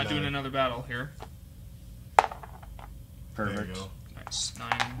 It we're doesn't not doing matter. another battle here. There you Perfect. go. Nice.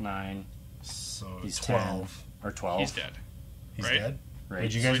 9. 9 So He's 12. or 12. He's dead. He's Right? dead. Right.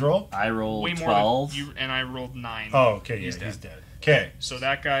 Did you guys roll? I rolled Way more 12. than you, and I rolled 9. Oh, okay. He's He's dead. dead. Okay. So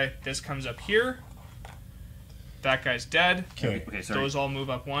that guy, this comes up here. That guy's dead. Okay. Okay, sorry. Those all move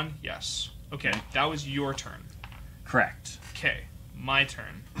up 1. Yes. Okay, that was your turn. Correct. Okay, my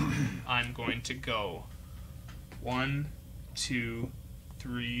turn. I'm going to go 1, 2,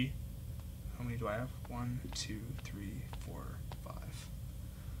 3. How many do I have? 1, 2, 3, 4, 5.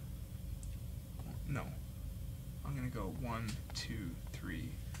 No. I'm going to go 1, 2, 3.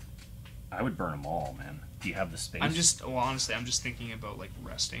 I would burn them all, man. Do you have the space? Honestly, I'm just thinking about, like,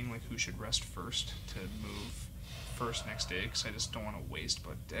 resting. Like, who should rest first to move first next day, because I just don't want to waste,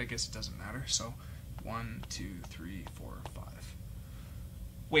 but I guess it doesn't matter. So, 1, 2, 3, 4, 5.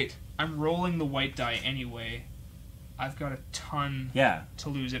 Wait, I'm rolling the white die anyway. I've got a ton Yeah. to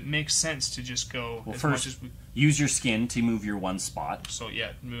lose. It makes sense to just go Well, as first- much as we... Use your skin to move your one spot. So,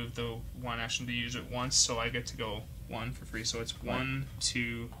 yeah, move the one action to use it once, so I get to go 1 for free. So it's 1,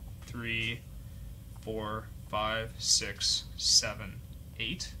 2, 3, 4, 5, 6, 7,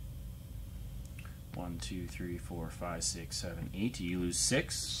 8. 1, 2, 3, 4, 5, 6, 7, 8. You lose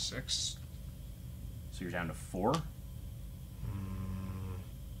 6, 6. so you're down to 4.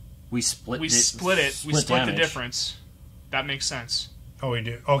 We split. We split it. We split the damage. difference. That makes sense. Oh, we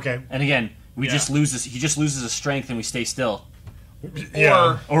do. Okay. And again, we Yeah. just loses. He just loses a strength, and we stay still,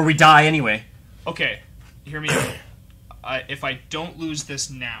 Yeah. or we die anyway. Okay, hear me out. If I don't lose this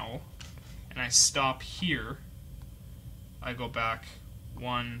now, and I stop here, I go back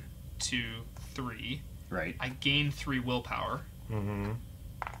 1, 2, 3. Right. I gain 3 willpower. Mm-hmm.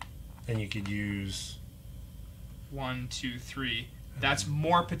 And you could use. 1, 2, 3. That's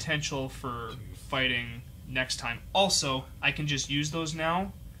more potential for fighting next time. Also, I can just use those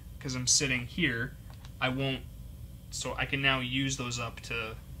now because I'm sitting here. I won't, so I can now use those up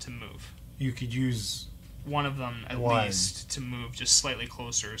to move. You could use. One of them at One. least to move just slightly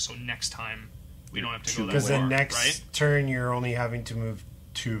closer, so next time we don't have to go that Because far. the next right? turn you're only having to move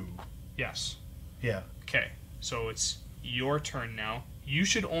 2. Yes. Yeah. Okay. So it's your turn now. You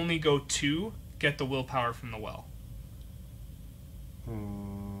should only go 2. Get the willpower from the well.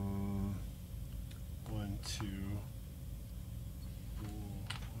 1, 2.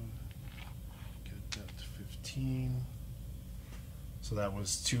 Get that to 15. So that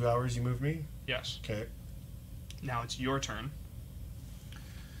was 2 hours you moved me? Yes. Okay. Now it's your turn.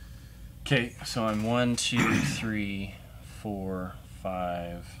 Okay, so I'm 1, 2, 3, 4,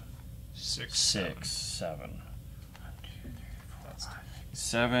 5, 6, 7.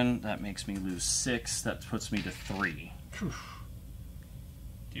 7. That makes me lose 6. That puts me to 3. Do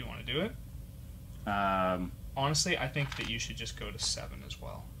you want to do it? Honestly, I think that you should just go to 7 as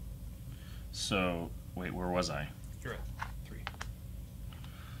well. So, wait, where was I? You're at 3.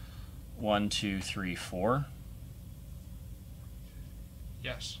 1, 2, 3, 4.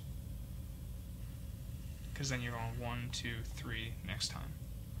 Yes. Because then you're on 1, 2, 3 next time.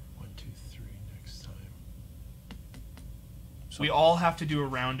 1, 2, 3 next time. So We all have to do a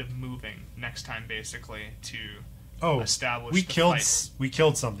round of moving next time, basically, to establish we the killed fight. we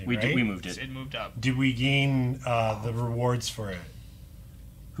killed something. we right? did, we moved it. It moved up. Did we gain the rewards for it?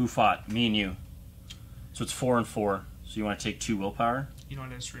 Who fought? Me and you. So it's 4 and 4. So you want to take 2 willpower? You know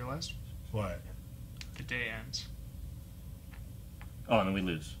what I just realized? What? The day ends. Oh, and then we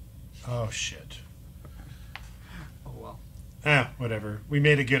lose. Oh shit. Oh well. Whatever. We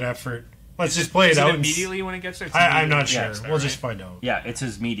made a good effort. Let's just play it Is out. it immediately when it gets there? It's I'm not immediately sure. when it We'll gets just there, find out. Yeah, it's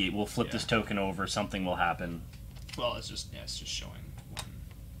his immediate. We'll flip Yeah. this token over. Something will happen. right? Well, it's just showing one.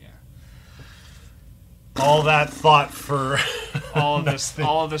 Yeah. All that thought for All of this nothing.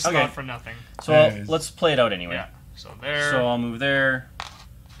 Okay. thought for nothing. So Anyways. let's play it out anyway. Yeah. So there. So I'll move there.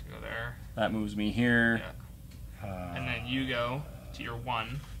 Go there. That moves me here. Yeah. And then you go to your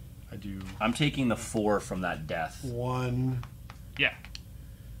 1. I do I'm taking the 4 from that death. 1. Yeah.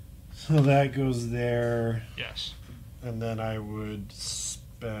 So that goes there, Yes. and then I would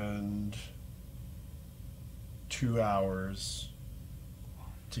spend 2 hours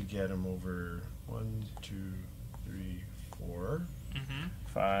to get him over 1, 2, 3, 4. Mm-hmm.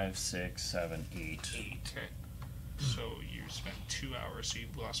 5, 6, 7, 8. Okay. So you spent 2 hours, so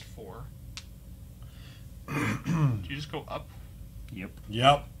you've lost 4. Do you just go up? Yep.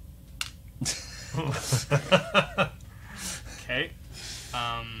 Yep. Okay.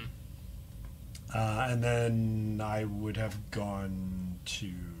 And then I would have gone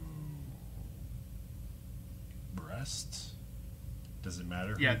to Brest. Does it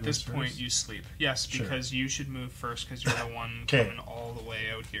matter? Yeah, who at this goes point first? you sleep. Yes, Sure. because you should move first because you're the one 'Kay. coming all the way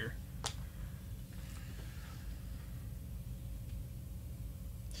out here.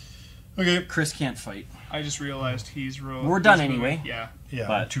 Okay. Chris can't fight. I just realized he's rolled. We're done he's moving- anyway. Yeah. Yeah,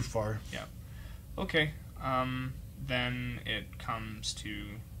 But- I'm too far. Okay. Then it comes to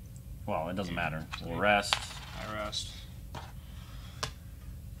Well, it doesn't matter. We'll rest. I rest.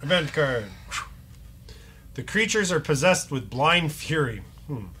 Event card. The creatures are possessed with blind fury.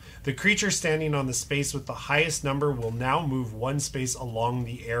 The creature standing on the space with the highest number will now move 1 space along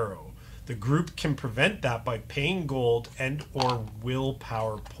the arrow. The group can prevent that by paying gold and or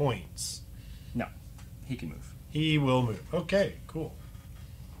willpower points. No, he can move. He will move. Okay, cool.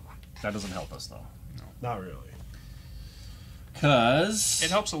 That doesn't help us though. Not really. Cause It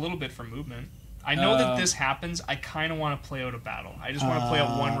helps a little bit for movement. I know that this happens. I kind of want to play out a battle. I just want to play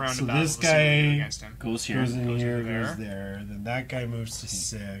out one round so of battle this to see what we do guy against him. goes here. Goes in Goes here, over there. goes there. Then that guy moves to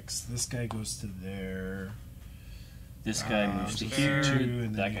 6. This guy goes to there. This guy moves to there. here. 2, and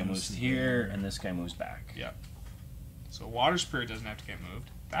then That he guy goes moves to to here, there. and this guy moves back. Yeah. So Water Spirit doesn't have to get moved.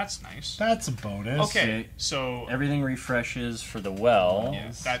 That's nice. That's a bonus. Okay, so Everything refreshes for the well.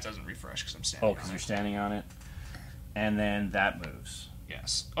 yeah, that doesn't refresh because I'm standing. Oh, because on you're it. standing on it. And then that moves.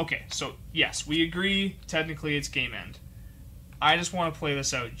 Yes. Okay, so yes, we agree. Technically, it's game end. I just want to play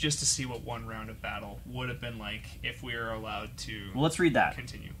this out just to see what one round of battle would have been like if we were allowed to Well, let's read that.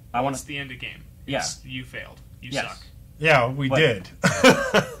 continue. I wanna- It's the end of game. Yeah. You failed. You Yes. suck. Yeah, we But-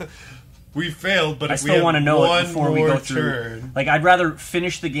 did. We failed, but I if we still had want to know one it before we more go through. turn, Like, I'd rather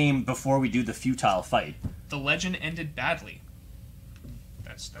finish the game before we do the futile fight. The legend ended badly.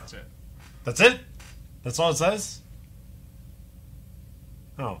 That's it. that's it. That's all it says.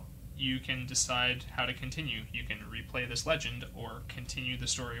 Oh, You can decide how to continue. You can replay this legend or continue the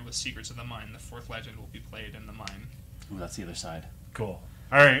story with Secrets of the Mine. The 4th legend will be played in the mine. Ooh, that's the other side. cool.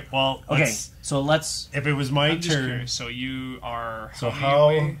 All right. Well, Okay, let's- so let's. If it was my I'm just turn, curious. So you are so many how?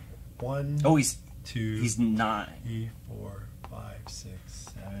 away? 1, Oh, he's 2, he's not. 3, 4, 5, 6,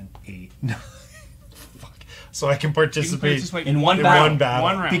 7, 8, 9. Fuck. So I can participate. in one in battle. one battle.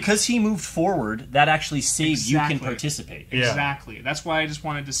 One round. Because he moved forward, that actually saves you Exactly. can participate. Yeah. Exactly. That's why I just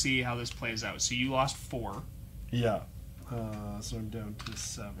wanted to see how this plays out. So you lost 4. Yeah. So I'm down to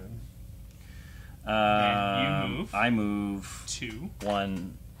 7. Then you move. I move 2.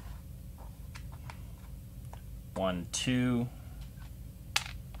 1, 2.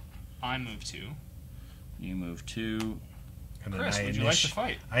 I move 2. You move 2. And then Chris, I would you like to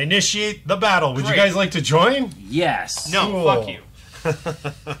fight? I initiate the battle. Would Great. you guys like to join? Yes. No, Cool. fuck you.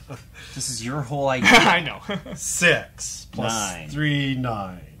 This is your whole idea. I know. 6 plus 9. 3,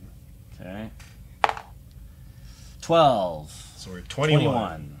 9. Okay. 12. So we're at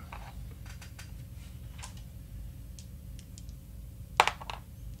 21.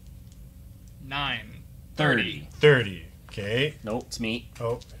 9. 30. 30. Okay. Nope, it's me.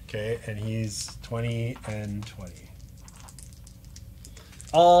 Oh, okay. And he's 20 and 20.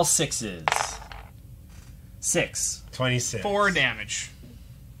 All 6s. 6. 26. 4 damage.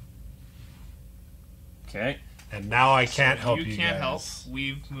 Okay. And now I can't help you You can't help. guys.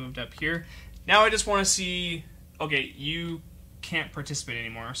 We've moved up here. Now I just want to see... Okay, you can't participate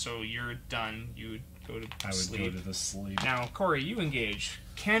anymore, so you're done. You would go to I would sleep. go to the sleep. Now, Cory, you engage.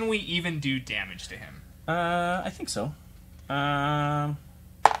 Can we even do damage to him? I think so.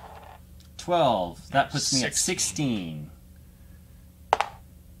 12. That puts me at 16.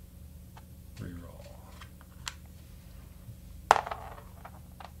 Reroll.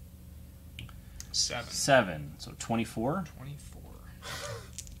 7. So 24. 24.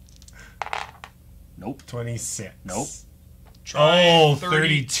 Nope. 26. Nope. Oh,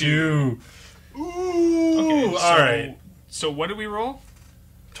 32. 32. Ooh. Okay, All right. So what did we roll?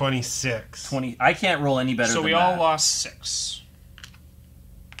 26. 20. I can't roll any better So than we that. all lost 6.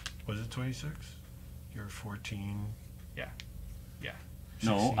 Was it 26? You're 14. Yeah.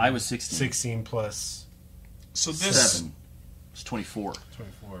 No, 16. I was 16. 16 plus So this... 7. It's 24.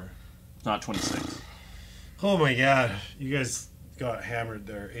 24. Not 26. Oh my god. You guys got hammered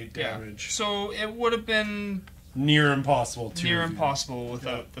there. 8 Yeah. damage. So it would have been Near impossible. near impossible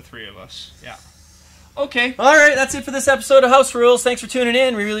without the 3 of us. Yeah. Okay. All right, that's it for this episode of House Rules. Thanks for tuning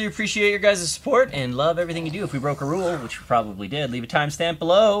in. We really appreciate your guys' support and love everything you do. If we broke a rule, which we probably did, leave a timestamp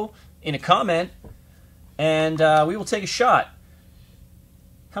below in a comment, and we will take a shot.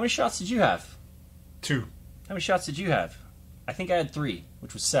 How many shots did you have? 2. How many shots did you have? I think I had 3,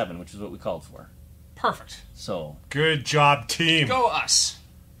 which was 7, which is what we called for. Perfect. So Good job, team. Go us.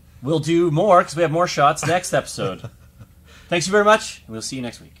 we'll do more because we have more shots next episode. Thanks very much, and we'll see you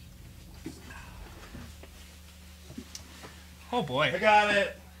next week. Oh boy. I got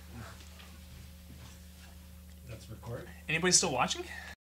it. That's record. Anybody still watching?